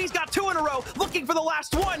in. He's got 2 in a row. Looking for the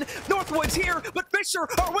last one. Northwood's here, but Fisher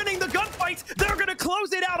are winning the gunfights. They're going to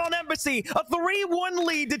close it out on Embassy. A 3-1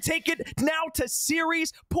 lead to take it now to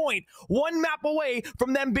series point. 1 map away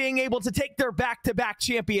from them being able to take their back-to-back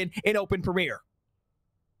champion in Open Premier.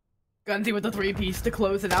 Gunzy with the 3-piece to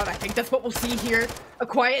close it out. I think that's what we'll see here. A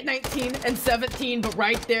quiet 19 and 17, but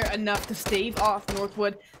right there enough to stave off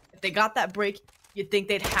Northwood. If they got that break, you'd think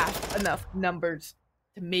they'd have enough numbers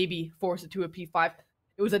to maybe force it to a P5.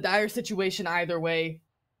 It was a dire situation either way.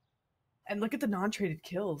 And look at the non-traded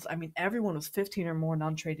kills. I mean, everyone was 15 or more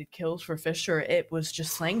non-traded kills for Fisher. It was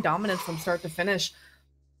just slaying dominance from start to finish.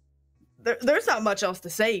 There's not much else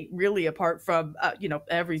to say, really, apart from,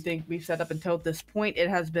 everything we've said up until this point. It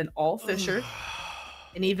has been all Fisher.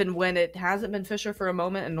 And even when it hasn't been Fisher for a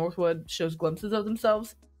moment and Northwood shows glimpses of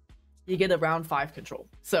themselves, you get a round 5 control.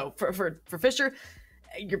 So for Fisher,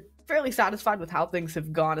 you're fairly satisfied with how things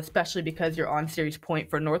have gone, especially because you're on series point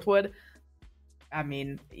for Northwood. I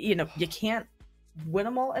mean, you can't win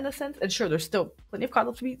them all in a sense. And sure, there's still plenty of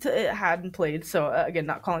COD to be had and played. So again,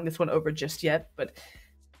 not calling this one over just yet, but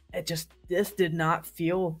this did not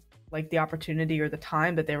feel like the opportunity or the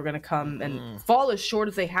time that they were going to come and fall as short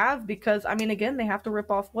as they have, because I mean, again, they have to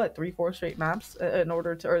rip off 3 straight maps to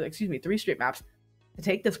to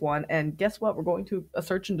take this one. And guess what? We're going to a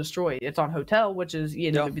search and destroy. It's on hotel, which is,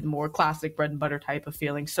 you know, maybe the more classic bread and butter type of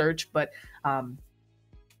feeling search, but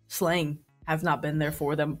slaying has not been there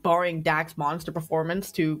for them, barring Dak's monster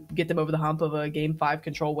performance to get them over the hump of a Game 5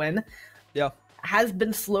 control win. Has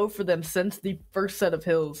been slow for them since the first set of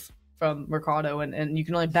hills from Mercado, and you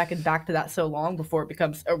can only back to that so long before it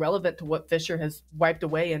becomes irrelevant to what Fisher has wiped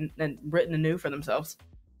away and written anew for themselves.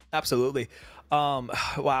 Absolutely.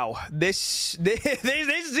 Wow, this series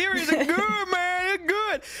is good, man. It's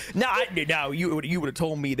good. Now you would have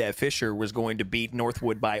told me that Fisher was going to beat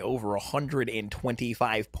Northwood by over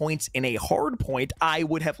 125 points in a hard point. I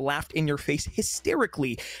would have laughed in your face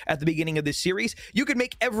hysterically at the beginning of this series. You could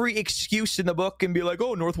make every excuse in the book and be like,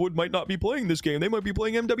 oh, Northwood might not be playing this game. They might be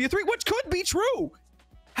playing MW3, which could be true.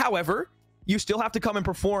 However, you still have to come and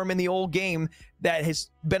perform in the old game that has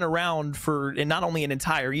been around for, and not only an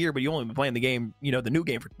entire year, but you only been playing the game, you know, the new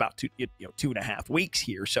game for about 2.5 weeks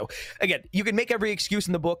here. So again, you can make every excuse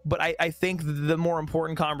in the book, but I think the more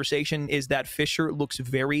important conversation is that Fisher looks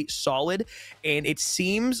very solid, and it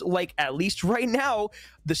seems like, at least right now,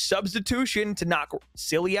 the substitution to knock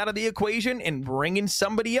Silly out of the equation and bring in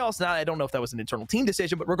somebody else. Now, I don't know if that was an internal team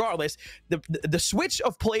decision, but regardless, the switch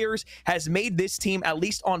of players has made this team, at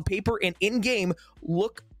least on paper and in game,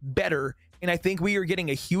 look better. And I think we are getting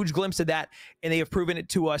a huge glimpse of that, and they have proven it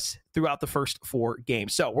to us throughout the first 4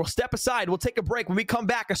 games. So we'll step aside. We'll take a break. When we come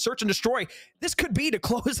back, a search and destroy. This could be to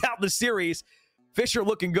close out the series. Fisher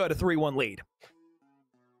looking good, a 3-1 lead.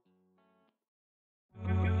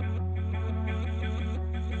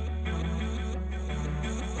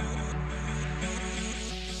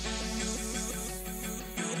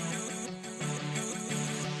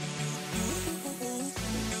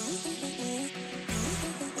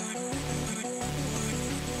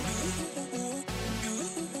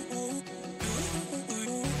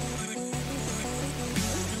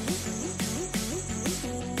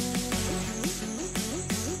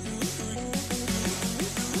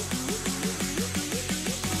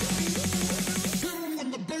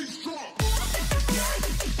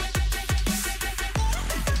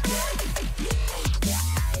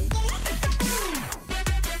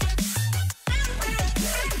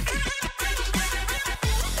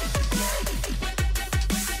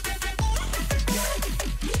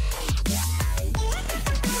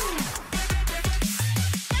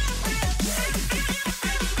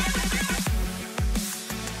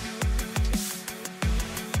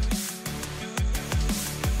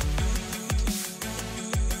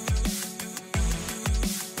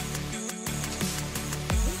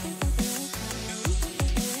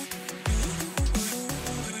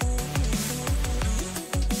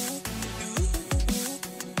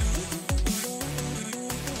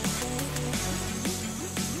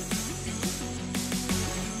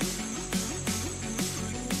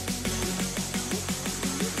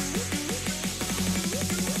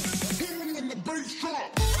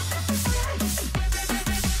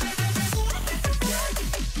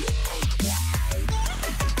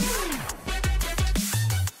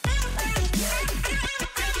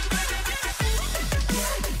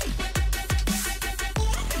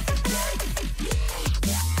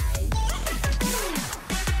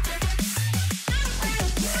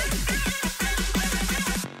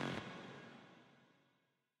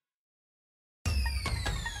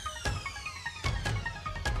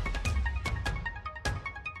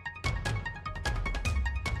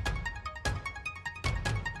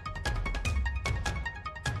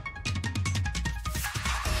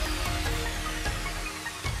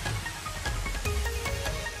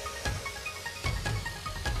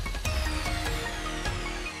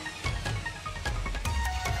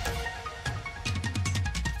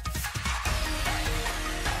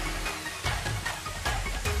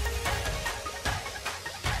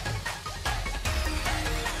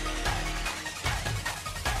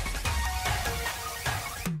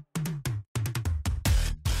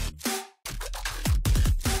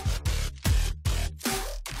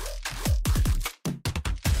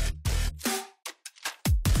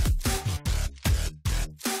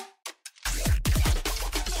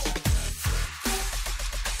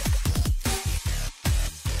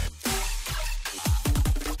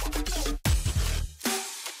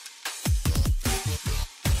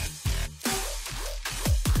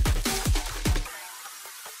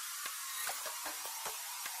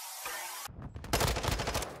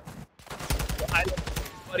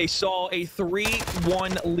 Everybody saw a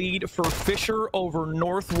 3-1 lead for Fisher over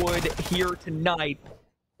Northwood here tonight.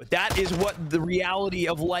 But that is what the reality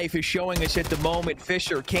of life is showing us at the moment.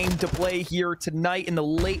 Fisher came to play here tonight in the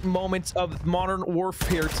late moments of Modern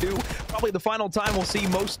Warfare 2. Probably the final time we'll see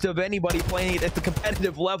most of anybody playing it at the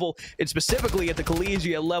competitive level, and specifically at the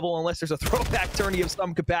collegiate level, unless there's a throwback tourney of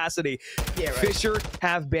some capacity. Yeah, right. Fisher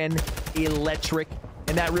have been electric,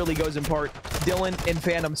 and that really goes in part Dylan and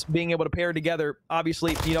Phantoms being able to pair together.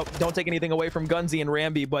 Obviously, you know, don't take anything away from Gunsy and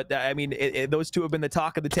Ramby, but I mean, those two have been the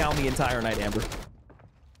talk of the town the entire night, Amber.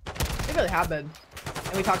 They really have been.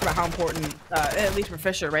 And we talked about how important, at least for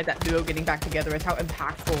Fisher, right, that duo getting back together is how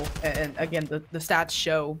impactful, and again, the stats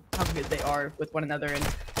show how good they are with one another, and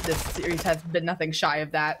this series has been nothing shy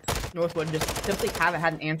of that. Northwood just simply haven't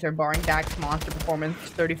had an answer, barring Dak's monster performance,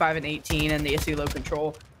 35 and 18, and the issue low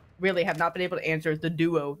control. Really have not been able to answer the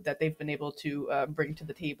duo that they've been able to bring to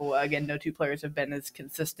the table. Again, no two players have been as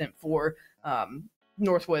consistent for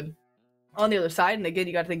Northwood. On the other side, and again,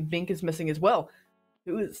 you got to think Bink is missing as well.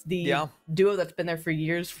 Who is the duo that's been there for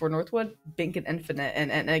years for Northwood? Bink and Infinite.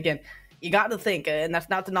 And again, you got to think, and that's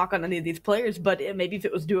not to knock on any of these players, but maybe if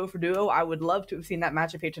it was duo for duo, I would love to have seen that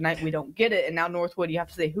matchup here tonight. We don't get it. And now Northwood, you have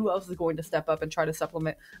to say who else is going to step up and try to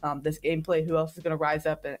supplement this gameplay? Who else is going to rise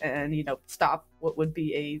up and you know, stop what would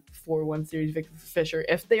be a 4-1 series victory for Fisher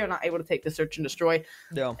if they are not able to take the search and destroy?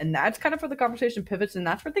 Yeah. And that's kind of where the conversation pivots, and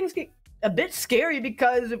that's where things get a bit scary,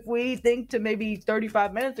 because if we think to maybe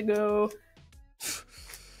 35 minutes ago,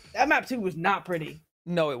 that map 2 was not pretty.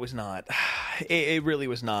 No, it was not. It really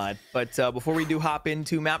was not. But before we do hop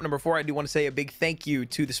into map number 4, I do want to say a big thank you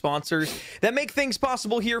to the sponsors that make things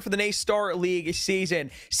possible here for the NA-Star League season.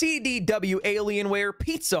 CDW Alienware,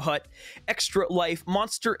 Pizza Hut, Extra Life,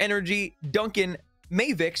 Monster Energy, Duncan,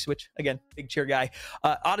 Mavix, which, again, big cheer guy,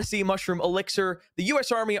 Odyssey, Mushroom Elixir, the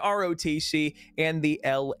U.S. Army ROTC, and the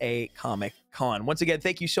LA Comic Con. Once again,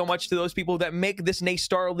 thank you so much to those people that make this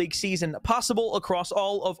NA-Star League season possible across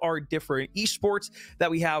all of our different esports that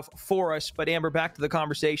we have for us. But Amber, back to the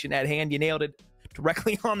conversation at hand. You nailed it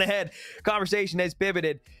directly on the head. Conversation has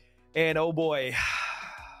pivoted, and oh boy,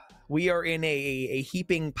 we are in a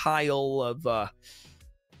heaping pile of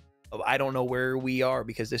I don't know where we are,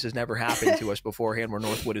 because this has never happened to us beforehand where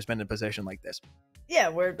Northwood has been in a position like this. Yeah,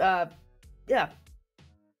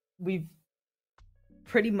 we've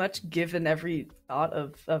pretty much given every thought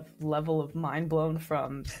of level of mind blown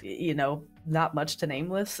from, you know, not much to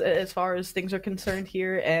nameless as far as things are concerned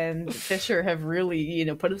here. And Fisher have really, you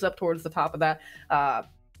know, put us up towards the top of that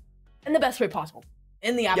in the best way possible.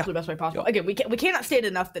 In the absolute best way possible. Again, we cannot state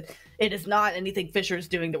enough that it is not anything Fisher's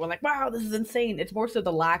doing that we're like, wow, this is insane. It's more so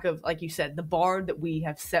the lack of, like you said, the bar that we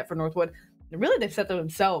have set for Northwood. And really, they've set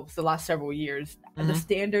themselves the last several years. And the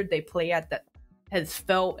standard they play at that has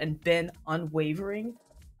felt and been unwavering.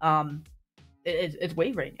 It's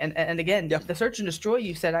wavering. And again, the search and destroy,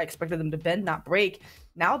 you said I expected them to bend, not break.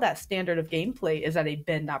 Now that standard of gameplay is at a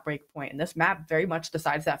bend, not break point. And this map very much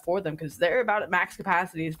decides that for them, because they're about at max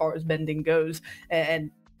capacity as far as bending goes.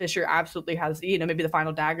 And Fisher absolutely has, you know, maybe the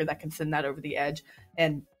final dagger that can send that over the edge.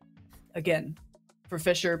 And again, for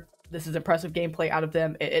Fisher, this is impressive gameplay out of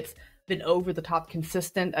them. It's been over the top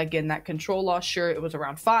consistent. Again, that control loss, sure, it was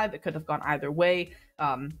around 5. It could have gone either way.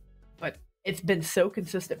 But it's been so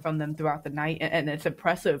consistent from them throughout the night, and it's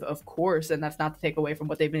impressive, of course, and that's not to take away from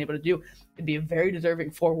what they've been able to do. It'd be a very deserving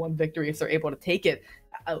 4-1 victory if they're able to take it.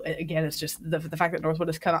 Again, it's just the fact that Northwood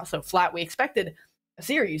has come out so flat. We expected a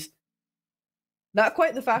series. Not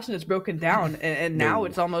quite the fashion it's broken down, and now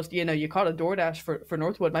it's almost, you know, you caught a DoorDash for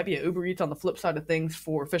Northwood. Might be an Uber Eats on the flip side of things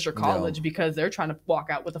for Fisher College, because they're trying to walk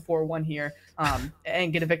out with a 4-1 here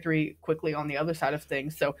and get a victory quickly on the other side of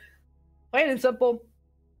things. So, plain and simple.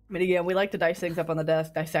 I mean, again, we like to dice things up on the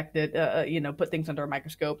desk, dissect it, you know, put things under a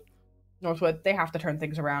microscope. Northwood, they have to turn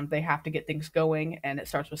things around. They have to get things going, and it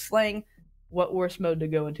starts with slaying. What worse mode to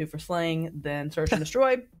go into for slaying than search and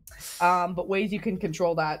destroy? But ways you can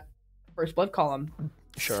control that first blood column.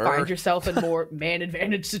 Sure. Find yourself in more man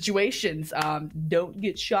advantage situations. Don't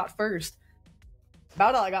get shot first.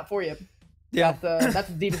 About all I got for you. Yeah, that's as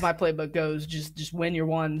deep as my playbook goes. Just win your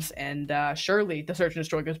ones, and surely the search and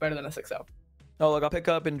destroy goes better than a 6-0. Oh, look, I'll pick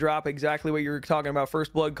up and drop exactly what you were talking about.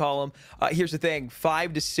 First blood column. Here's the thing.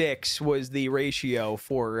 5-6 was the ratio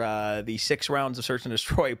for the 6 rounds of Search and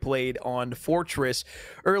Destroy played on Fortress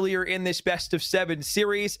earlier in this best of 7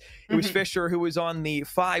 series. It was Fisher who was on the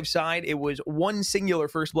 5 side. It was 1 singular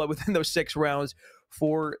first blood within those 6 rounds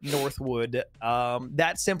for Northwood.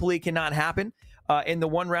 That simply cannot happen. In the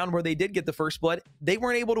 1 round where they did get the first blood, they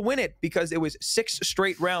weren't able to win it because it was 6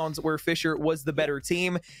 straight rounds where Fisher was the better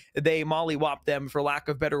team. They mollywopped them, for lack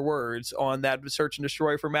of better words, on that search and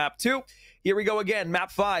destroy for map 2. Here we go again,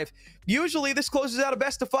 map 5. Usually this closes out a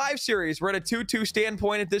best of 5 series. We're at a 2-2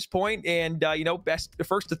 standpoint at this point, and you know,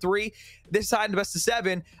 first to 3. This side in the best of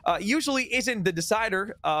 7 usually isn't the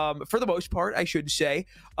decider, for the most part, I should say.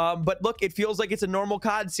 But look, it feels like it's a normal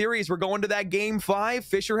COD series. We're going to that game 5.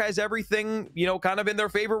 Fisher has everything, you know, kind of in their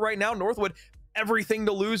favor right now. Northwood, everything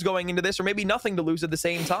to lose going into this, or maybe nothing to lose at the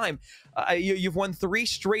same time. You've won 3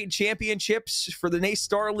 straight championships for the NACE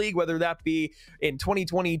Star League, whether that be in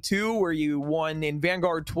 2022, where you won in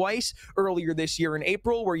Vanguard twice, earlier this year in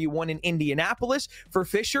April, where you won in Indianapolis. For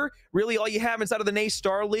Fisher, really all you have inside of the NACE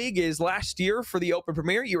Star League is last year for the Open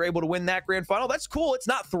Premier. You were able to win that grand final. That's cool. It's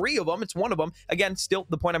not 3 of them. It's 1 of them. Again, still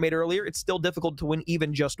the point I made earlier, it's still difficult to win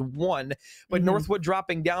even just 1. But Northwood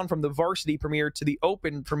dropping down from the Varsity Premier to the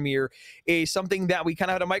Open Premier is something that we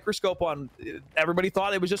kind of had a microscope on. Everybody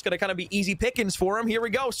thought it was just going to kind of be easy pickings for him. Here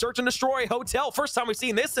we go. Search and destroy hotel. First time we've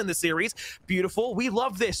seen this in the series. Beautiful. We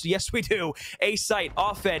love this. Yes, we do. A site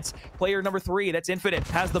offense. Player number 3, that's Infinite,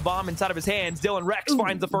 has the bomb inside of his hands. Dylan Rex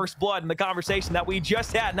finds the first blood, and the conversation that we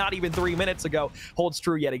just had not even 3 minutes ago holds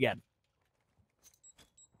true yet again.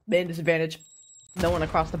 Main disadvantage. No one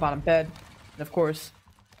across the bottom bed. And of course,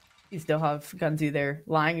 you still have Gunzy there,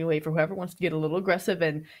 lying in wait for whoever wants to get a little aggressive,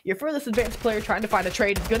 and your furthest advanced player trying to find a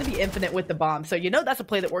trade is going to be Infinite with the bomb. So you know that's a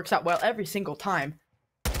play that works out well every single time.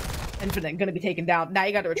 Infinite going to be taken down. Now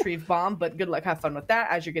you got to retrieve bomb, but good luck, have fun with that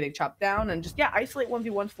as you're getting chopped down, and just, yeah, isolate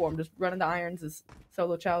 1v1s for him. Just run into irons as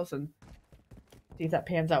solo chows and see if that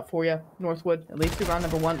pans out for you. Northwood, at least through round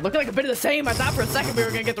number 1. Looking like a bit of the same. I thought for a second we were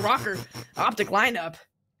going to get the rocker. Optic lineup.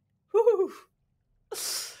 Woo!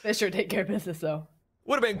 Fisher take care of business, though.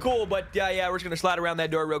 Would have been cool, but yeah, we're just going to slide around that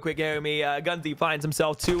door real quick. Gunzy finds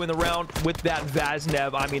himself 2 in the round with that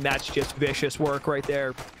Vaznev. I mean, that's just vicious work right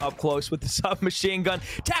there up close with the submachine gun.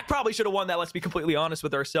 Tak probably should have won that, let's be completely honest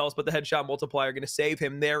with ourselves, but the headshot multiplier going to save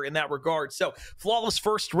him there in that regard. So, flawless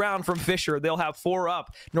first round from Fisher. They'll have 4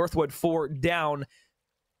 up, Northwood 4 down.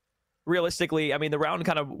 Realistically, I mean, the round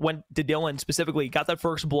kind of went to Dylan specifically. Got that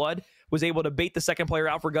first blood, was able to bait the second player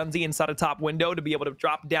out for Gunzy inside a top window to be able to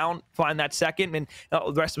drop down, find that second, and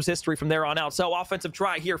the rest was history from there on out. So offensive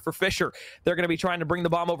try here for Fisher. They're going to be trying to bring the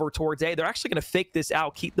bomb over towards A. They're actually going to fake this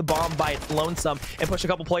out, keep the bomb by its lonesome, and push a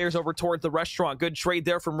couple players over towards the restaurant. Good trade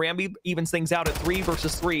there from Ramby. Evens things out at 3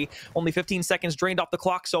 versus 3. Only 15 seconds drained off the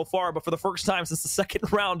clock so far, but for the first time since the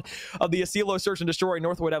second round of the Asilo Search and Destroy,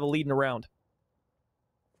 Northwood have a lead in a round.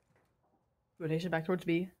 Rotation back towards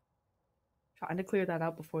B. Trying to clear that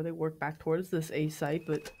out before they work back towards this A site,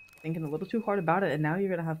 but thinking a little too hard about it. And now you're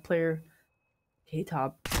going to have player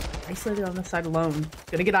K-Top isolated on the side alone.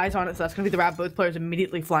 Going to get eyes on it, so that's going to be the wrap. Both players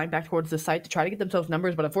immediately flying back towards the site to try to get themselves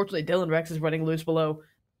numbers, but unfortunately Dylan Rex is running loose below.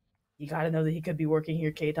 You got to know that he could be working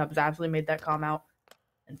here. K-Top has absolutely made that calm out.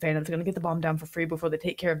 And Phantom's going to get the bomb down for free before they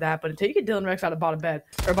take care of that. But until you get Dylan Rex out of bottom bed,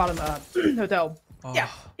 or bottom hotel, yeah,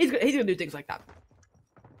 he's going to do things like that.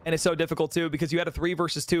 And it's so difficult, too, because you had a 3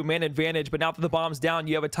 versus 2 man advantage, but now that the bomb's down,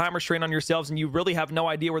 you have a time restraint on yourselves, and you really have no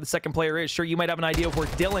idea where the second player is. Sure, you might have an idea of where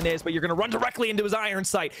Dylan is, but you're going to run directly into his iron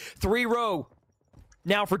sight. 3-row.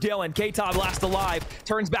 Now for Dylan. K-Tob last alive.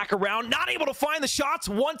 Turns back around. Not able to find the shots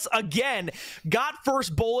once again. Got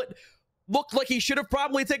first bullet. Looked like he should have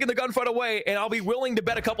probably taken the gunfight away, and I'll be willing to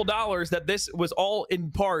bet a couple dollars that this was all in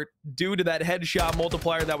part due to that headshot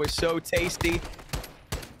multiplier that was so tasty.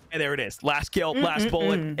 And there it is. Last kill, last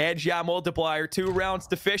bullet, headshot multiplier. 2 rounds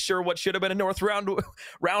to Fisher. What should have been a North round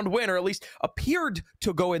win, or at least appeared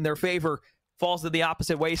to go in their favor, falls to the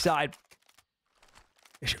opposite wayside.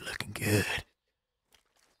 Fisher looking good.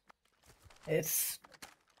 It's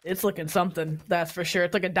looking something, that's for sure.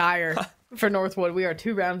 It's looking dire for Northwood. We are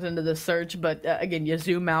 2 rounds into this search, but again, you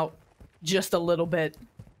zoom out just a little bit,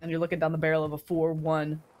 and you're looking down the barrel of a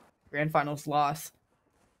 4-1 Grand Finals loss.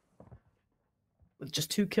 With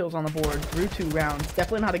just 2 kills on the board through 2 rounds.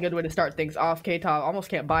 Definitely not a good way to start things off. K-Top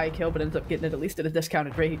almost can't buy a kill, but ends up getting it at least at a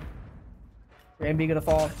discounted rate. Ramby gonna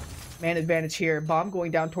fall. Man advantage here. Bomb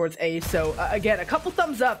going down towards A. So, again, a couple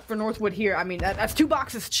thumbs up for Northwood here. I mean, that's 2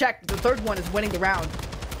 boxes checked. The third one is winning the round.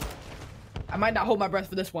 I might not hold my breath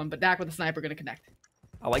for this one, but Dak with the sniper gonna connect.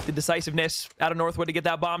 I like the decisiveness out of Northwood to get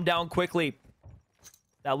that bomb down quickly.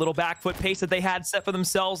 That little back foot pace that they had set for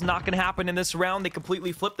themselves, not going to happen in this round. They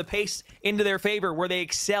completely flipped the pace into their favor, where they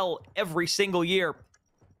excel every single year.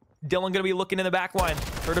 Dylan going to be looking in the back line.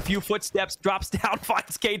 Heard a few footsteps, drops down,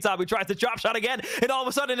 finds K-Top, who tries to drop shot again, and all of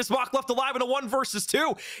a sudden, it's Mock left alive in a 1 versus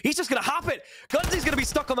 2. He's just going to hop it. Gunzy's going to be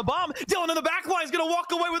stuck on the bomb. Dylan in the back line is going to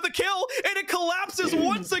walk away with the kill, and it collapses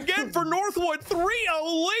once again for Northwood. 3-0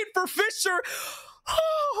 late for Fisher.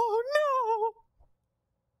 Oh, no.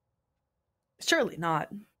 Surely not.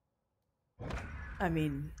 I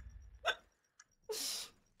mean,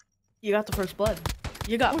 You got the first blood.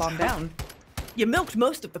 You got bombed down. You milked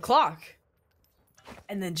most of the clock.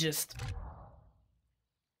 And then it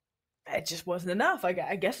just wasn't enough. I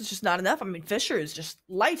guess it's just not enough. I mean, Fisher is just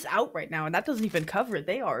lights out right now, and that doesn't even cover it.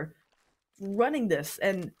 They are running this,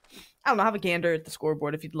 and I don't know, have a gander at the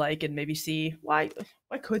scoreboard if you'd like, and maybe see why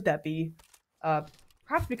could that be?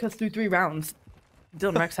 Perhaps because through 3 rounds,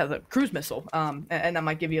 Dylan Rex has a cruise missile, and that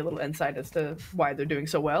might give you a little insight as to why they're doing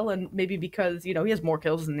so well, and maybe because, you know, he has more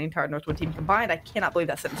kills than the entire Northwood team combined. I cannot believe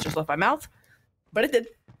that sentence just left my mouth, but it did.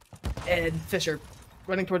 And Fisher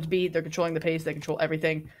running towards B, they're controlling the pace, they control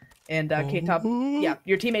everything. And K-Top, yeah,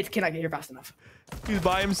 your teammates cannot get here fast enough. He's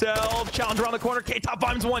by himself. Challenge around the corner. K-Top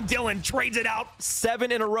finds one. Dylan trades it out.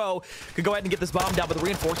 7 in a row. Could go ahead and get this bomb down, but the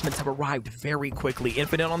reinforcements have arrived very quickly.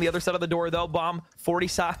 Infinite on the other side of the door, though. Bomb,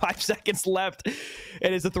 45 seconds left.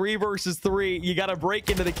 It is a 3 versus 3. You got to break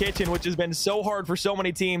into the kitchen, which has been so hard for so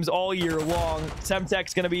many teams all year long.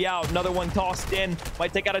 Semtech's going to be out. Another one tossed in.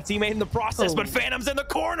 Might take out a teammate in the process, but Phantom's in the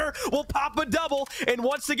corner. Will pop a double. And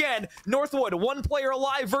once again, Northwood, 1 player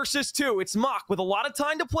alive versus 2. It's Mock with a lot of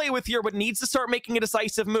time to play with here, but needs to start making a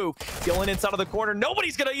decisive move. Dylan inside of the corner.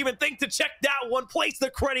 Nobody's going to even think to check that one. Plays the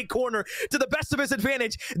credit corner to the best of his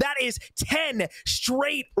advantage. That is 10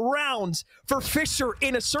 straight rounds for Fisher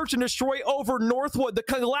in a search and destroy over Northwood. The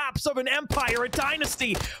collapse of an empire, a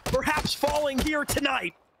dynasty, perhaps falling here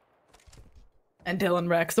tonight. And Dylan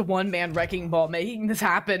Rex, the one-man wrecking ball, making this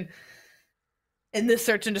happen in this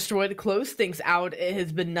search and destroy to close things out. It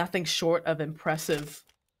has been nothing short of impressive.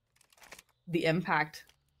 The impact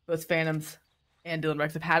both Phantoms and Dylan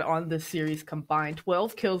Rex have had on this series combined.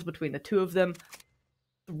 12 kills between the 2 of them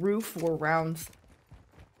through 4 rounds.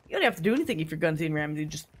 You don't have to do anything if you're Gunsy and Ramsey.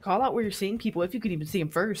 Just call out where you're seeing people, if you could even see them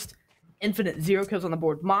first. Infinite, 0 kills on the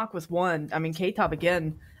board. Mock with 1. I mean, K-Top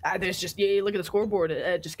again. There's just, yeah, look at the scoreboard.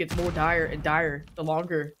 It just gets more dire and dire the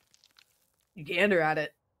longer you gander at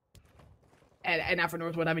it. And now for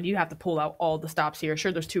Northwood, I mean, you have to pull out all the stops here.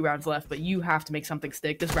 Sure, there's 2 rounds left, but you have to make something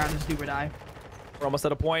stick. This round is do or die. We're almost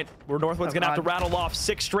at a point where Northwood's going to have to rattle off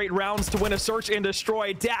 6 straight rounds to win a search and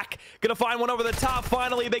destroy. Dak going to find one over the top.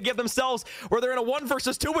 Finally, they give themselves where they're in a 1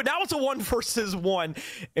 versus 2, but now it's a 1 versus 1.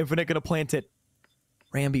 Infinite going to plant it.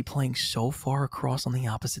 Ramby playing so far across on the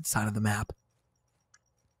opposite side of the map.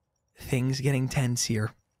 Things getting tense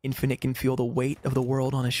here. Infinite can feel the weight of the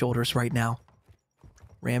world on his shoulders right now.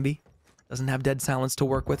 Ramby doesn't have dead silence to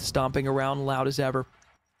work with, stomping around loud as ever.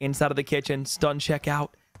 Inside of the kitchen, stun check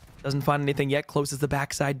out. Doesn't find anything yet, closes the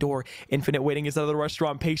backside door. Infinite waiting inside of the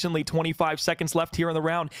restaurant patiently. 25 seconds left here in the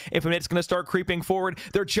round. Infinite's going to start creeping forward.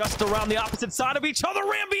 They're just around the opposite side of each other.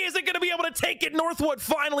 Ramby isn't going to be able to take it. Northwood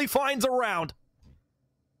finally finds a round.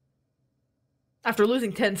 After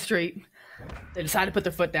losing 10 straight, they decide to put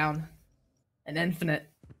their foot down. And Infinite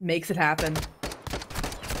makes it happen.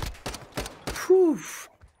 Whew.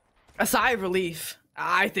 A sigh of relief,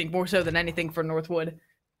 I think, more so than anything for Northwood.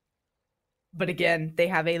 But again, they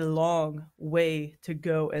have a long way to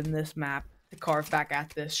go in this map to carve back at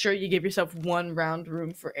this. Sure, you give yourself 1 round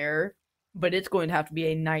room for error, but it's going to have to be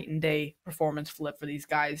a night and day performance flip for these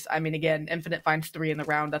guys. I mean, again, Infinite finds 3 in the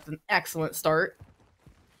round. That's an excellent start.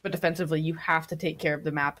 But defensively, you have to take care of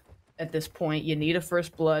the map at this point. You need a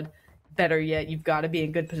first blood. Better yet, you've got to be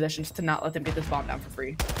in good positions to not let them get this bomb down for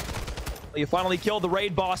free. You finally killed the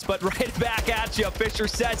raid boss, but right back at you. Fisher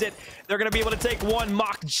says it. They're going to be able to take 1.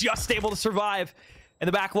 Mock just able to survive in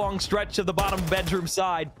the back long stretch of the bottom bedroom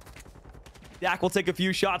side. Dak will take a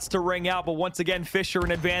few shots to ring out, but once again, Fisher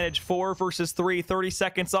an advantage. 4 versus 3, 30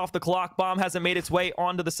 seconds off the clock. Bomb hasn't made its way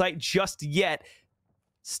onto the site just yet.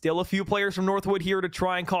 Still a few players from Northwood here to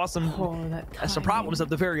try and cause some problems at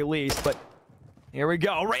the very least, but here we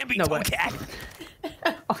go. Ramby cat.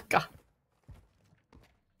 Oh, God.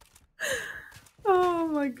 Oh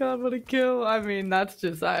my God, what a kill. I mean, that's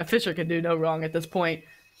just Fisher can do no wrong at this point.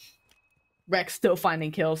 Rex still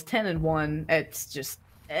finding kills, 10 and 1. It's just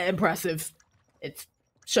impressive. It's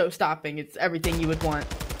show-stopping. It's everything you would want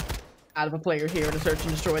out of a player here to search and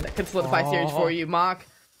destroy that could solidify series for you. Mock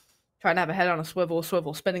trying to have a head on a swivel,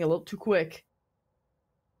 spinning a little too quick.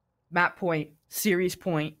 Map point, series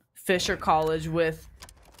point, Fisher College with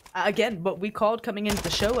again, what we called coming into the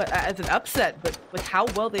show as an upset, but with how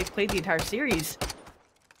well they've played the entire series,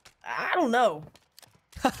 I don't know.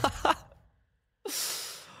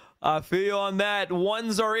 I feel on that.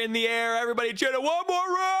 1s are in the air. Everybody cheering. 1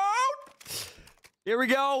 more round. Here we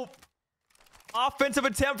go. Offensive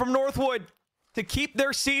attempt from Northwood to keep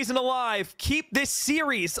their season alive. Keep this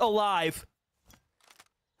series alive.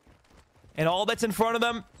 And all that's in front of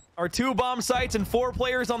them are 2 bomb sites and 4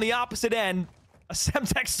 players on the opposite end. A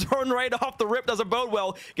Semtex thrown right off the rip doesn't bode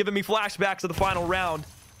well, giving me flashbacks of the final round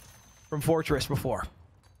from Fortress before.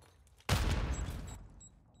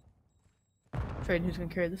 Trading who's going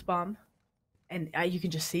to carry this bomb. And you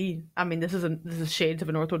can just see, I mean, this is shades of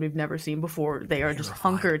a Northwood we've never seen before. They are just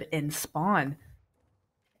hunkered in spawn.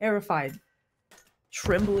 Terrified.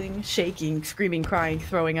 Trembling, shaking, screaming, crying,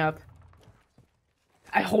 throwing up.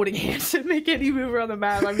 Holding hands to make any move around the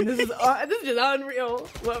map. I mean, this is just unreal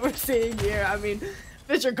what we're seeing here. I mean,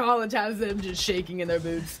 Fisher College has them just shaking in their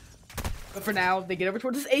boots. But for now, they get over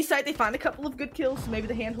towards this A site. They find a couple of good kills. Maybe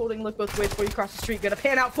the hand-holding look both ways before you cross the street. Gonna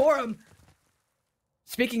pan out for him.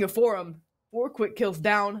 Speaking of Forum, 4 quick kills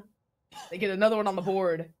down. They get another one on the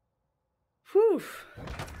board. Whew.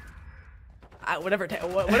 Whatever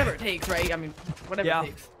it takes, right? I mean, whatever it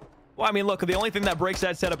takes. Well, I mean, look, the only thing that breaks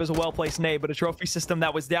that setup is a well-placed nade, but a trophy system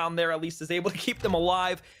that was down there at least is able to keep them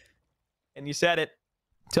alive. And you said it,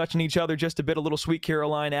 touching each other just a bit, a little Sweet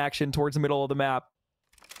Caroline action towards the middle of the map.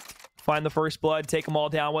 Find the first blood, take them all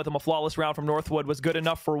down with them. A flawless round from Northwood was good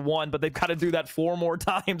enough for 1, but they've got to do that 4 more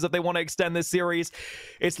times if they want to extend this series.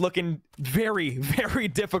 It's looking very, very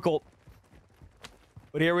difficult.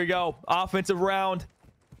 But here we go. Offensive round.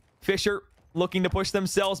 Fisher looking to push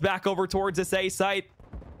themselves back over towards this A site.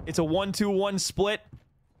 It's a 1-2-1 split.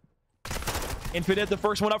 Infinite, the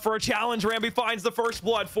first one up for a challenge. Ramby finds the first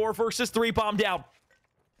blood. 4 versus 3, bomb down.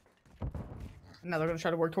 Now they're going to try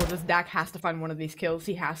to work towards this. Dak has to find one of these kills.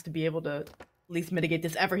 He has to be able to at least mitigate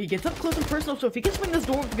this ever. He gets up close and personal, so if he can swing this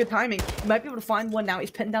door with good timing, he might be able to find one. Now he's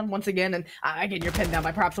pinned down once again, and again, you're pinned down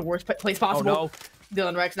by perhaps the worst place possible. Oh, no.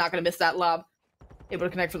 Dylan Rex not going to miss that lob. Able to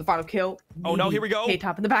connect for the final kill. Oh, no, here we go.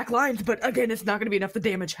 K-Top in the back lines, but again, it's not going to be enough. The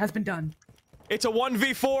damage has been done. It's a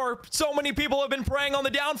 1v4. So many people have been preying on the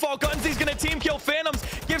downfall. Gunsy's gonna team kill Phantoms.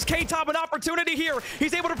 Gives K-Top an opportunity here.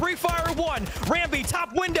 He's able to pre-fire 1. Ramby,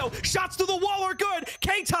 top window. Shots through the wall are good.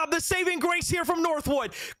 K-Top, the saving grace here from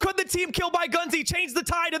Northwood. Could the team kill by Gunsy change the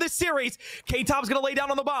tide of this series? K-Top's gonna lay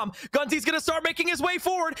down on the bomb. Gunsy's gonna start making his way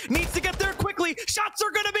forward. Needs to get there quickly. Shots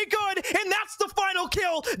are gonna be good. And that's the final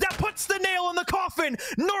kill that puts the nail in the coffin.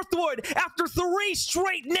 Northwood, after 3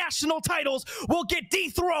 straight national titles, will get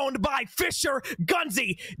dethroned by Fisher,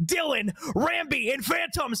 Gunsy, Dylan, Ramby, and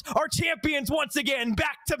Phantoms are champions once again,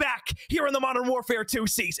 back-to-back, here in the Modern Warfare 2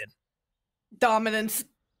 season. Dominance,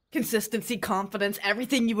 consistency, confidence,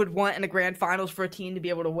 everything you would want in a grand finals for a team to be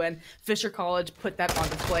able to win. Fisher College put that on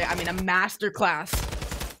display. I mean, a masterclass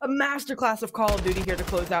of Call of Duty here to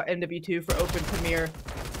close out MW2 for Open Premiere.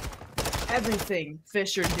 Everything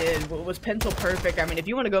Fisher did was pencil perfect. I mean, if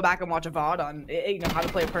you want to go back and watch a VOD on how to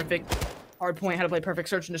play a perfect hardpoint, how to play perfect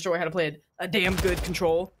search and destroy, how to play a damn good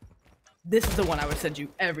control, this is the one I would send you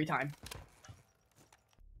every time.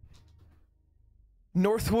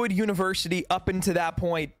 Northwood University, up until that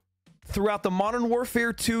point, throughout the Modern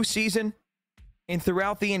Warfare 2 season and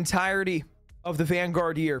throughout the entirety of the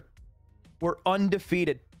Vanguard year, were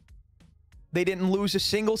undefeated. They didn't lose a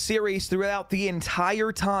single series throughout the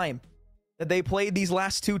entire time that they played these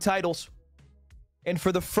last 2 titles. And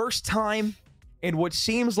for the first time in what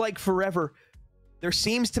seems like forever, there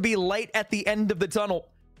seems to be light at the end of the tunnel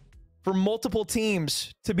for multiple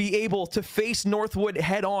teams to be able to face Northwood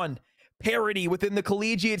head-on. Parity within the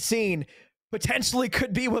collegiate scene potentially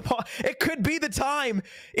could be it could be the time.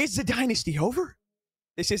 Is the dynasty over?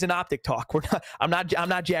 This isn't optic talk. I'm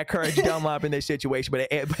not Jack Courage Dunlop in this situation,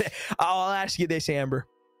 but I'll ask you this, Amber.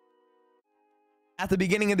 At the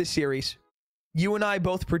beginning of the series, you and I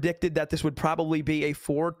both predicted that this would probably be a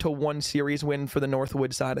 4-1 series win for the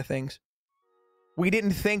Northwood side of things. We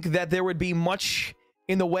didn't think that there would be much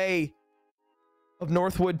in the way of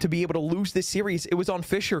Northwood to be able to lose this series. It was on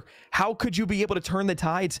Fisher. How could you be able to turn the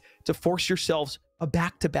tides to force yourselves a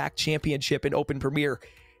back-to-back championship in Open Premiere?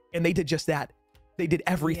 And they did just that. They did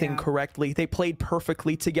everything correctly. They played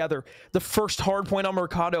perfectly together. The first hardpoint on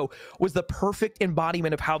Mercado was the perfect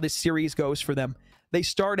embodiment of how this series goes for them. They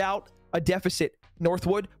start out a deficit.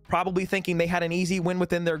 Northwood probably thinking they had an easy win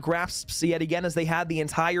within their grasps yet again, as they had the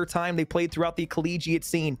entire time they played throughout the collegiate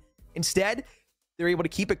scene. Instead, they're able to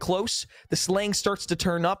keep it close. The slang starts to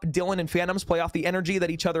turn up. Dylan and Phantoms play off the energy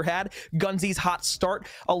that each other had. Gunsy's hot start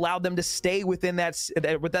allowed them to stay within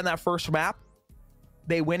that first map.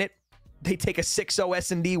 They win it. They take a 6-0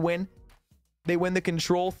 S&D win. They win the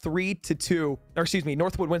control 3-2. Or excuse me,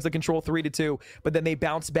 Northwood wins the control 3-2, but then they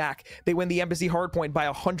bounce back. They win the Embassy hardpoint by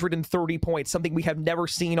 130 points, something we have never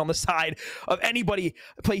seen on the side of anybody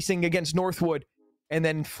placing against Northwood. And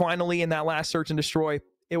then finally in that last search and destroy,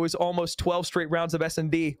 it was almost 12 straight rounds of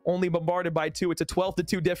S&D, only bombarded by 2. It's a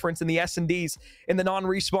 12-2 difference in the S&Ds in the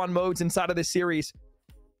non-respawn modes inside of this series.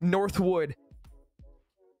 Northwood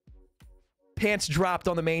pants dropped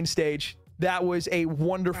on the main stage. That was a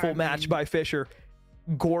wonderful match by Fisher.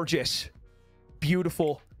 Gorgeous,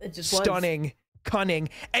 beautiful, stunning, cunning.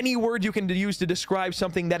 Any word you can use to describe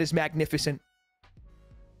something that is magnificent.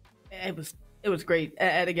 It was great.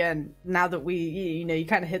 And again, now that you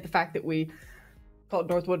kind of hit the fact that we called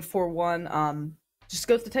Northwood 4-1, just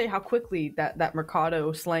goes to tell you how quickly that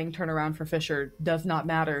Mercado slang turnaround for Fisher does not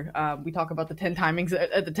matter. We talk about the 10 timings,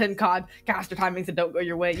 the 10 COD caster timings that don't go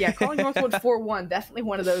your way. Yeah, calling Northwood 4-1, definitely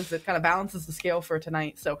one of those that kind of balances the scale for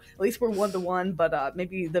tonight. So at least we're 1-1, but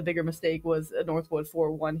maybe the bigger mistake was Northwood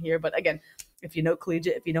 4-1 here. But again, if you know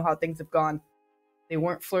Collegiate, if you know how things have gone, they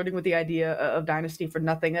weren't flirting with the idea of Dynasty for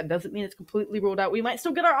nothing. That doesn't mean it's completely ruled out. We might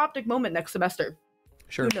still get our optic moment next semester.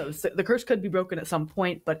 Sure. Who knows? The curse could be broken at some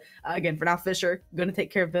point, but again, for now, Fisher going to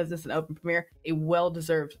take care of business in Open Premier. A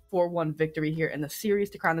well-deserved 4-1 victory here in the series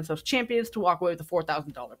to crown themselves champions, to walk away with a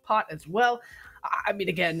 $4,000 pot as well. I mean,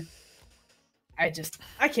 again, I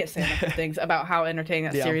can't say enough good things about how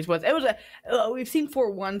entertaining that series was. It was we've seen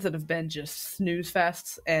 4-1s that have been just snooze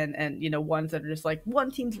fests, and ones that are just like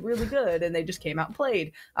one team's really good and they just came out and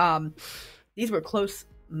played. These were close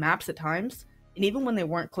maps at times, and even when they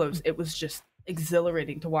weren't close, it was just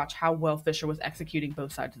exhilarating to watch how well Fisher was executing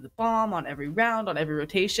both sides of the bomb on every round, on every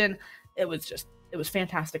rotation. It was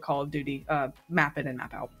fantastic Call of Duty, map in and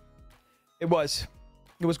map out. It was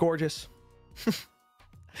gorgeous.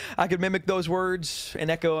 I could mimic those words and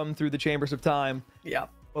echo them through the chambers of time. Yeah.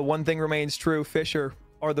 But one thing remains true. Fisher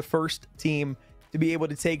are the first team to be able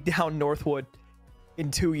to take down Northwood in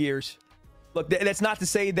 2 years. Look, that's not to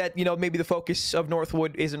say that, maybe the focus of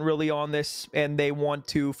Northwood isn't really on this and they want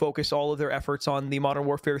to focus all of their efforts on the Modern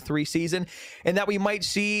Warfare 3 season, and that we might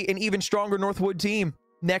see an even stronger Northwood team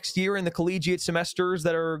next year in the collegiate semesters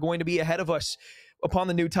that are going to be ahead of us upon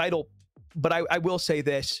the new title. But I will say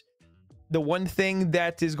this. The one thing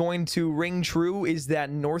that is going to ring true is that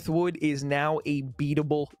Northwood is now a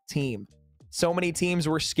beatable team. So many teams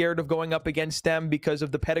were scared of going up against them because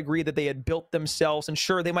of the pedigree that they had built themselves. And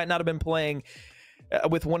sure, they might not have been playing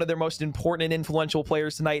with one of their most important and influential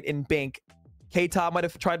players tonight in Bink. K-Top might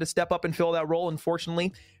have tried to step up and fill that role.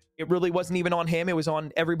 Unfortunately, it really wasn't even on him. It was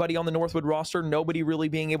on everybody on the Northwood roster. Nobody really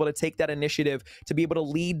being able to take that initiative to be able to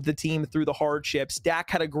lead the team through the hardships. Dak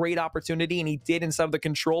had a great opportunity, and he did inside of the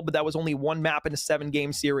control, but that was only one map in a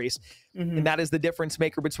 7-game series. And that is the difference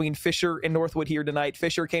maker between Fisher and Northwood here tonight.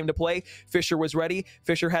 Fisher came to play. Fisher was ready.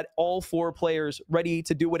 Fisher had all 4 players ready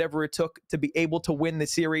to do whatever it took to be able to win the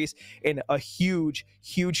series. And a huge,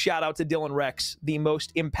 huge shout out to Dylan Rex, the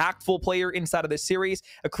most impactful player inside of this series,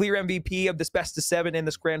 a clear MVP of this best of 7 in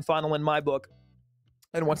this grand final in my book.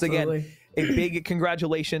 And once again, a big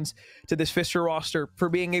congratulations to this Fisher roster for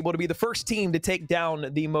being able to be the first team to take down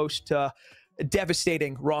the most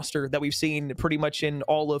devastating roster that we've seen pretty much in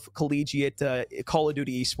all of collegiate Call of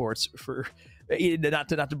Duty esports, for not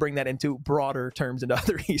to bring that into broader terms into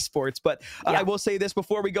other esports. But I will say this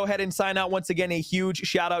before we go ahead and sign out. Once again, a huge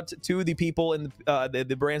shout out to the people and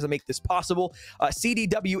the brands that make this possible.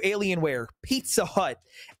 CDW Alienware, Pizza Hut,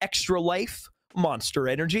 Extra Life, Monster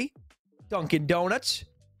Energy, Dunkin' Donuts,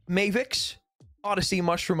 Mavix, Odyssey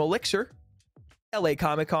Mushroom Elixir, LA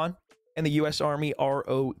Comic-Con, and the U.S. Army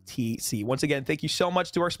ROTC. Once again, thank you so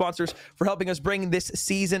much to our sponsors for helping us bring this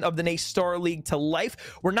season of the NA Star League to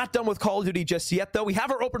life. We're not done with Call of Duty just yet, though. We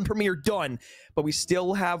have our open premiere done, but we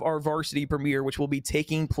still have our varsity premiere, which will be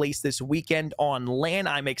taking place this weekend on LAN.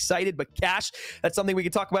 I'm excited, but Cash, that's something we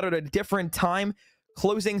can talk about at a different time.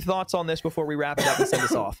 Closing thoughts on this before we wrap it up and send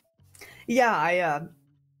us off. Yeah,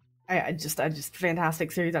 I just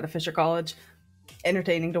fantastic series out of Fisher College.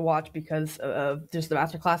 Entertaining to watch because of just the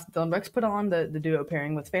masterclass that Dylan Rex put on, the duo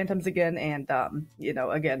pairing with Phantoms again, and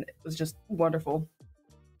again, it was just wonderful.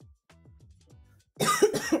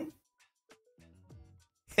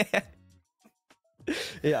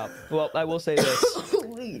 Yeah, well, I will say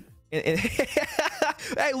this.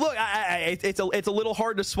 Hey, look, it's a little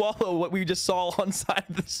hard to swallow what we just saw on side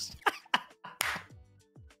of this.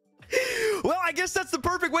 Well, I guess that's the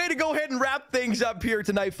perfect way to go ahead and wrap things up here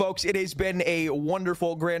tonight, folks. It has been a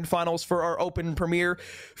wonderful grand finals for our open premiere.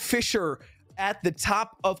 Fisher at the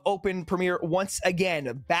top of open premiere once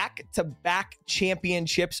again. Back-to-back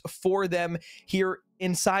championships for them here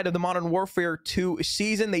inside of the Modern Warfare 2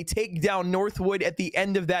 season. They take down Northwood at the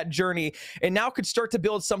end of that journey and now could start to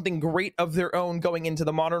build something great of their own going into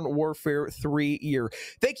the Modern Warfare 3 year.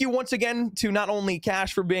 Thank you once again to not only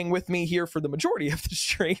Cash for being with me here for the majority of the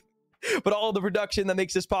stream, but all of the production that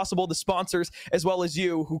makes this possible, the sponsors, as well as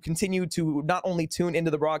you who continue to not only tune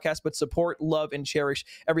into the broadcast, but support, love, and cherish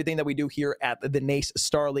everything that we do here at the NACE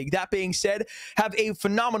Star League. That being said, have a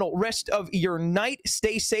phenomenal rest of your night.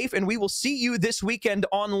 Stay safe, and we will see you this weekend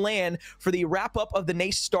on LAN for the wrap-up of the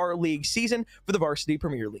NACE Star League season for the Varsity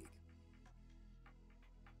Premier League.